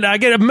 And I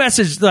get a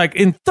message like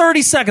in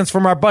 30 seconds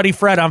from our buddy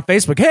Fred on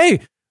Facebook.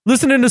 Hey,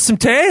 listening to some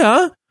Tay,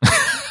 huh?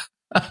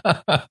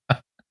 I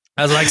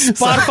was like,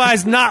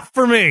 Spotify's not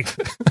for me.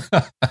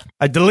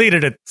 I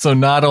deleted it. So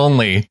not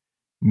only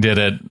did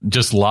it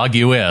just log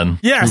you in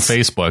through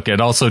Facebook,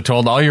 it also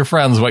told all your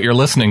friends what you're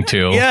listening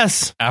to.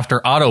 Yes. After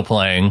auto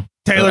playing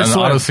Taylor Swift.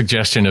 Auto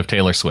suggestion of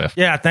Taylor Swift.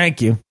 Yeah,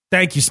 thank you.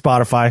 Thank you,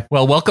 Spotify.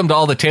 Well, welcome to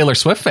all the Taylor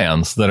Swift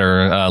fans that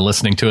are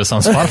listening to us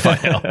on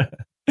Spotify now.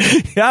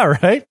 Yeah,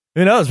 right.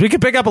 Who knows? We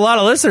could pick up a lot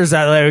of listeners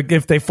that like,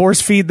 if they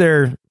force feed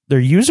their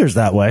users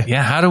that way.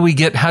 Yeah, how do we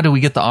get the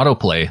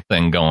autoplay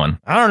thing going?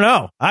 I don't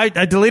know. I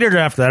deleted it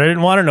after that. I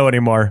didn't want to know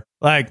anymore.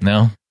 Like,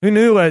 no. Who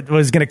knew what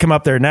was going to come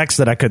up there next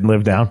that I couldn't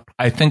live down?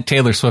 I think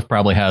Taylor Swift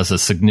probably has a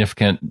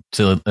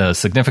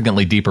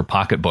significantly deeper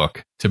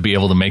pocketbook to be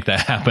able to make that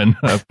happen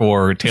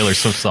for Taylor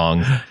Swift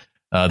songs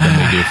than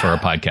we do for our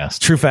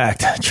podcast. True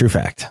fact.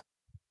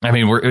 I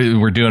mean,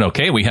 we're doing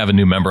okay. We have a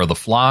new member of the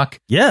flock.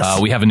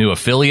 Yes. We have a new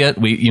affiliate.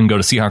 You can go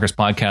to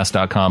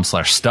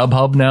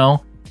seahawkerspodcast.com/StubHub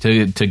now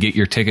to get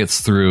your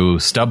tickets through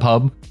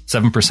StubHub.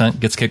 7%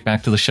 gets kicked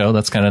back to the show.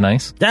 That's kind of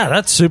nice. Yeah,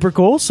 that's super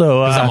cool.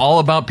 So I'm all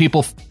about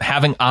people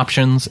having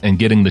options and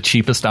getting the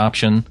cheapest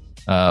option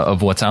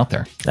of what's out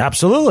there.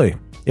 Absolutely.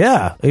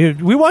 Yeah.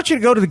 We want you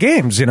to go to the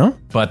games, you know.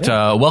 But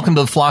welcome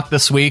to the flock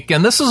this week.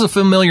 And this is a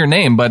familiar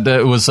name, but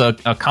it was a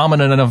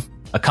common enough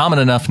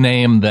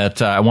name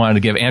that I wanted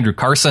to give Andrew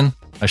Carson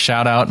a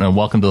shout out and a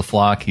welcome to the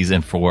flock. He's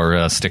in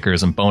for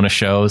stickers and bonus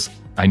shows.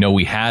 I know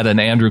we had an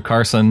Andrew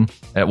Carson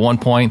at one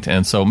point,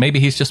 and so maybe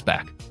he's just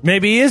back.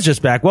 Maybe he is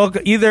just back. Well,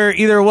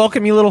 either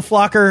welcome, you little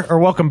flocker, or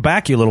welcome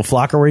back, you little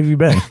flocker. Where have you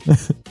been?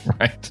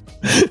 Right.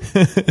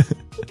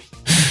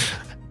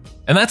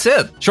 And that's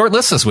it. Short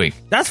list this week.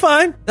 That's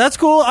fine. That's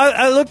cool.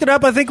 I looked it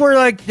up. I think we're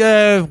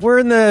we're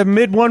in the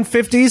mid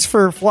 150s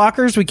for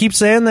flockers. We keep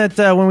saying that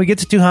when we get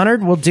to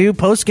 200, we'll do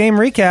post game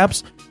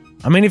recaps.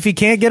 I mean, if you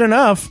can't get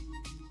enough,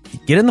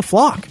 get in the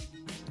flock.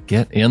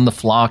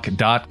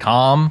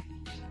 Getintheflock.com.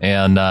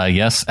 And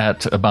yes,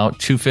 at about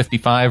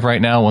 255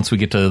 right now, once we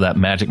get to that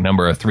magic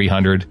number of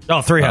 300.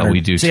 Oh, 300. We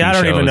do See, I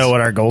don't even know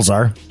what our goals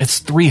are. It's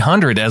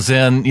 300, as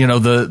in,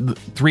 the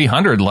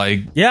 300,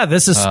 like. Yeah,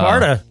 this is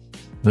Sparta.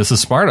 This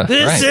is Sparta.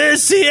 This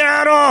is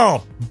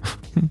Seattle.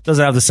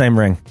 Doesn't have the same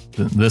ring.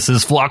 This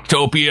is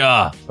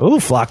Flocktopia. Ooh,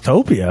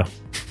 Flocktopia.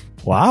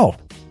 Wow.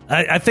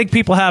 I think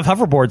people have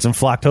hoverboards in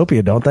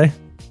Flocktopia, don't they?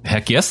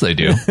 Heck yes, they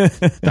do.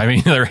 I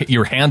mean,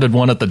 you're handed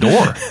one at the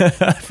door.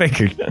 I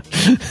figured.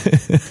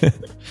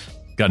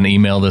 Got an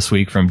email this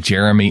week from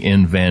Jeremy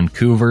in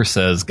Vancouver.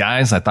 Says,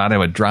 guys, I thought I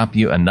would drop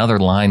you another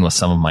line with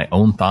some of my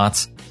own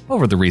thoughts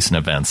over the recent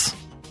events.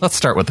 Let's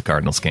start with the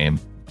Cardinals game.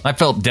 I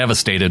felt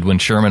devastated when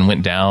Sherman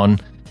went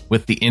down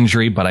with the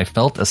injury, but I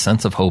felt a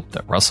sense of hope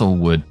that Russell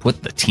would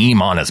put the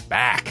team on his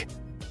back.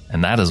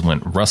 And that is when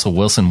Russell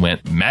Wilson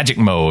went magic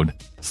mode,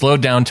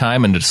 slowed down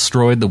time, and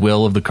destroyed the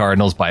will of the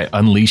Cardinals by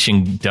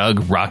unleashing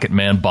Doug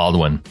Rocketman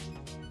Baldwin.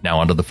 Now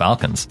onto the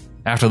Falcons.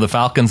 After the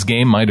Falcons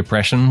game, my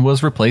depression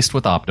was replaced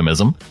with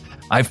optimism.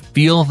 I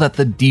feel that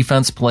the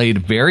defense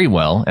played very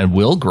well and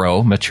will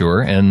grow,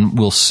 mature, and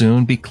will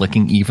soon be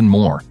clicking even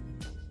more.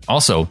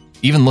 Also,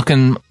 even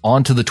looking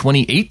on to the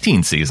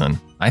 2018 season,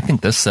 I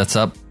think this sets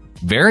up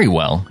very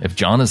well if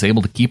John is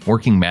able to keep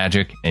working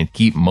magic and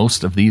keep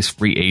most of these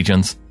free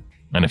agents.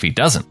 And if he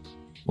doesn't,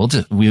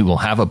 we will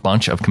have a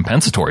bunch of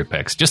compensatory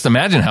picks. Just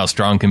imagine how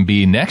strong can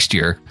be next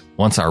year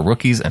once our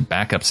rookies and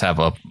backups have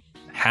a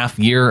half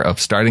year of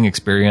starting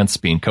experience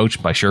being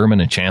coached by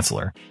Sherman and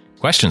Chancellor.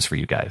 Questions for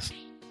you guys.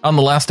 On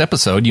the last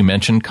episode, you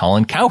mentioned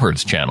Colin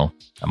Cowherd's channel.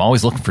 I'm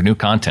always looking for new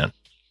content.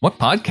 What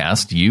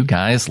podcast do you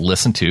guys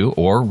listen to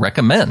or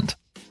recommend?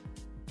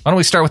 Why don't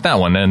we start with that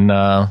one? And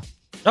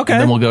okay,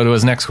 then we'll go to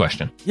his next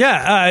question.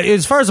 Yeah,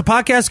 as far as the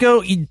podcast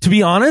go, to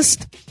be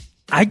honest,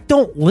 I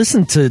don't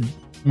listen to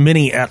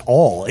many at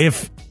all.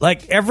 If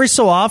like every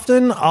so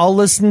often, I'll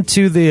listen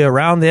to the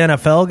Around the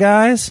NFL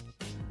guys.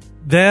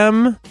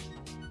 Them,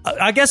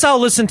 I guess I'll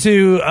listen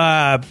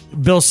to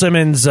Bill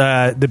Simmons,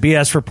 the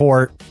BS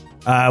report,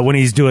 when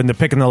he's doing the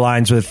picking the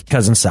lines with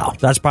Cousin Sal.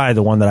 That's probably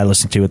the one that I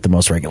listen to with the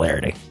most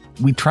regularity.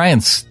 We try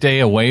and stay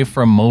away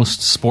from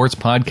most sports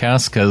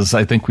podcasts because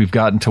I think we've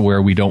gotten to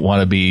where we don't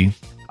want to be.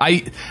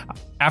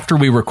 After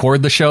we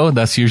record the show,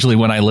 that's usually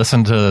when I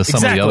listen to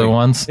some of the other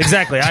ones.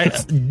 Exactly. I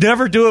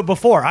never do it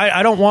before.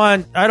 I don't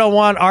want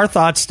our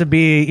thoughts to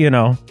be,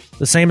 the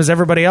same as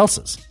everybody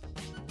else's.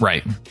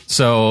 Right.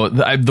 So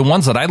the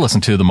ones that I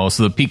listen to the most,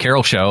 the Pete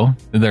Carroll Show,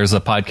 there's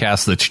a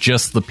podcast that's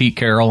just the Pete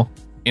Carroll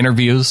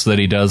interviews that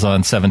he does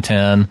on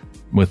 710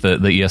 with the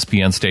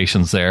ESPN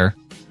stations there.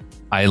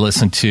 I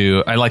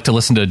like to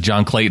listen to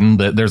John Clayton.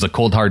 There's a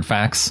Cold Hard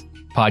Facts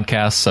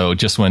podcast. So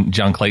just when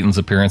John Clayton's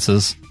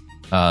appearances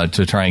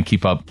to try and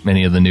keep up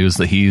many of the news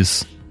that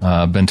he's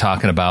been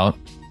talking about.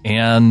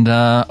 And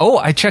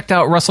I checked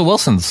out Russell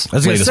Wilson's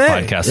latest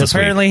podcast this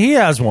apparently week. He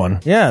has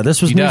one. Yeah,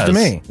 this was news to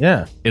me.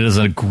 Yeah, it is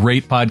a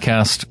great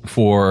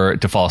podcast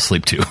to fall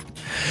asleep to.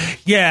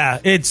 Yeah,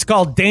 it's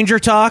called Danger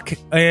Talk,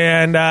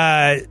 and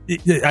I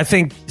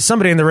think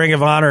somebody in the Ring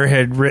of Honor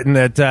had written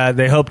that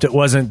they hoped it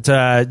wasn't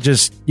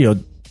just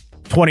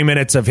 20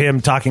 minutes of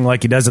him talking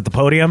like he does at the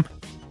podium.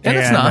 And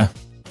it's not.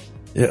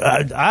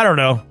 I don't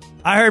know.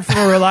 I heard from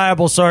a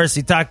reliable source.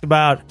 He talked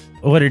about,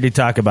 what did he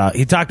talk about?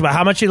 He talked about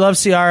how much he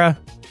loves Ciara,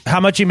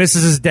 how much he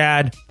misses his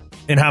dad,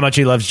 and how much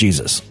he loves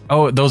Jesus.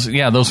 Oh, those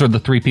are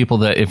the three people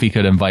that if he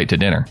could invite to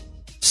dinner.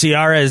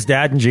 Ciara, his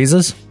dad, and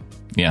Jesus?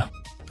 Yeah.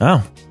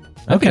 Oh.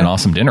 That'd be an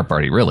awesome dinner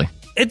party, really.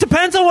 It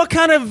depends on what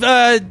kind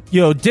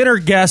of dinner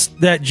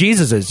guest that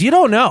Jesus is. You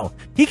don't know.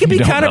 He could be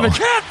kind of a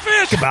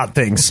catfish about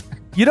things.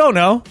 You don't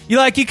know.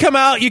 You come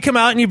out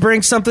and you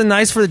bring something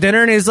nice for the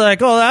dinner, and he's like,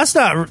 "Oh, that's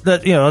not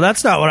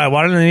what I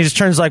wanted." And he just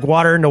turns like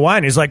water into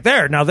wine. He's like,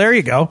 "There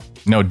you go."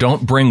 No,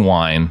 don't bring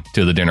wine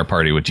to the dinner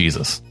party with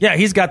Jesus. Yeah,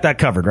 he's got that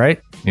covered,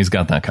 right? He's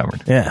got that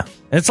covered. Yeah,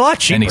 it's a lot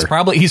cheaper. And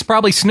he's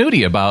probably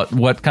snooty about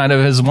what kind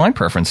of his wine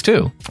preference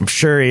too. I'm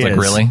sure he is. Like,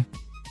 really?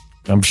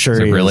 I'm sure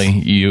he is. Really?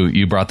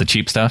 You brought the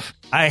cheap stuff?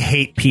 I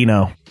hate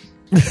Pinot.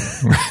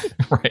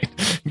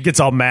 Right. He gets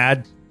all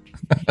mad.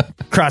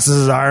 Crosses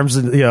his arms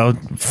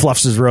and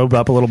fluffs his robe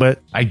up a little bit.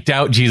 I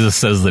doubt Jesus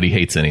says that he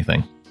hates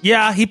anything.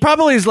 Yeah, he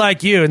probably is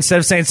like you. Instead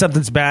of saying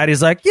something's bad,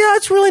 he's like, "Yeah,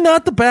 it's really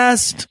not the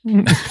best."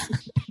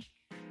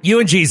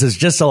 You and Jesus,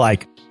 just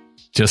alike.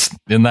 Just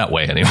in that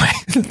way, anyway.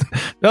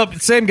 Nope,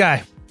 same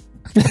guy.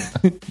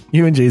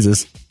 You and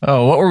Jesus.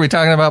 Oh, what were we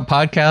talking about?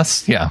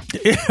 Podcasts? Yeah.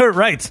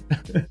 Right.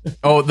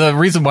 Oh, the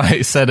reason why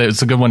I said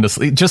it's a good one to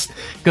sleep, just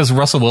because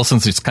Russell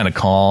Wilson's just kind of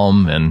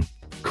calm and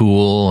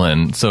cool,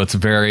 and so it's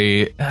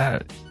very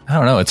I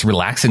don't know, it's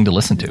relaxing to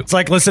listen to. It's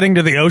like listening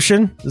to the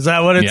ocean. Is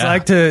that what it's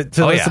like to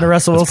listen to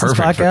Russell Wilson's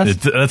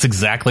podcast? That's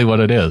exactly what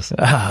it is.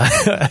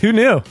 Who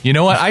knew? You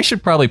know what, I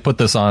should probably put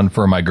this on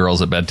for my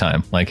girls at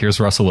bedtime. Like, here's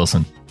Russell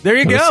Wilson. There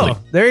you go.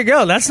 There you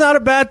go. That's not a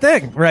bad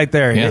thing right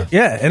there.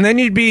 Yeah. And then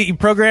you'd be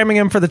programming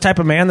them for the type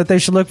of man that they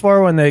should look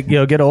for when they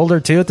get older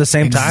too at the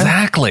same time.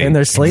 Exactly. In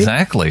their sleep.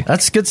 Exactly.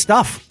 That's good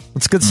stuff.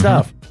 That's good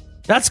stuff.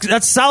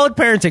 That's solid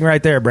parenting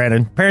right there,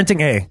 Brandon.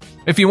 Parenting A.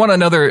 If you want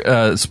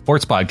another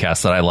sports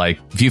podcast that I like,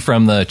 View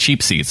from the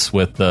Cheap Seats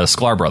with the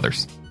Sklar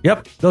brothers.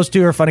 Yep. Those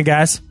two are funny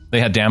guys. They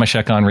had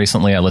Damashek on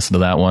recently. I listened to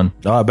that one.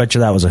 Oh, I bet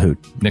you that was a hoot.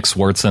 Nick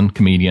Swartzen,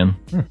 comedian.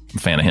 I'm a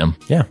fan of him.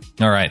 Yeah.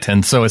 All right.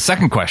 And so his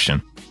second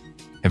question.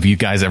 Have you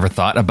guys ever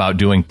thought about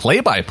doing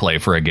play-by-play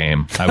for a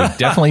game? I would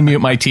definitely mute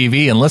my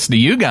TV and listen to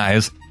you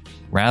guys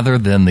rather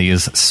than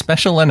these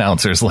special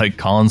announcers like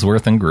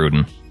Collinsworth and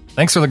Gruden.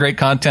 Thanks for the great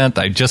content.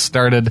 I just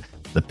started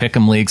the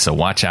Pick'em League, so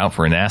watch out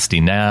for nasty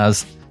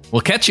Naz.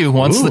 We'll catch you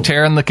once the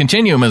tear in the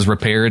continuum is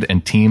repaired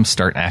and teams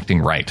start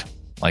acting right,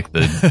 like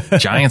the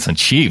Giants and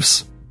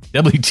Chiefs.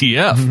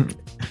 WTF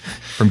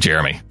from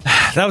Jeremy.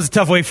 That was a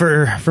tough week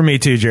for me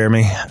too,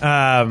 Jeremy.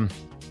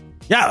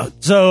 Yeah,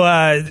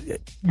 so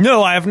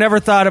no, I've never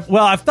thought of.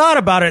 Well, I've thought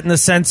about it in the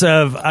sense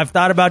of I've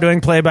thought about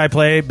doing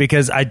play-by-play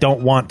because I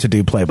don't want to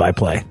do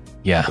play-by-play.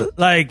 Yeah,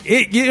 like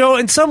it,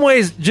 in some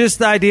ways, just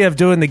the idea of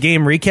doing the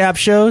game recap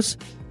shows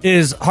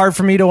is hard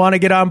for me to want to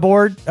get on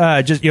board.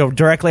 Just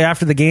directly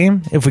after the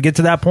game, if we get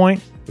to that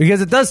point,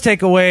 because it does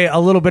take away a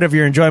little bit of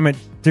your enjoyment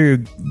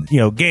through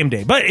game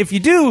day. But if you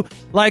do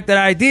like that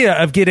idea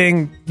of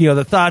getting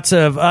the thoughts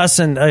of us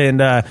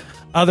and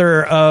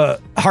other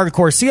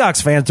hardcore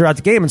Seahawks fans throughout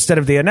the game instead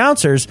of the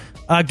announcers,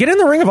 get in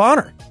the Ring of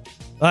Honor.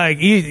 Like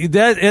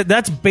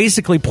that's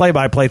basically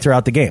play-by-play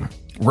throughout the game.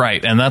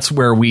 Right, and that's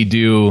where we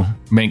do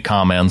make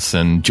comments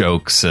and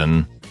jokes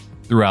and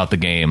throughout the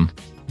game.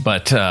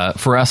 But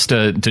for us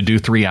to do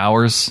 3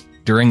 hours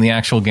during the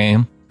actual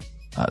game,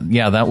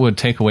 that would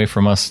take away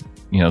from us,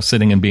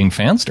 sitting and being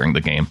fans during the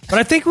game. But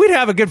I think we'd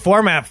have a good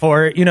format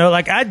for it.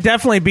 Like I'd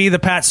definitely be the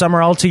Pat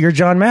Summerall to your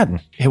John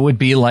Madden. It would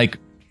be like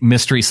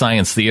Mystery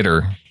Science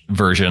Theater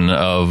version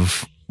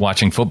of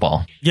watching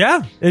football.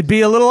 Yeah, it'd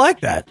be a little like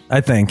that,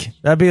 I think.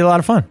 That'd be a lot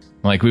of fun.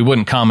 Like, we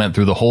wouldn't comment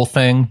through the whole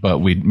thing, but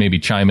we'd maybe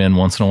chime in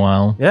once in a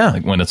while. Yeah.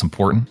 Like, when it's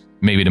important.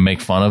 Maybe to make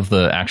fun of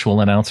the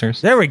actual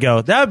announcers. There we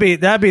go. That'd be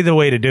the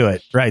way to do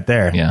it right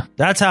there. Yeah.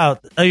 That's how,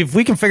 if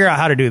we can figure out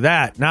how to do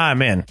that, now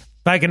I'm in.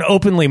 If I can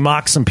openly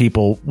mock some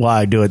people while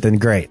I do it, then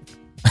great.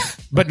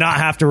 But not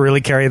have to really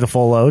carry the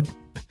full load.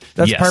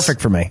 That's perfect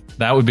for me.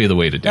 That would be the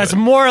way to do it. That's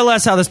more or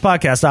less how this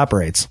podcast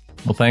operates.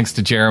 Well, thanks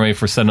to Jeremy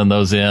for sending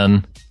those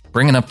in.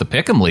 Bringing up the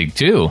Pick'em League,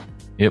 too.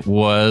 It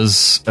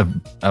was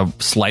a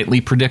slightly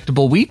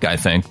predictable week, I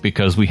think,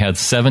 because we had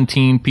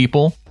 17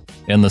 people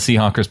in the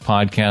Seahawkers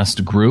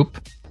podcast group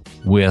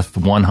with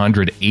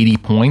 180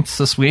 points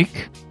this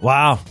week.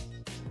 Wow.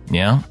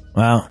 Yeah.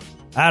 Wow.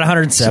 I had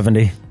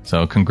 170.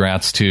 So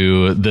congrats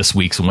to this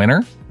week's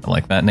winner. I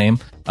like that name.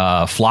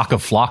 Flock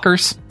of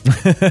Flockers.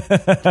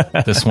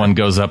 This one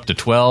goes up to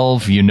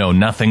 12. You Know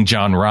Nothing,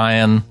 John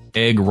Ryan.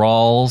 Egg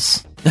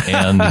Rawls.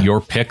 And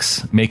Your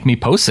Picks Make Me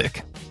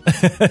Posick.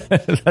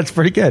 That's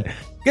pretty good.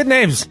 Good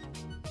names.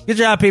 Good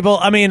job, people.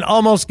 I mean,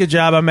 almost good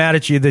job. I'm mad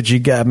at you that you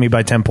got me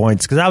by 10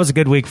 points because that was a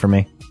good week for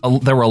me.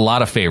 There were a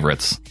lot of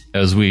favorites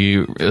as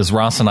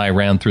Ross and I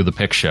ran through the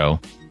pick show.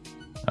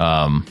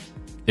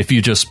 If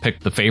you just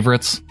picked the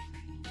favorites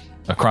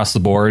across the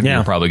board,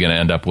 you're probably going to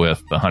end up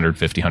with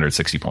 150,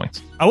 160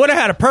 points. I would have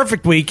had a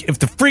perfect week if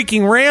the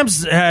freaking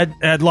Rams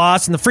had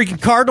lost and the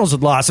freaking Cardinals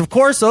had lost. Of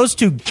course, those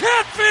two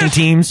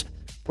teams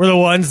were the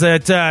ones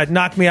that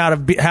knocked me out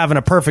of having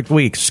a perfect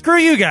week. Screw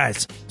you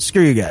guys.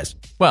 Screw you guys.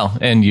 Well,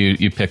 and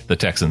you picked the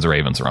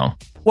Texans-Ravens wrong.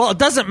 Well, it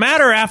doesn't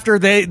matter after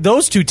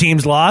those two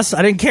teams lost.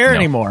 I didn't care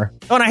anymore.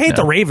 Oh, and I hate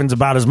the Ravens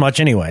about as much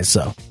anyway,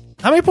 so.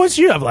 How many points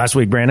did you have last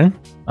week, Brandon?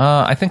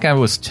 I think I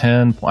was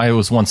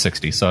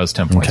 160, so I was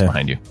 10 points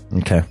behind you.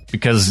 Okay.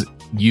 Because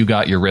you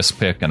got your risk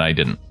pick and I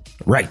didn't.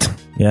 Right.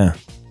 Yeah.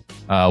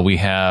 We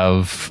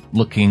have,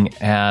 looking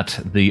at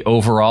the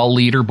overall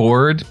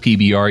leaderboard,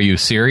 PBRU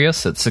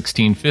Sirius at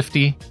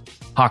 1650,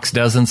 Hawks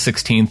Dozen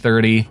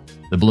 1630,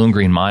 the Blue and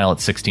Green Mile at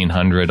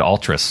 1600,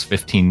 Ultras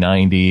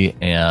 1590,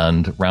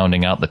 and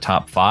rounding out the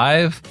top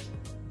 5,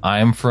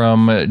 I'm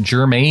from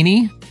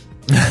Germany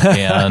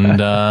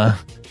and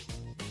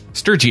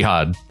Stir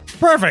Jihad.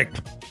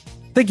 Perfect.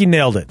 I think you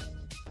nailed it.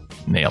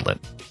 Nailed it.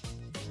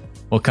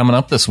 Well, coming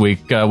up this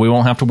week, we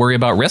won't have to worry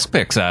about risk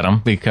picks, Adam,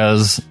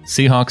 because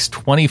Seahawks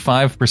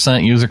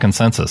 25% user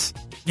consensus.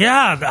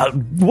 Yeah,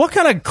 what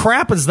kind of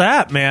crap is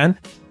that, man?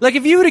 Like,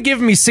 if you would have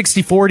given me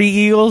 60-40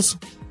 Eagles,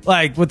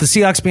 like, with the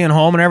Seahawks being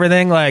home and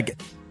everything,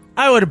 like,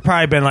 I would have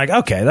probably been like,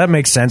 okay, that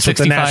makes sense.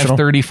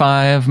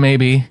 65-35,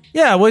 maybe.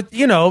 Yeah, with,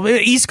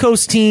 East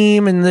Coast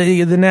team and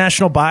the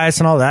national bias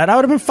and all that, I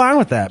would have been fine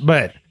with that.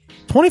 But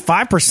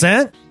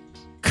 25%?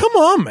 Come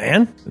on,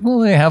 man. Well,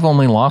 they have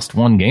only lost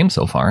one game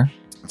so far.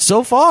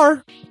 So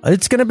far,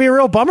 it's going to be a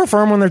real bummer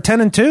for them when they're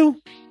 10-2. A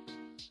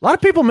lot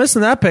of people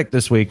missing that pick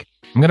this week.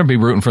 I'm going to be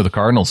rooting for the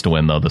Cardinals to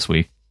win, though, this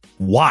week.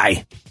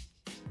 Why?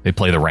 They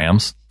play the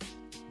Rams.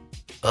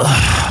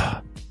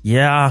 Ugh.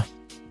 Yeah.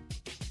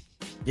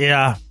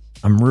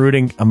 I'm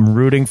rooting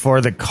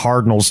for the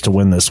Cardinals to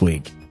win this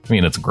week. I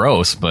mean, it's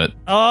gross, but...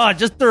 Oh, I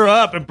just threw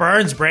up. It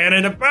burns,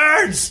 Brandon. It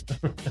burns.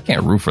 I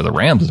can't root for the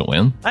Rams to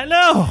win. I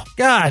know.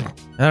 God.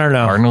 I don't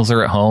know. Cardinals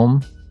are at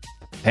home.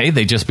 Hey,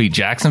 they just beat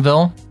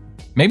Jacksonville.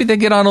 Maybe they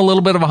get on a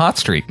little bit of a hot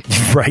streak.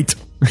 Right.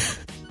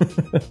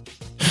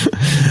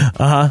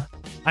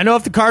 I know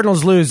if the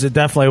Cardinals lose, it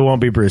definitely won't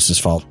be Bruce's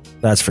fault.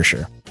 That's for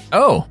sure.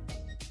 Oh.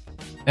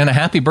 And a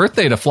happy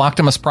birthday to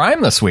Flocktimus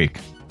Prime this week.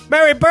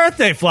 Merry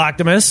birthday,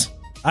 Flocktimus.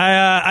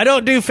 I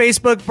don't do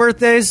Facebook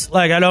birthdays.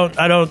 Like I don't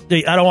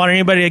want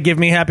anybody to give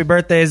me happy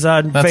birthdays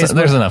on Facebook.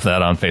 There's enough of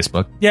that on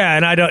Facebook. Yeah,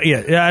 and I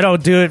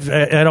don't do it.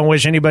 I don't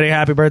wish anybody a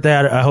happy birthday.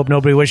 I hope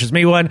nobody wishes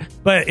me one.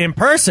 But in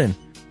person,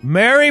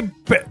 merry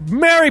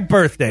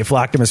birthday,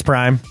 Flocktimus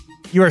Prime.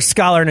 You are a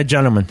scholar and a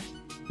gentleman.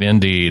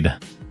 Indeed.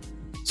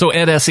 So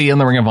Ed Essie in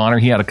the Ring of Honor,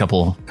 he had a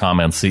couple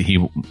comments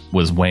he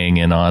was weighing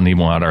in on. He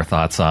wanted our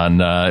thoughts on.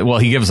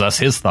 He gives us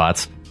his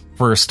thoughts.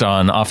 First,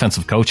 on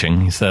offensive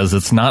coaching, he says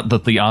it's not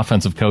that the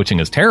offensive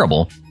coaching is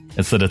terrible,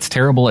 it's that it's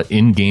terrible at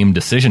in-game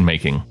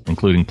decision-making,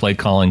 including play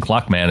calling,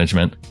 clock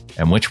management,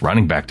 and which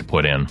running back to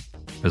put in.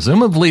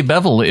 Presumably,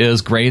 Bevel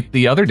is great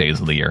the other days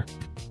of the year.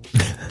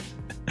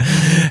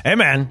 Hey,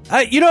 man,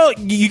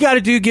 you got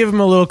to give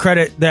them a little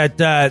credit that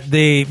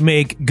they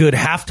make good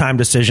halftime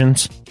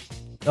decisions.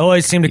 They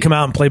always seem to come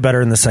out and play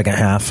better in the second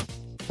half.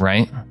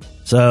 Right.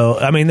 So,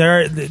 I mean,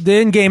 the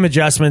in-game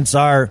adjustments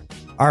are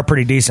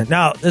pretty decent.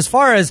 Now, as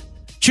far as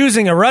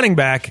choosing a running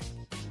back,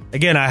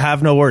 again, I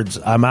have no words.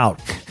 I'm out.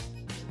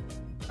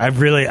 I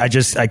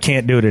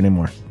can't do it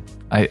anymore.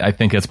 I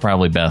think it's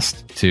probably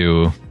best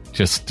to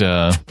just,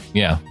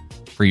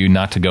 for you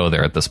not to go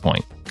there at this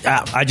point.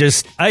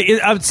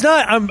 It's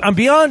not, I'm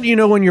beyond,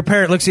 when your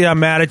parent looks at you, I'm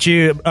mad at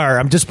you, or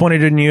I'm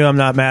disappointed in you, I'm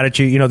not mad at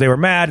you. They were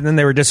mad and then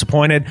they were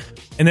disappointed.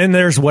 And then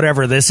there's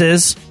whatever this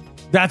is.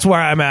 That's where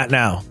I'm at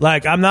now.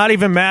 Like, I'm not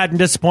even mad and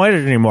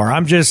disappointed anymore.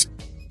 I'm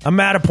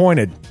mad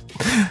appointed.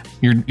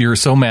 You're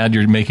so mad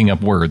you're making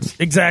up words.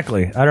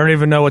 Exactly. I don't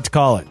even know what to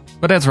call it.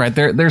 But that's right.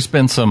 There's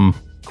been some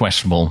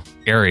questionable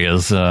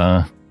areas. We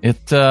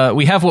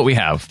have what we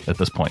have at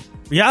this point.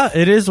 Yeah,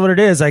 it is what it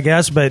is, I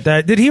guess. But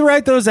did he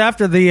write those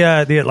after the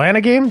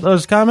Atlanta game?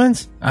 Those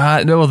comments?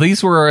 No,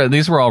 these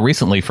were all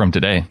recently from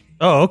today.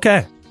 Oh,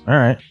 okay, all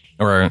right.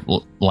 Or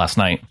last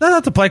night. I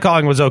thought the play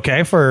calling was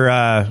okay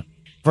for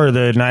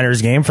the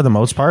Niners game for the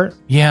most part.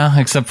 Yeah,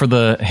 except for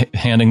the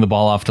handing the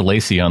ball off to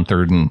Lacy on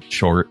 3rd and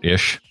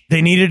short-ish.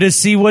 They needed to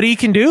see what he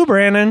can do,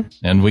 Brandon.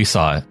 And we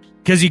saw it.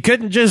 Because you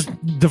couldn't just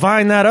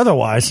define that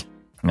otherwise.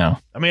 No.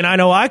 I mean, I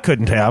know I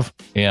couldn't have.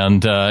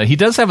 And he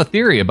does have a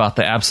theory about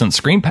the absent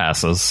screen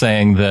passes,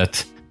 saying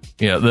that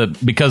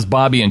because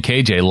Bobby and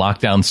KJ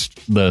locked down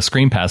the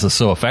screen passes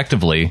so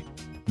effectively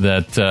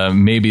that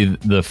maybe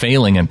the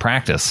failing in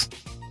practice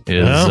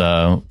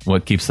is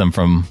what keeps them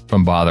from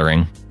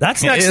bothering.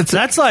 That's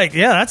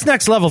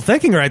next level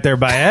thinking right there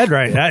by Ed.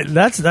 Right,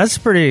 that's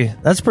pretty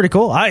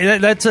cool.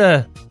 That's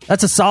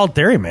a solid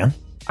theory, man.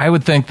 I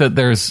would think that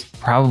there's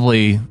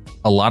probably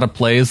a lot of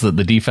plays that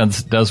the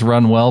defense does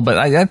run well, but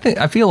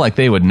I feel like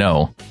they would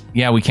know.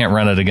 Yeah, we can't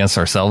run it against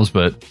ourselves,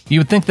 but you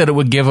would think that it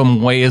would give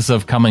them ways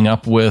of coming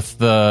up with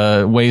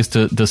ways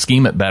to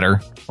scheme it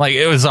better. Like,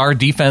 was our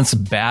defense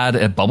bad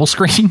at bubble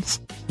screens?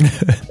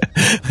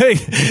 Hey,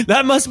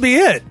 that must be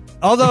it.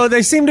 Although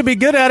they seem to be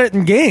good at it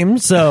in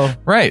games, so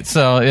right.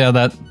 So yeah,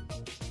 that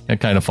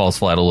kind of falls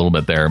flat a little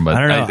bit there. But I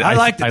don't know. I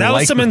liked it. That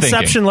was some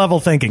Inception level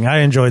thinking. I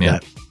enjoyed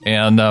that.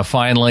 And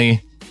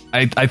finally,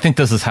 I think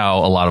this is how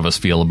a lot of us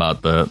feel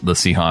about the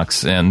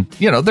Seahawks. And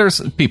there's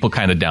people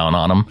kind of down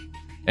on them.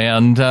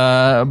 And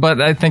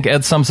but I think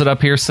Ed sums it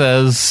up here.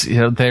 Says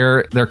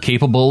they're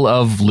capable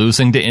of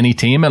losing to any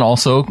team and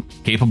also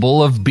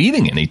capable of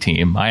beating any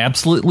team. I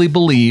absolutely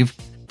believe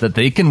that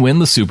they can win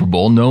the Super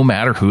Bowl no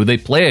matter who they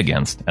play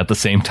against. At the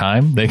same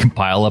time, they can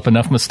pile up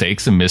enough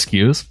mistakes and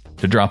miscues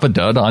to drop a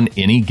dud on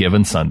any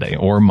given Sunday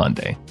or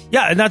Monday.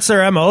 Yeah, and that's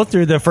their MO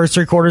through the first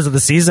 3 quarters of the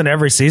season.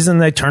 Every season,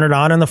 they turn it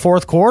on in the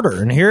fourth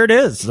quarter. And here it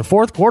is, the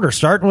fourth quarter,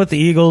 starting with the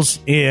Eagles.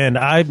 And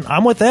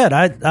I'm with Ed.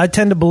 I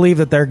tend to believe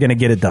that they're going to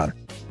get it done.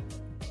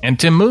 And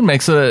Tim Moon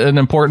makes an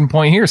important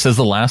point here. Says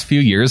the last few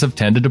years have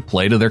tended to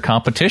play to their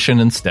competition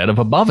instead of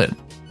above it.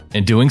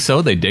 In doing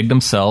so, they dig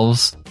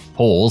themselves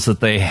holes that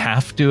they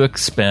have to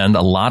expend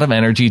a lot of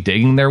energy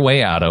digging their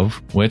way out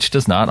of, which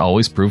does not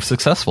always prove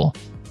successful.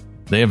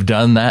 They have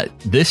done that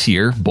this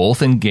year,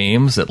 both in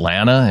games,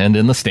 Atlanta, and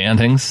in the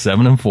standings,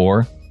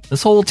 7-4.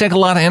 This hole will take a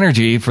lot of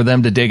energy for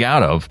them to dig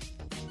out of.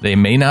 They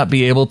may not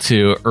be able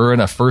to earn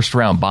a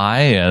first-round bye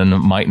and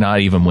might not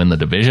even win the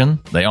division.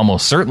 They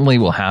almost certainly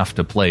will have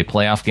to play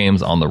playoff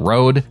games on the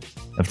road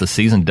if the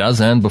season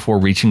does end before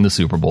reaching the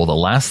Super Bowl. The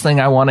last thing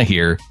I want to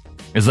hear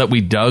is that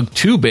we dug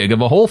too big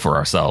of a hole for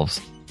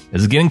ourselves.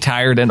 It's getting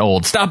tired and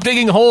old. Stop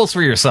digging holes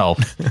for yourself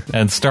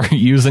and start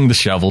using the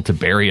shovel to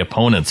bury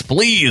opponents,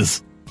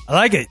 please. I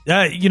like it.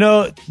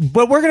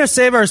 But we're going to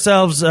save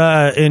ourselves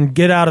and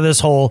get out of this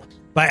hole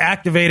by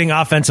activating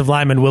offensive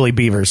lineman Willie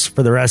Beavers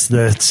for the rest of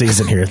the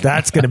season here.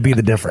 That's going to be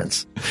the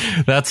difference.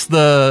 That's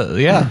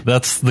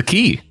the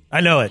key.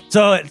 I know it.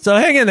 So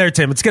hang in there,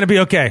 Tim. It's going to be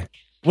okay.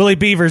 Willie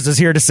Beavers is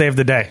here to save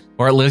the day.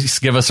 Or at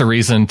least give us a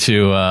reason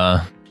to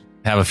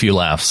have a few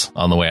laughs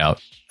on the way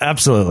out.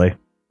 Absolutely.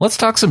 Let's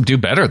talk some do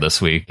better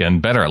this week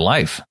and better at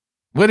life.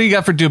 What do you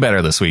got for do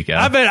better this week,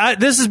 Adam?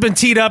 This has been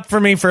teed up for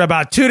me for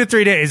about 2 to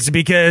 3 days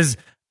because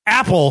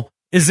Apple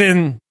is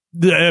in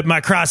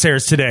my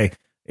crosshairs today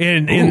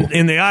in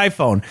the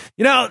iPhone.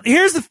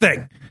 Here's the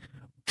thing.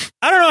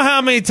 I don't know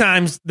how many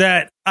times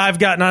that I've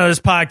gotten on this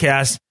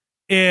podcast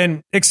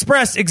and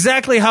expressed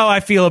exactly how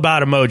I feel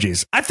about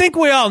emojis. I think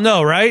we all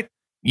know, right?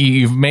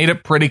 You've made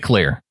it pretty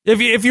clear.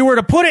 If you were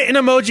to put it in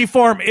emoji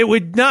form, it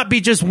would not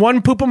be just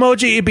one poop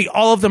emoji. It'd be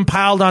all of them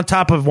piled on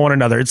top of one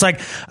another. It's like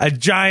a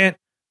giant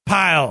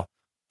pile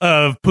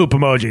of poop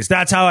emojis.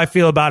 That's how I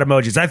feel about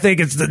emojis. I think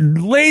it's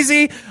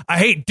lazy. I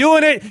hate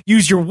doing it.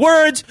 Use your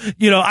words.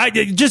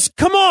 Just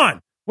come on.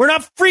 We're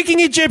not freaking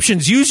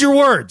Egyptians. Use your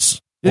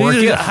words. Or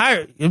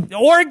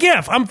a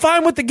GIF. I'm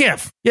fine with the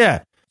GIF.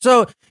 Yeah.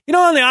 So,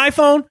 on the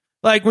iPhone,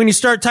 like when you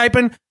start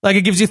typing, like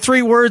it gives you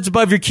 3 words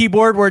above your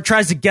keyboard where it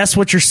tries to guess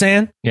what you're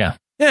saying. Yeah.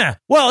 Yeah.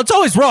 Well, it's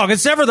always wrong.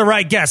 It's never the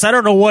right guess. I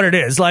don't know what it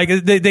is. Like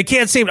they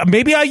can't seem,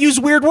 maybe I use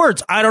weird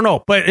words. I don't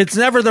know, but it's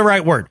never the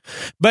right word.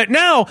 But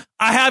now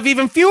I have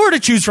even fewer to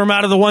choose from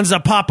out of the ones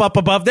that pop up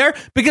above there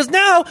because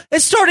now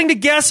it's starting to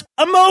guess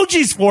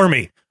emojis for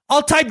me.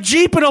 I'll type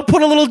Jeep and I'll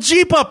put a little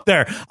Jeep up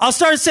there. I'll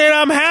start saying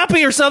I'm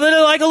happy or something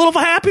and like a little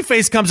happy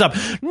face comes up.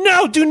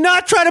 No, do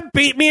not try to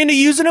bait me into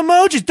using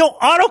emojis. Don't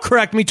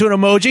autocorrect me to an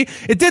emoji.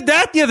 It did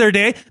that the other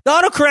day. The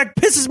autocorrect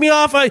pisses me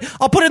off.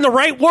 I'll put in the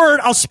right word.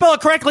 I'll spell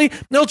it correctly.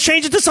 And it'll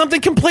change it to something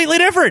completely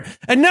different.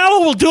 And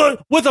now it will do it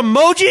with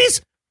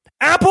emojis?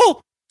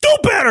 Apple, do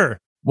better.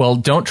 Well,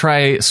 don't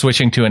try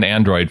switching to an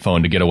Android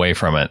phone to get away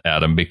from it,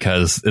 Adam,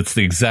 because it's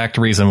the exact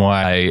reason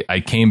why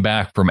I came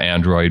back from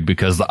Android,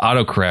 because the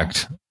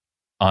autocorrect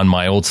on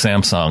my old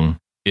Samsung,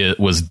 it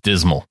was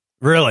dismal.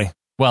 Really?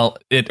 Well,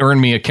 it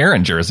earned me a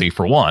Karen jersey,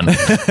 for one.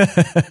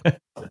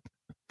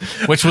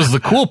 Which was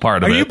the cool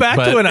part of it. Are you back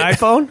to an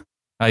iPhone?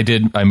 I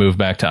did. I moved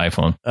back to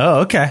iPhone.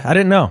 Oh, okay. I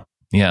didn't know.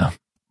 Yeah.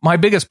 My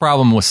biggest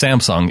problem with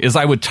Samsung is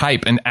I would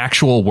type an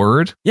actual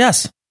word.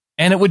 Yes.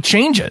 And it would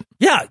change it.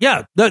 Yeah.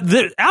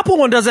 The Apple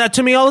one does that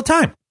to me all the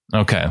time.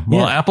 Okay.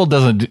 Well, Apple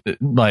doesn't,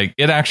 like,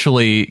 it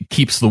actually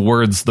keeps the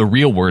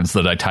real words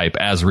that I type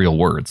as real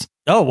words.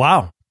 Oh,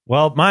 wow.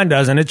 Well, mine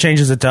doesn't. It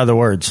changes it to other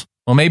words.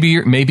 Well, maybe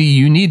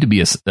you need to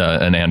be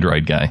an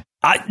Android guy.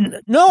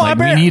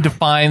 We need to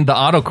find the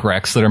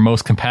autocorrects that are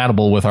most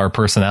compatible with our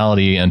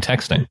personality and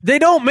texting. They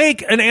don't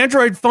make an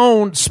Android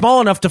phone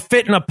small enough to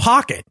fit in a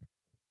pocket.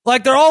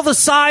 Like, they're all the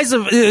size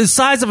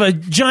of a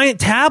giant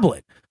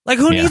tablet. Like,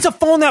 who needs a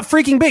phone that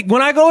freaking big?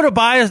 When I go to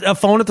buy a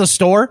phone at the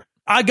store,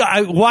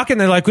 I walk in,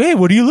 they're like, hey,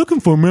 what are you looking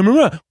for?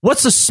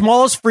 What's the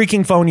smallest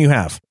freaking phone you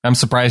have? I'm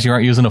surprised you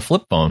aren't using a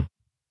flip phone.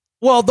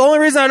 Well, the only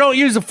reason I don't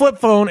use a flip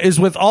phone is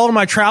with all of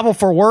my travel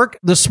for work,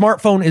 the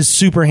smartphone is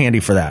super handy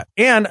for that.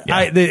 And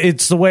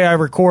it's the way I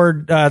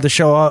record the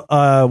show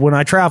when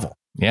I travel.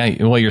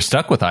 Yeah, well, you're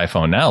stuck with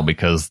iPhone now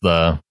because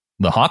the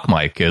Hawk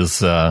mic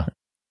is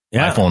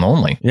iPhone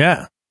only.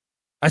 Yeah.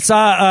 I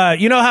saw,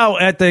 you know how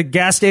at the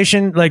gas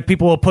station, like,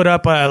 people will put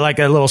up like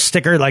a little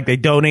sticker, like they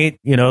donate,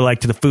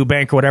 like to the food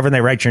bank or whatever, and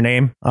they write your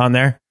name on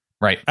there.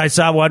 Right. I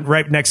saw one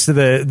right next to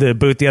the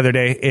booth the other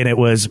day, and it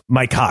was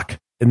Mike Hawk.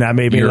 And that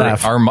made me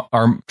laugh.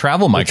 Our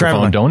travel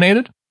microphone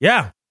donated?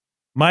 Yeah.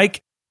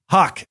 Mike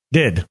Hawk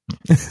did.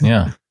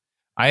 Yeah.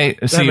 I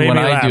see when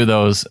I do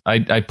those,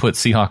 I put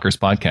Seahawkers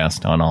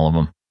podcast on all of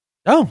them.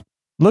 Oh,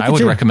 I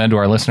would recommend to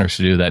our listeners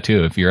to do that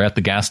too. If you're at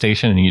the gas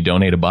station and you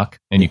donate $1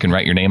 and you can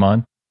write your name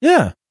on.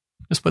 Yeah.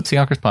 Just put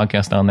Seahawkers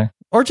podcast on there.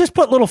 Or just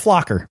put Little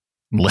Flocker.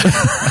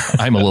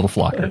 I'm a little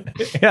flocker.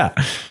 Yeah.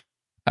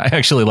 I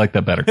actually like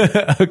that better.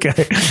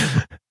 Okay.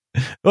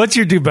 What's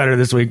your do better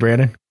this week,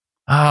 Brandon?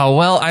 Oh,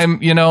 well, I'm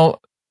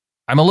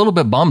a little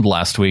bit bummed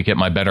last week at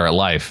my Better at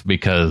Life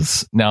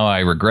because now I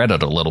regret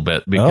it a little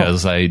bit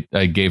because I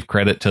gave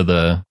credit to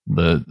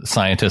the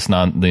scientist,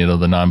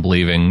 the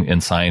non-believing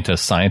in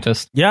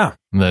scientist. Yeah.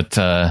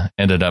 That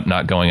ended up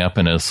not going up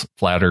in his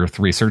flat Earth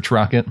research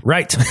rocket.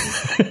 Right.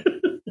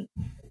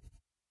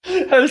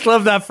 I just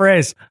love that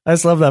phrase.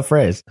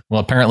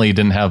 Well, apparently he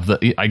didn't have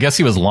I guess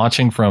he was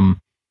launching from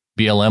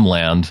BLM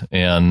land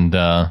and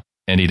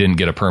he didn't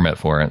get a permit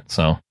for it.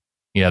 So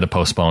he had to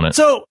postpone it.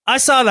 So I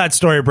saw that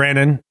story,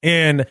 Brandon,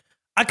 and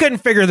I couldn't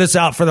figure this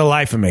out for the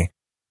life of me.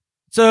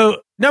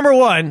 So number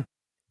one,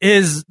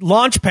 his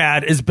launch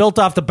pad is built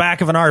off the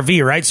back of an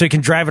RV, right? So you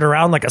can drive it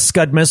around like a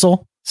Scud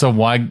missile. So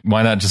why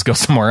not just go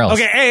somewhere else?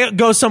 Okay, A,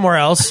 go somewhere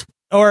else.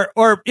 Or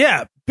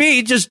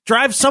B, just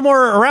drive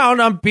somewhere around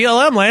on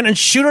BLM land and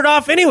shoot it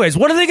off anyways.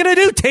 What are they going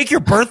to do? Take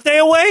your birthday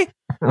away?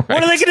 Right.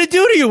 What are they going to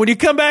do to you when you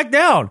come back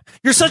down?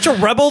 You're such a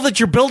rebel that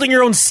you're building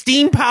your own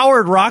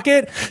steam-powered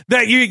rocket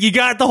that you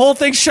got the whole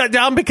thing shut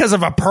down because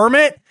of a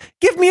permit?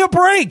 Give me a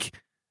break.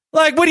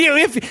 Like, what do you,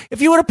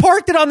 if you would have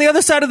parked it on the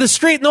other side of the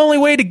street and the only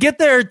way to get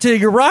there to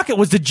your rocket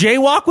was to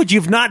jaywalk, would you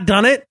have not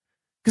done it?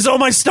 Because, oh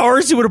my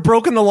stars, you would have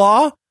broken the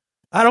law?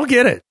 I don't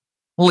get it.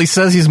 Well, he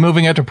says he's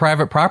moving it to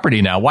private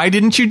property now. Why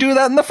didn't you do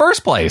that in the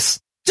first place?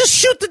 Just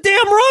shoot the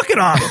damn rocket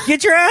off.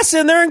 Get your ass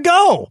in there and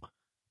go.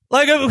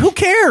 Like, who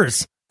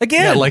cares?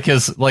 Again,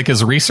 yeah, like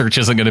his research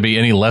isn't going to be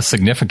any less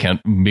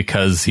significant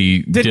because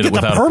he did it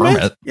without a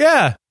permit.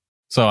 Yeah.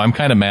 So I'm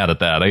kind of mad at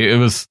that. It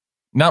was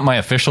not my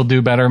official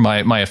do better.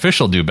 My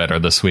official do better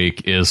this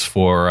week is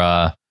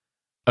for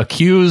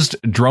accused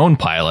drone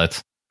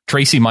pilot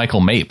Tracy Michael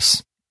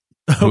Mapes,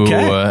 who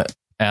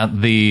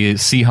at the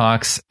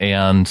Seahawks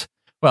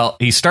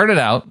he started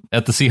out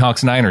at the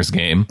Seahawks-Niners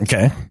game,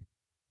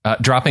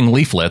 dropping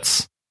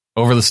leaflets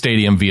over the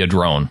stadium via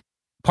drone.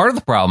 Part of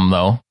the problem,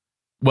 though,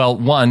 well,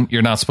 one,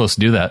 you're not supposed to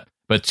do that.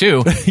 But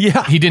two,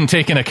 he didn't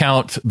take into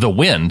account the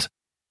wind.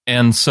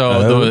 And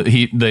so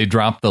they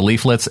dropped the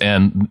leaflets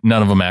and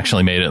none of them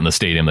actually made it in the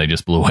stadium. They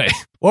just blew away.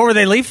 What were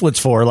they leaflets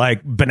for?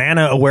 Like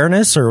banana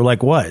awareness or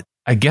like what?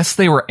 I guess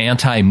they were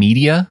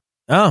anti-media.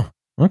 Oh,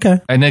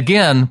 okay. And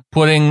again,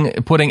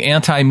 putting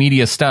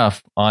anti-media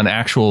stuff on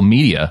actual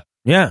media.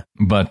 Yeah.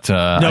 But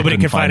nobody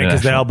can find it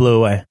because they all blew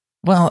away.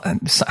 Well,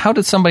 how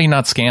did somebody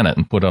not scan it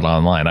and put it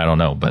online? I don't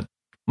know. But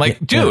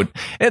dude,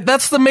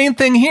 that's the main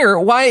thing here.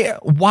 Why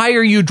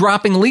are you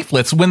dropping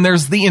leaflets when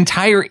there's the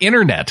entire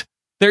internet?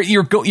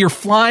 You're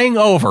flying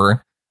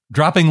over,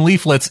 dropping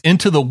leaflets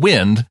into the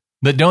wind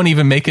that don't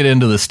even make it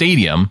into the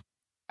stadium.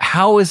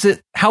 How is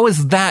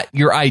that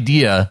your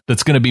idea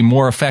that's going to be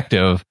more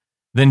effective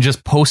than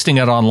just posting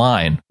it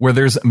online where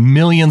there's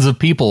millions of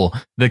people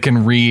that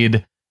can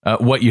read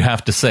what you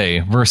have to say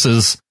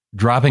versus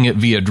dropping it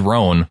via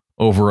drone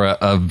over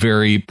a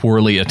very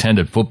poorly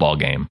attended football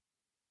game?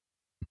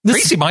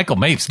 Tracy Michael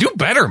Mapes, do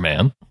better,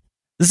 man.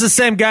 This is the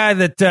same guy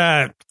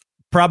that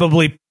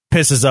probably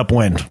pisses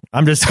upwind.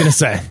 I'm just going to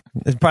say.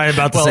 It's probably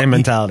about the same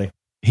mentality.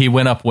 He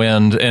went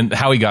upwind, and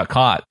how he got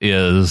caught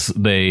is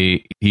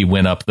he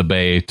went up the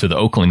bay to the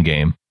Oakland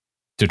game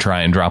to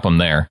try and drop him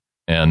there,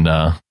 and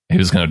he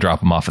was going to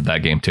drop him off at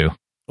that game too.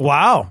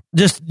 Wow.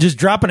 Just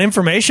dropping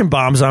information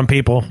bombs on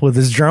people with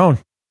his drone.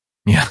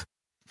 Yeah.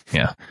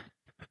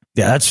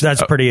 Yeah,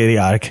 that's pretty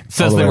idiotic. It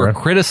says they were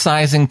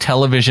criticizing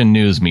television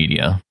news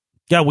media.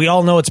 Yeah, we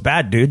all know it's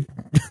bad, dude.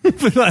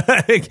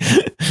 Like,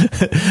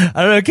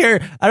 I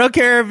don't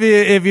care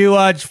if you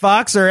watch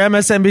Fox or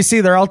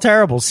MSNBC. They're all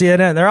terrible.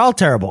 CNN, they're all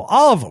terrible.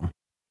 All of them.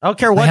 I don't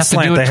care what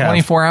slant they have.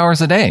 24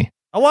 hours a day.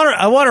 I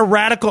want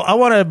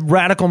a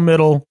radical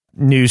middle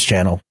news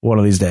channel one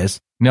of these days.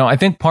 No, I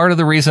think part of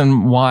the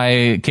reason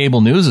why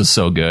cable news is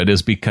so good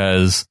is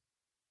because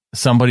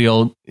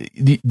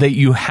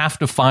you have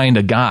to find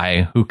a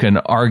guy who can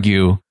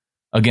argue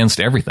against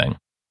everything.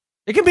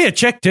 It can be a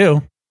chick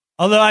too.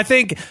 Although I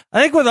think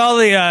with all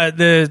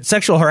the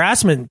sexual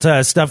harassment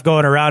stuff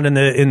going around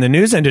in the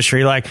news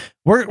industry, like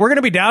we're going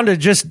to be down to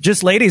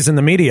just ladies in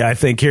the media. I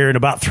think here in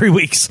about 3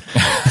 weeks,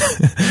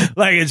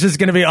 like it's just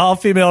going to be all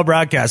female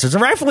broadcasters,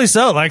 and rightfully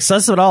so. Like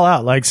suss it all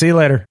out. Like see you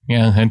later.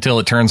 Yeah, until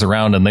it turns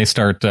around and they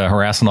start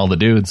harassing all the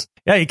dudes.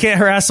 Yeah, you can't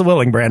harass the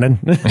willing, Brandon.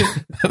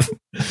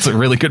 That's a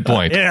really good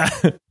point. Yeah.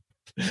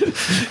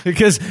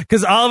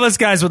 Because all of us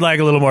guys would like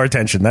a little more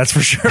attention, that's for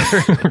sure.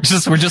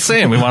 we're just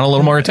saying we want a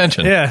little more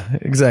attention. Yeah,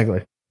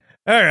 exactly.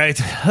 All right,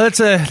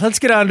 let's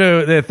get on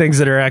to the things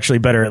that are actually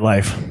better at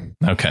life.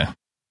 Okay.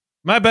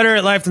 My better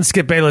at life than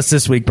Skip Bayless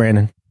this week,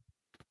 Brandon,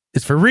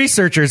 is for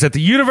researchers at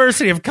the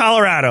University of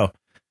Colorado.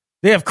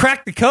 They have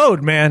cracked the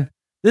code, man.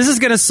 This is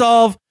going to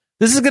solve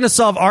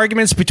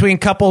arguments between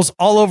couples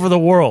all over the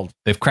world.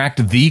 They've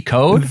cracked the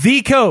code?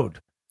 The code.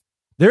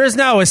 There is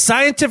now a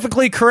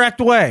scientifically correct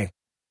way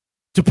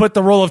to put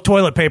the roll of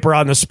toilet paper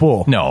on the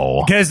spool.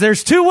 No. Because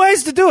there's two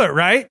ways to do it,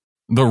 right?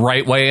 The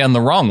right way and the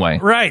wrong way.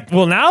 Right.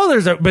 Well, now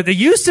but there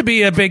used to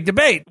be a big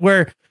debate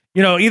where,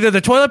 either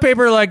the toilet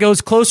paper like goes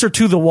closer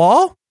to the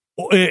wall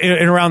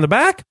and around the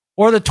back,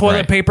 or the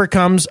toilet paper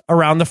comes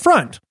around the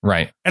front.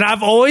 Right. And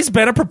I've always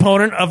been a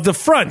proponent of the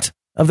front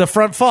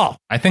fall.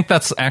 I think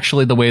that's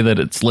actually the way that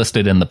it's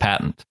listed in the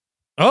patent.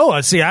 Oh,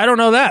 see, I don't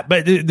know that.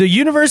 But the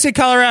University of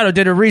Colorado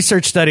did a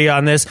research study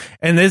on this,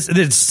 and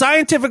it's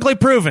scientifically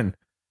proven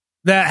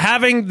that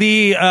having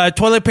the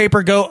toilet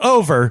paper go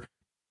over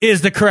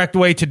is the correct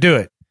way to do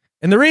it.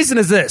 And the reason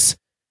is this.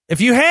 If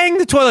you hang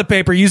the toilet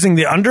paper using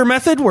the under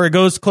method, where it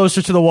goes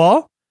closer to the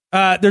wall,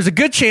 there's a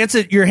good chance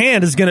that your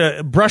hand is going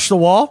to brush the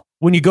wall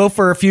when you go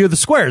for a few of the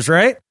squares,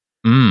 right?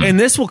 And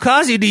this will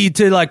cause you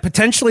to like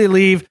potentially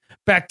leave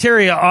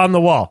bacteria on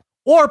the wall,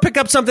 or pick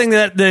up something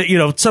that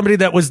somebody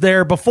that was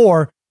there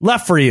before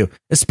left for you,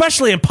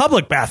 especially in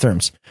public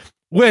bathrooms.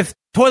 With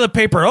toilet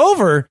paper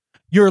over,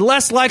 you're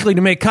less likely to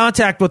make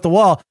contact with the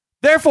wall,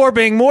 therefore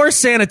being more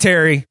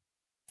sanitary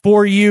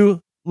for you,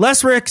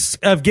 less risks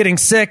of getting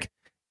sick,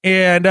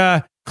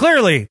 and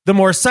clearly the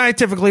more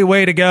scientifically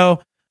way to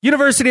go.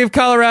 University of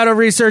Colorado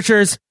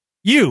researchers,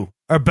 you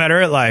are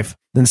better at life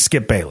than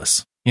Skip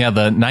Bayless. Yeah,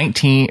 the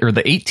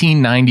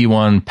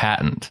 1891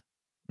 patent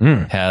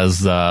has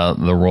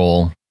the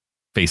roll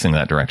facing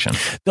that direction.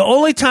 The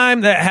only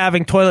time that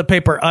having toilet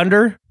paper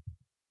under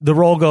the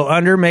roll go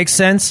under makes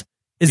sense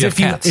is if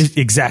you have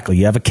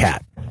a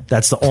cat.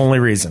 That's the only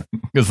reason.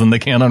 Because then they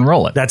can't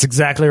unroll it. That's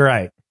exactly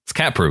right. It's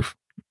cat proof.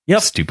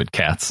 Yep. Stupid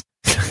cats.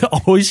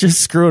 Always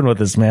just screwing with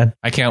us, man.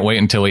 I can't wait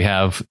until we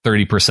have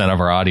 30% of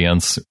our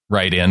audience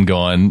write in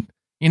going,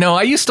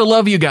 I used to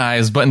love you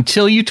guys, but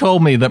until you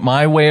told me that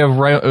my way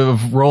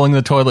of rolling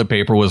the toilet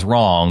paper was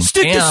wrong,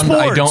 stick to sports.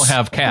 I don't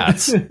have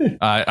cats,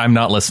 I'm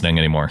not listening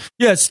anymore.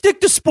 Yeah,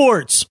 stick to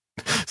sports.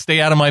 Stay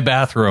out of my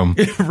bathroom.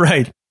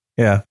 Right.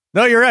 Yeah.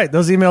 No, you're right.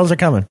 Those emails are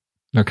coming.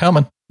 They're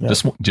coming. Yeah.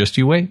 Just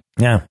you wait.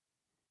 Yeah.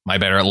 My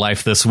better at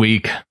life this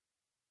week,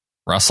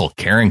 Russell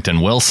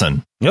Carrington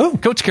Wilson. Oh.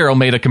 Coach Carroll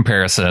made a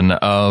comparison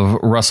of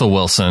Russell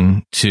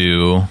Wilson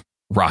to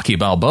Rocky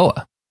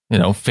Balboa,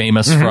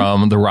 famous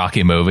from the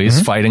Rocky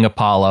movies, fighting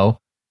Apollo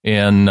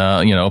in,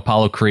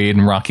 Apollo Creed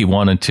and Rocky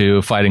 1 and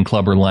 2, fighting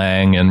Clubber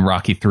Lang and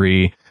Rocky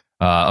 3,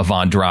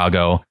 Ivan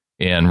Drago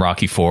in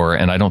Rocky 4.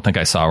 And I don't think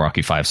I saw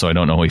Rocky 5, so I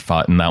don't know who he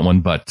fought in that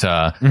one. But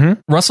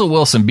Russell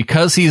Wilson,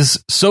 because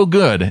he's so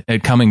good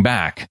at coming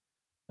back,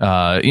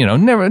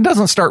 it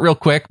doesn't start real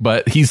quick,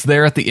 but he's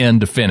there at the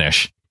end to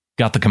finish.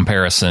 Got the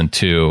comparison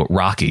to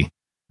Rocky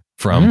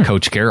from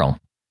Coach Carroll.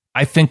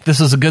 I think this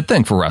is a good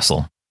thing for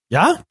Russell.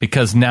 Yeah.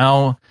 Because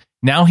now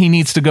he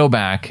needs to go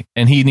back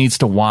and he needs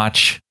to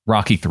watch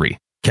Rocky 3.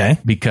 Okay.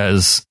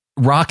 Because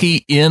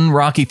in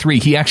Rocky 3,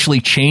 he actually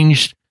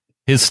changed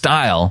his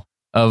style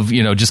of,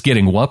 just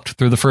getting whooped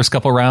through the first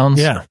couple rounds.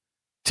 Yeah.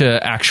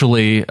 To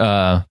actually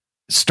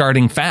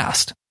starting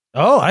fast.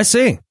 Oh, I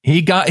see.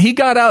 He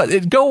got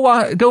out.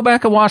 Go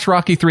back and watch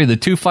Rocky 3, the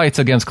 2 fights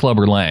against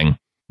Clubber Lang.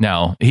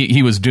 Now,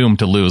 he was doomed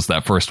to lose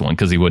that first one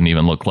because he wouldn't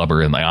even look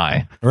Clubber in the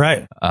eye.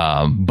 Right.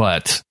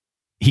 But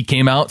he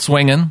came out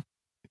swinging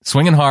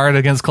hard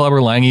against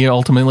Clubber Lang. He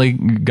ultimately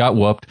got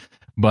whooped.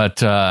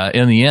 But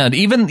in the end,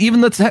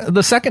 even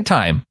the second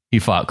time he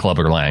fought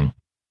Clubber Lang,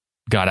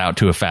 got out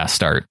to a fast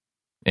start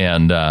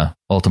and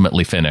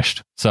ultimately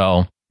finished.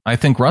 So I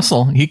think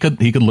Russell, he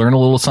could learn a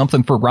little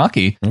something for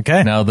Rocky.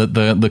 Okay. Now that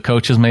the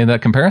coach has made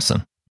that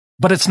comparison.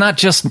 But it's not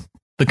just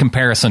the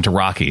comparison to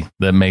Rocky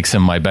that makes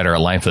him my better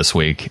at life this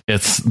week.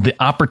 It's the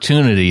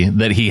opportunity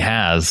that he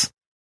has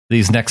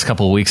these next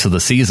couple of weeks of the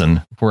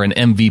season for an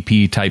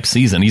MVP type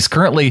season. He's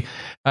currently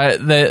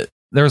there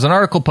was an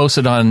article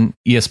posted on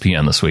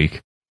ESPN this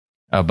week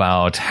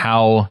about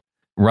how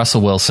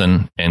Russell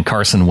Wilson and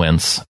Carson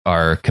Wentz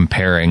are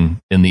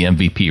comparing in the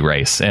MVP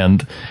race,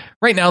 and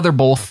right now they're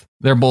both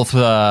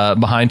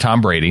behind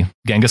Tom Brady,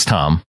 Genghis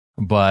Tom,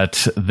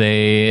 but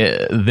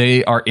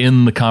they are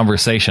in the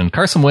conversation.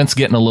 Carson Wentz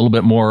getting a little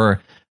bit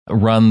more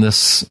run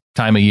this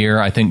time of year,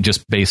 I think,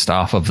 just based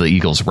off of the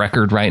Eagles'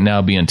 record right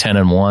now being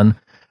 10-1.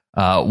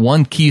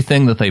 One key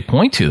thing that they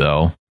point to,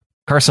 though,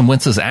 Carson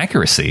Wentz's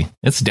accuracy.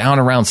 It's down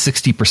around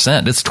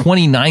 60%. It's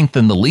 29th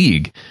in the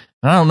league.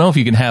 I don't know if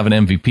you can have an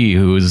MVP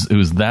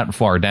who's that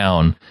far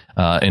down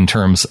in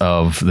terms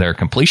of their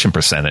completion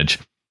percentage.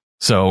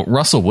 So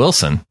Russell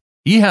Wilson,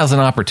 he has an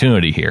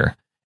opportunity here.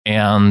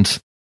 And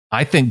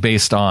I think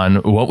based on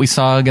what we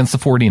saw against the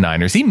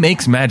 49ers, he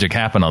makes magic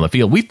happen on the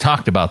field. We've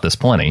talked about this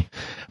plenty.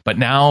 But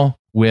now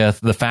with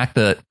the fact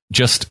that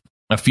just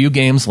a few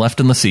games left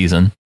in the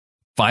season,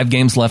 5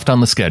 games left on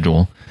the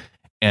schedule,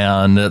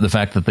 and the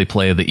fact that they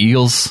play the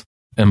Eagles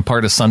and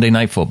part of Sunday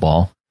Night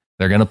Football,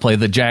 they're going to play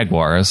the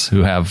Jaguars,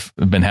 who have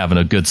been having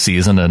a good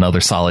season,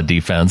 another solid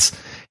defense.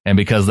 And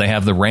because they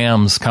have the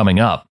Rams coming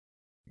up,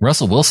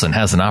 Russell Wilson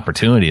has an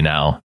opportunity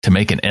now to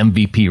make an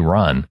MVP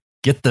run,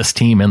 get this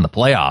team in the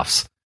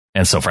playoffs.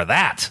 And so for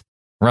that,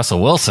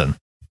 Russell Wilson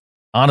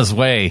on his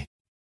way,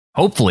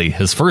 hopefully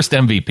his first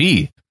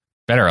MVP,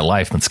 better at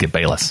life than Skip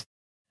Bayless.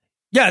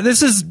 Yeah,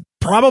 this is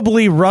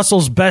probably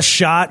Russell's best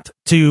shot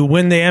to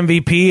win the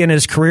MVP in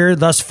his career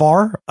thus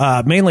far,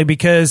 mainly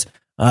because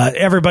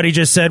everybody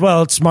just said,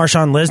 well, it's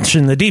Marshawn Lynch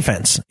in the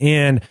defense.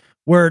 And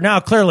we're now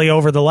clearly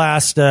over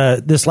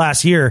this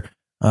last year,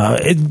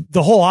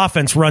 the whole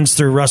offense runs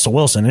through Russell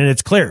Wilson, and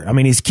it's clear. I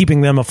mean, he's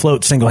keeping them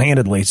afloat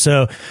single-handedly.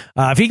 So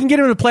if he can get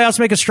him to the playoffs,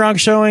 make a strong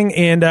showing,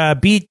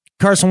 and beat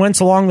Carson Wentz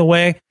along the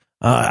way,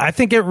 I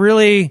think it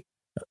really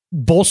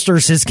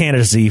bolsters his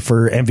candidacy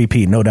for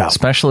MVP, no doubt.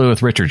 Especially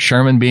with Richard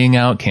Sherman being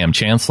out, Cam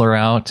Chancellor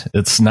out.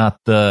 It's not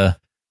the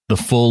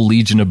full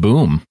Legion of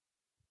Boom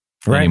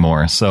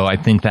anymore. So I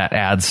think that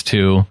adds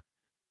to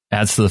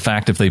the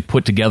fact if they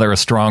put together a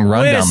strong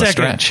run down the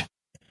stretch.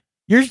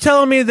 You're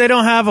telling me they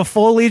don't have a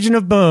full Legion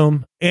of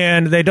Boom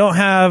and they don't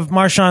have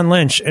Marshawn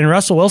Lynch and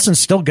Russell Wilson's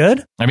still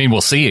good? I mean, we'll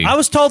see. I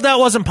was told that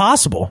wasn't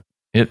possible.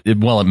 It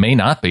may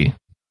not be.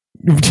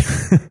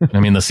 I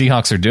mean, the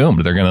Seahawks are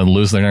doomed. They're going to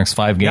lose their next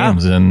 5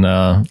 games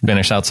and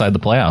finish outside the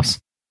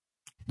playoffs.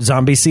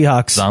 Zombie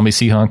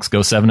Seahawks go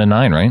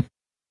 7-9, right?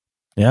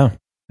 Yeah.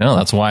 No,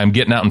 that's why I'm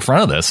getting out in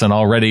front of this and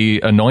already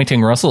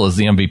anointing Russell as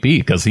the MVP,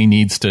 because he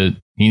needs to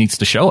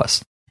show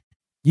us.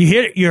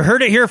 You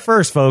heard it here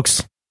first,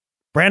 folks.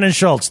 Brandon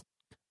Schultz.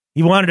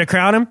 He wanted to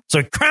crown him,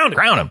 so crown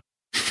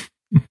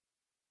him.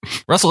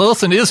 Russell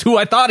Wilson is who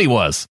I thought he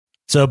was.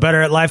 So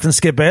better at life than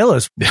Skip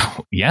Bayless.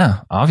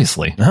 Yeah,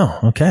 obviously. Oh,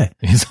 okay.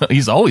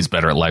 He's always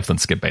better at life than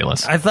Skip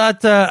Bayless. I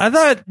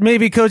thought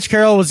maybe Coach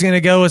Carroll was going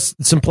to go with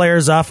some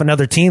players off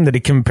another team that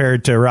he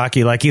compared to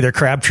Rocky, like either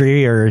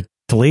Crabtree or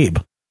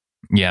Talib.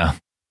 Yeah,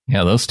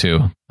 those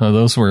two.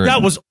 That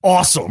was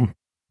awesome.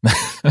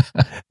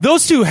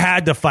 Those two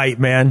had to fight,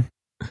 man.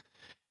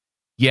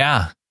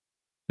 Yeah,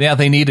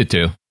 they needed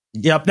to.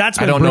 Yep, that's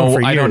been I don't know.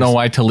 for years. I don't know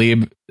why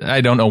Talib.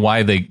 I don't know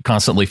why they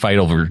constantly fight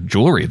over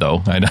jewelry, though.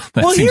 That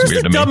seems here's weird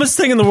the to me. dumbest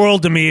thing in the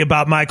world to me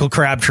about Michael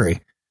Crabtree.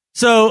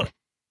 So,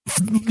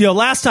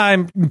 last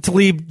time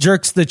Talib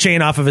jerks the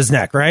chain off of his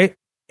neck, right?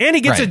 And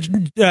he gets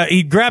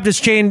he grabbed his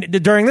chain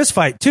during this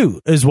fight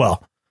too, as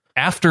well.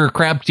 After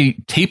Crabtree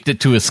taped it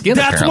to his skin.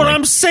 That's apparently. what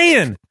I'm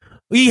saying.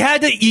 He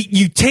had to.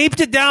 You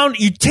taped it down.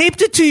 You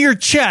taped it to your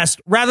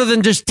chest rather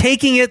than just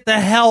taking it the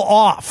hell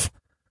off.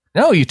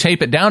 No, you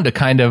tape it down to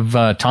kind of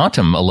taunt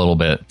him a little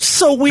bit.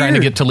 So weird. Trying to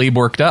get Talib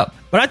worked up.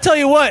 But I tell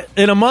you what,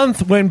 in a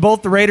month when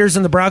both the Raiders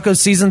and the Broncos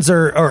seasons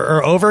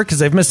are over because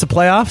they've missed the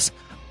playoffs,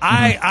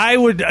 I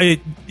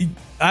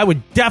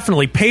would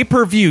definitely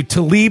pay-per-view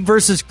Talib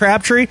versus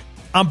Crabtree.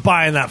 I'm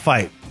buying that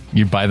fight.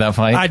 You'd buy that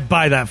fight? I'd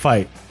buy that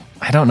fight.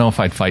 I don't know if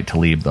I'd fight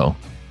Talib, though.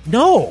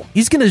 No,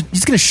 he's gonna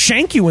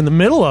shank you in the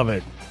middle of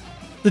it.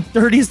 The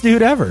dirtiest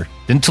dude ever.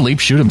 Didn't Talib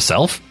shoot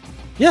himself?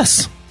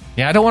 Yes.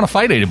 Yeah, I don't want to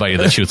fight anybody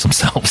that shoots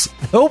themselves.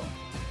 Nope.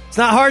 It's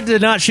not hard to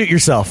not shoot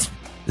yourself.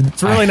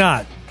 It's really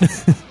not.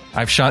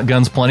 I've shot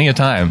guns plenty of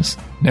times.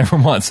 Never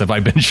once have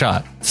I been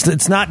shot.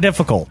 It's not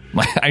difficult.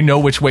 I know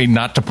which way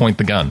not to point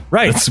the gun.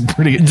 Right. That's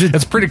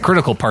a pretty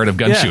critical part of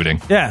gun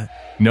shooting. Yeah.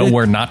 Know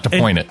where not to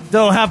point it.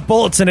 They'll have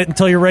bullets in it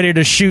until you're ready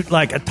to shoot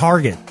like a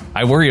target.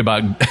 I worry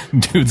about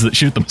dudes that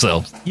shoot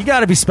themselves. You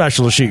got to be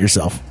special to shoot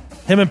yourself.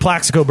 Him and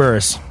Plaxico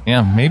Burress.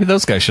 Yeah, maybe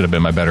those guys should have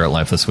been my better at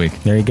life this week.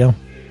 There you go.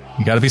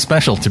 You got to be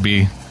special to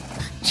be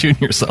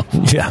shooting yourself.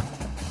 Yeah.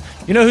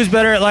 You know who's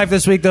better at life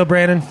this week, though,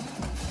 Brandon?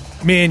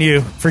 Me and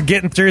you, for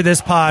getting through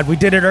this pod. We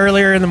did it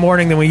earlier in the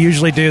morning than we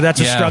usually do. That's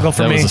a struggle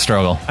for me. That was a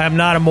struggle. I'm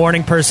not a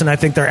morning person. I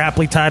think they're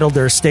aptly titled.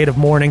 They're a state of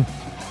mourning.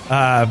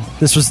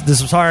 This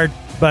was hard,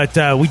 but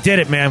we did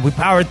it, man. We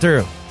powered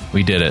through.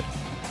 We did it.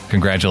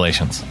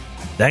 Congratulations.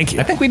 Thank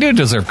you. I think we do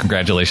deserve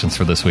congratulations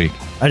for this week.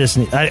 I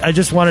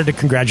just wanted to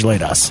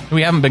congratulate us.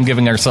 We haven't been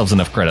giving ourselves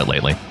enough credit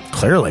lately.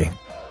 Clearly.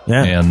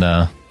 Yeah.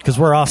 And because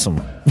we're awesome.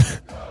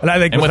 And I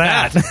think with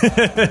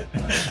that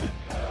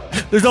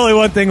there's only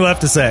one thing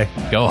left to say.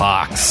 Go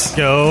Hawks.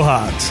 Go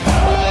Hawks.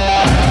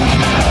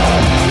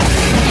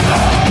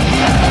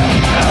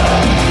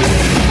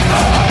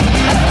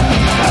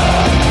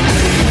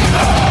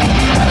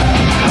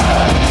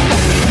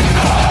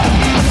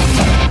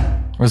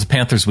 Where's the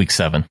Panthers week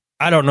 7?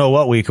 I don't know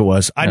what week it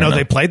was. I know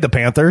they played the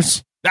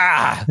Panthers.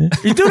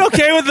 You doing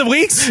okay with the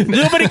weeks?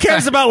 Nobody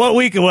cares about what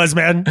week it was,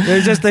 man.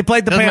 It's just they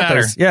played the Doesn't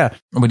Panthers. matter. Yeah.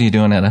 What are you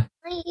doing, Anna?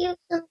 I hear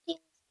something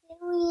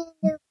scary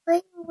in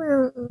the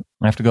playroom.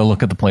 I have to go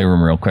look at the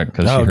playroom real quick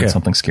because she heard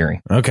something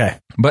scary. Okay.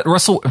 But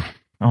Russell,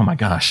 oh my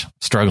gosh,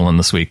 struggling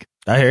this week.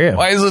 I hear you.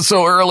 Why is it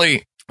so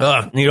early?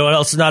 You know what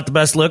else is not the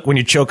best look? When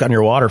you choke on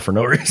your water for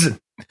no reason.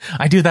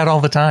 I do that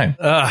all the time.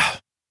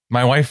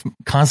 My wife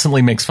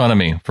constantly makes fun of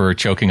me for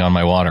choking on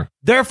my water.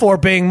 Therefore,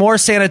 being more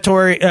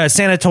sanitary.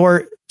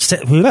 Sanitary?